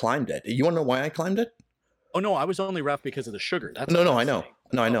why I climbed it. You want to know why I climbed it? Oh no, I was only rough because of the sugar. That's no, I know.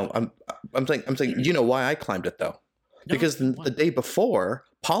 No, I know. I'm saying. You know why I climbed it though? Because the day before,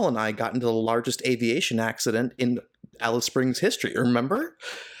 Paul and I got into the largest aviation accident in Alice Springs history. Remember?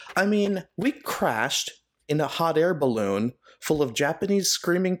 I mean, we crashed in a hot air balloon full of Japanese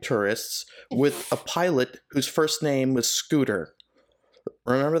screaming tourists with a pilot whose first name was Scooter.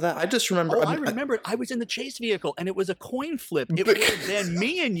 Remember that? I just remember. Oh, I remember. I was in the chase vehicle, and it was a coin flip. It would have been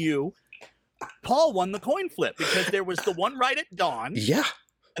me and you. Paul won the coin flip because there was the one right at dawn. Yeah.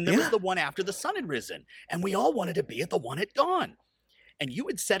 And there was the one after the sun had risen. And we all wanted to be at the one at dawn. And you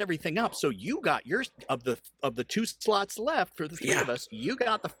had set everything up. So you got yours of the 2 slots left for the 3 of us. You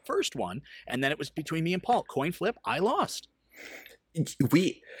got the first one. And then it was between me and Paul. Coin flip, I lost.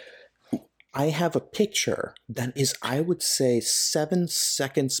 I have a picture that is, I would say, 7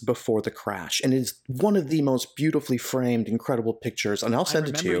 seconds before the crash, and it's one of the most beautifully framed, incredible pictures. And I'll send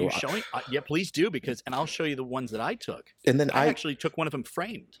it to you. Showing, yeah, please do, and I'll show you the ones that I took. And then I actually took one of them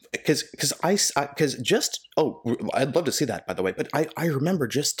framed. Because I'd love to see that, by the way. But I remember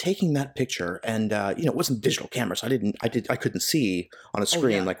just taking that picture, and it wasn't digital camera, so I couldn't see on a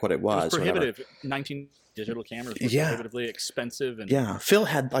screen like what it was. It was prohibitive. 19 digital cameras were prohibitively expensive. And Phil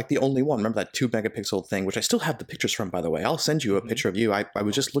had like the only one. Remember that 2 megapixel thing, which I still have the pictures from, by the way. I'll send you a picture of you. I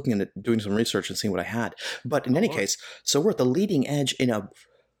was just looking at it, doing some research and seeing what I had. But in any case, so we're at the leading edge in a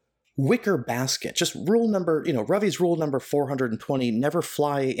wicker basket. Just Ravi's rule number 420, never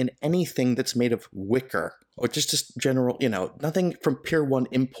fly in anything that's made of wicker. Or just general, nothing from Pier 1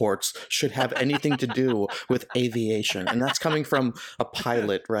 imports should have anything to do with aviation. And that's coming from a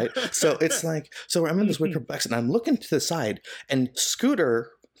pilot, right? So it's like, so I'm in this wicker basket, and I'm looking to the side, and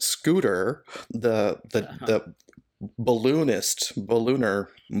Scooter, the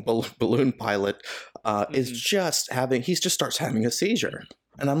balloon pilot, is just he just starts having a seizure.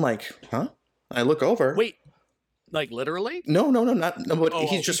 And I'm like, huh? I look over. Wait, like literally? No, but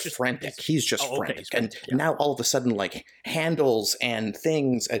he's just frantic. He's just frantic. And now all of a sudden, like, handles and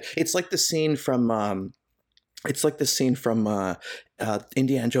things. It's like the scene from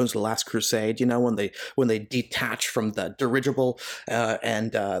Indiana Jones: The Last Crusade. When they detach from the dirigible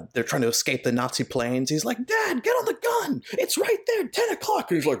and they're trying to escape the Nazi planes. He's like, "Dad, get on the gun! It's right there, 10 o'clock."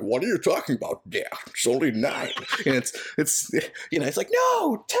 And he's like, "What are you talking about, Dad? It's only 9." And it's like,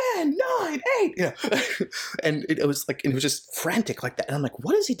 "No, 10, 9, 8." And it was just frantic like that. And I'm like,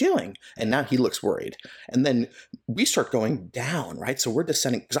 "What is he doing?" And now he looks worried. And then we start going down, right? So we're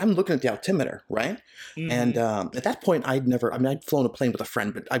descending because I'm looking at the altimeter, right? Mm-hmm. And at that point, I'd flown a plane with a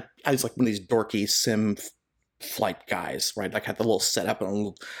friend, but I was like one of these dorky sim flight guys, right? Like had the little setup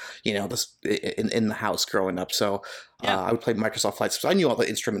and this in the house growing up. So I would play Microsoft Flight, so I knew all the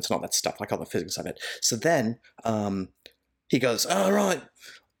instruments and all that stuff, like all the physics of it. So then he goes, "All right,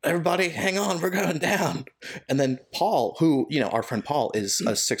 everybody, hang on, we're going down." And then Paul, who our friend Paul is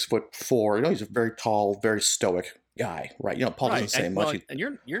a 6'4", he's a very tall, very stoic guy, right? Paul doesn't say much. Well, and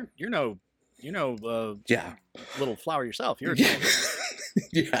you're little flower yourself. You're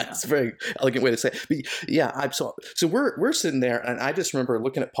it's a very elegant way to say it. But so we're sitting there, and I just remember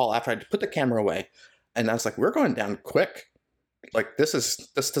looking at Paul after I put the camera away, and I was like, "We're going down quick. Like this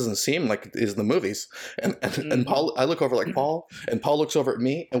doesn't seem like it is in the movies." And Paul, I look over like Paul, and Paul looks over at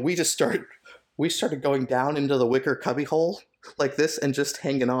me, and we started going down into the wicker cubbyhole like this and just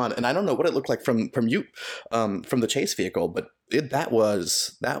hanging on. And I don't know what it looked like from you, from the chase vehicle, but that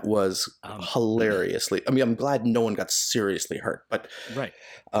was hilariously. I mean, I'm glad no one got seriously hurt, but right.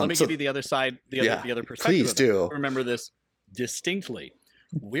 Let me give you the other side, the other perspective. Please do. I remember this distinctly.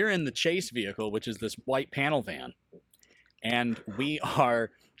 We're in the chase vehicle, which is this white panel van, and we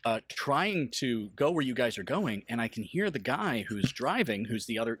are trying to go where you guys are going, and I can hear the guy who's driving, who's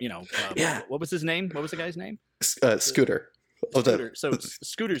the other, what was his name? What was the guy's name? Scooter. Scooter. So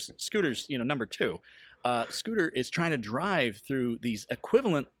Scooter's, number 2. Scooter is trying to drive through these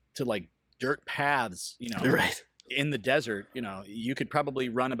equivalent to like dirt paths, right. In the desert. You could probably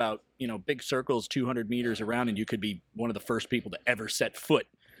run about, big circles 200 meters around, and you could be one of the first people to ever set foot,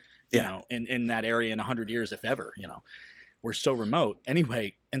 in that area in 100 years, if ever. We're so remote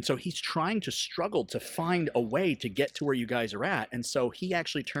anyway. And so he's trying to struggle to find a way to get to where you guys are at. And so he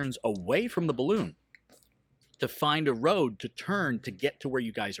actually turns away from the balloon to find a road to turn to get to where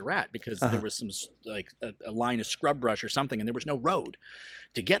you guys are at, because there was some like a line of scrub brush or something, and there was no road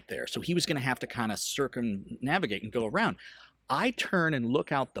to get there. So he was going to have to kind of circumnavigate and go around. I turn and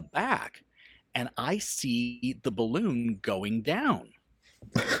look out the back, and I see the balloon going down.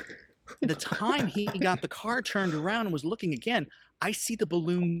 The time he got the car turned around and was looking again, I see the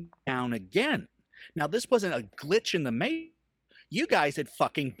balloon down again. Now, this wasn't a glitch in the matrix. You guys had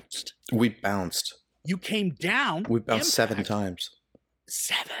fucking bounced. We bounced. You came down. We bounced 7 times.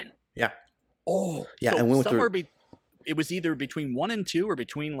 7? Yeah. Oh. Yeah, so and we went somewhere through... it was either between 1 and 2 or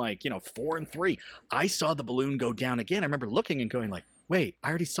between 4 and 3. I saw the balloon go down again. I remember looking and going like, wait, I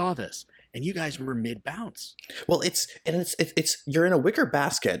already saw this. And you guys were mid-bounce. Well, it's you're in a wicker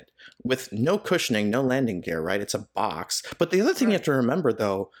basket with no cushioning, no landing gear, right? It's a box. But the other thing you have to remember,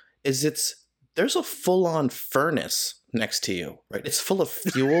 though, is there's a full-on furnace next to you, right? It's full of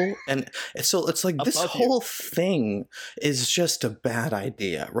fuel, and so it's like this whole thing is just a bad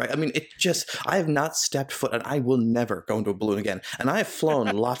idea, right? I mean, I have not stepped foot, and I will never go into a balloon again. And I have flown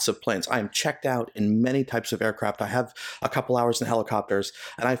lots of planes. I am checked out in many types of aircraft. I have a couple hours in helicopters,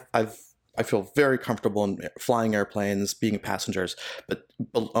 and I feel very comfortable in flying airplanes, being passengers. But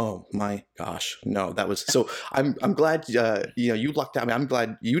oh my gosh, no, that was so. I'm glad you lucked out. I mean, I'm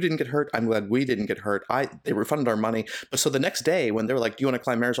glad you didn't get hurt. I'm glad we didn't get hurt. They refunded our money. But so the next day when they were like, "Do you want to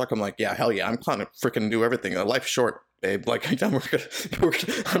climb Mayor's Rock?" I'm like, "Yeah, hell yeah, I'm trying to freaking do everything. Life's short, babe. Like I'm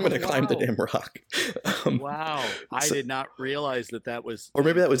gonna climb the damn rock." Wow, I did not realize that was. Or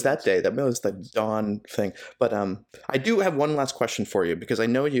maybe that was that day. That was the dawn thing. But I do have one last question for you because I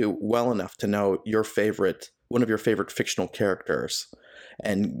know you well enough to know one of your favorite fictional characters.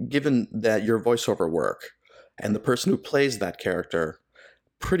 And given that your voiceover work and the person who plays that character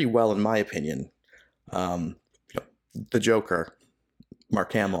pretty well, in my opinion, the Joker,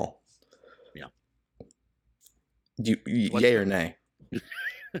 Mark Hamill. Yeah. Yay or nay?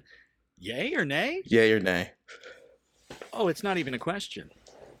 Yay or nay? Yay or nay? Oh, it's not even a question.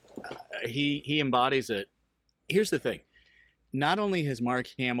 He embodies it. Here's the thing. Not only has Mark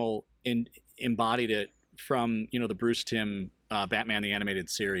Hamill embodied it from, the Bruce Timm Batman the Animated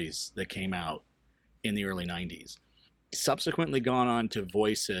Series that came out in the early 90s, subsequently gone on to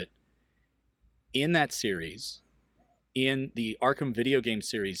voice it in that series, in the Arkham video game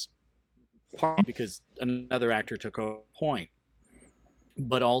series, partly because another actor took a point,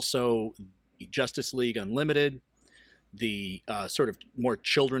 but also Justice League Unlimited, the sort of more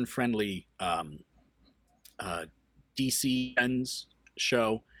children-friendly DC Ends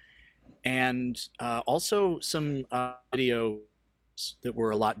show, and also some videos that were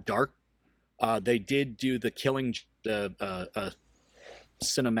a lot dark. They did do the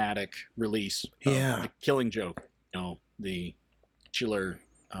cinematic release of The Killing Joke, the titular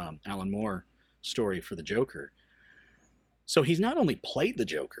Alan Moore story for the Joker. So he's not only played the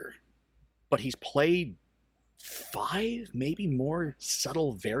Joker, but he's played 5, maybe more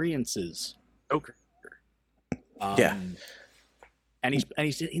subtle variances Joker. And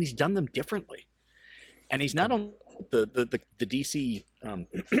he's done them differently. And he's not on the DC. I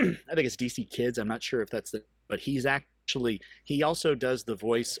think it's DC Kids. I'm not sure if that's but he also does the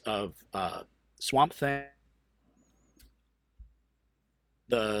voice of Swamp Thing.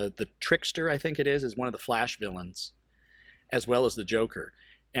 The Trickster, I think it is one of the Flash villains, as well as the Joker.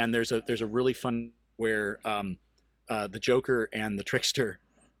 And there's a really fun where the Joker and the Trickster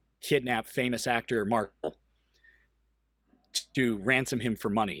kidnap famous actor Mark to ransom him for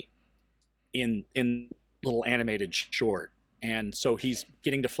money in little animated short. And so he's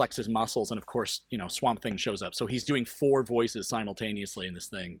getting to flex his muscles, and of course, Swamp Thing shows up. So he's doing 4 voices simultaneously in this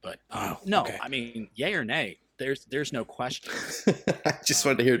thing. But okay. I mean, yay or nay, there's no question. I just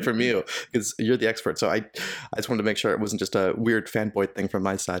wanted to hear it from you because you're the expert. So I just wanted to make sure it wasn't just a weird fanboy thing from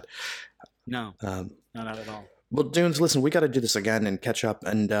my side. No, not at all. Well, Dunes, listen, we got to do this again and catch up.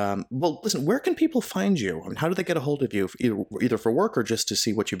 And listen, where can people find you? I mean, how do they get a hold of you, either for work or just to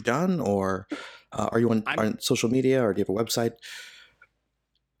see what you've done? Or are you on social media, or do you have a website?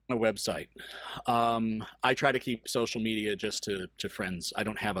 A website. I try to keep social media just to friends. I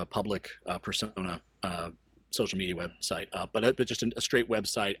don't have a public persona social media website, but just a straight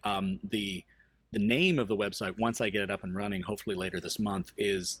website. The name of the website, once I get it up and running, hopefully later this month,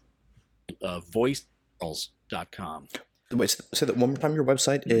 is voicecharles.com. Wait, say that one more time. Your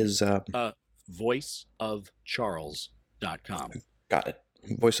website is voiceofcharles.com. Got it.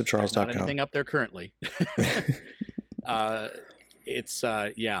 Voiceofcharles.com. Not anything up there currently. I'm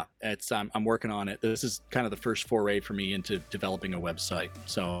working on it. This is kind of the first foray for me into developing a website,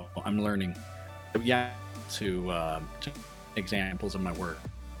 so I'm learning to examples of my work,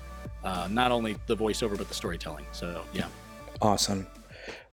 not only the voiceover but the storytelling. So yeah. Awesome.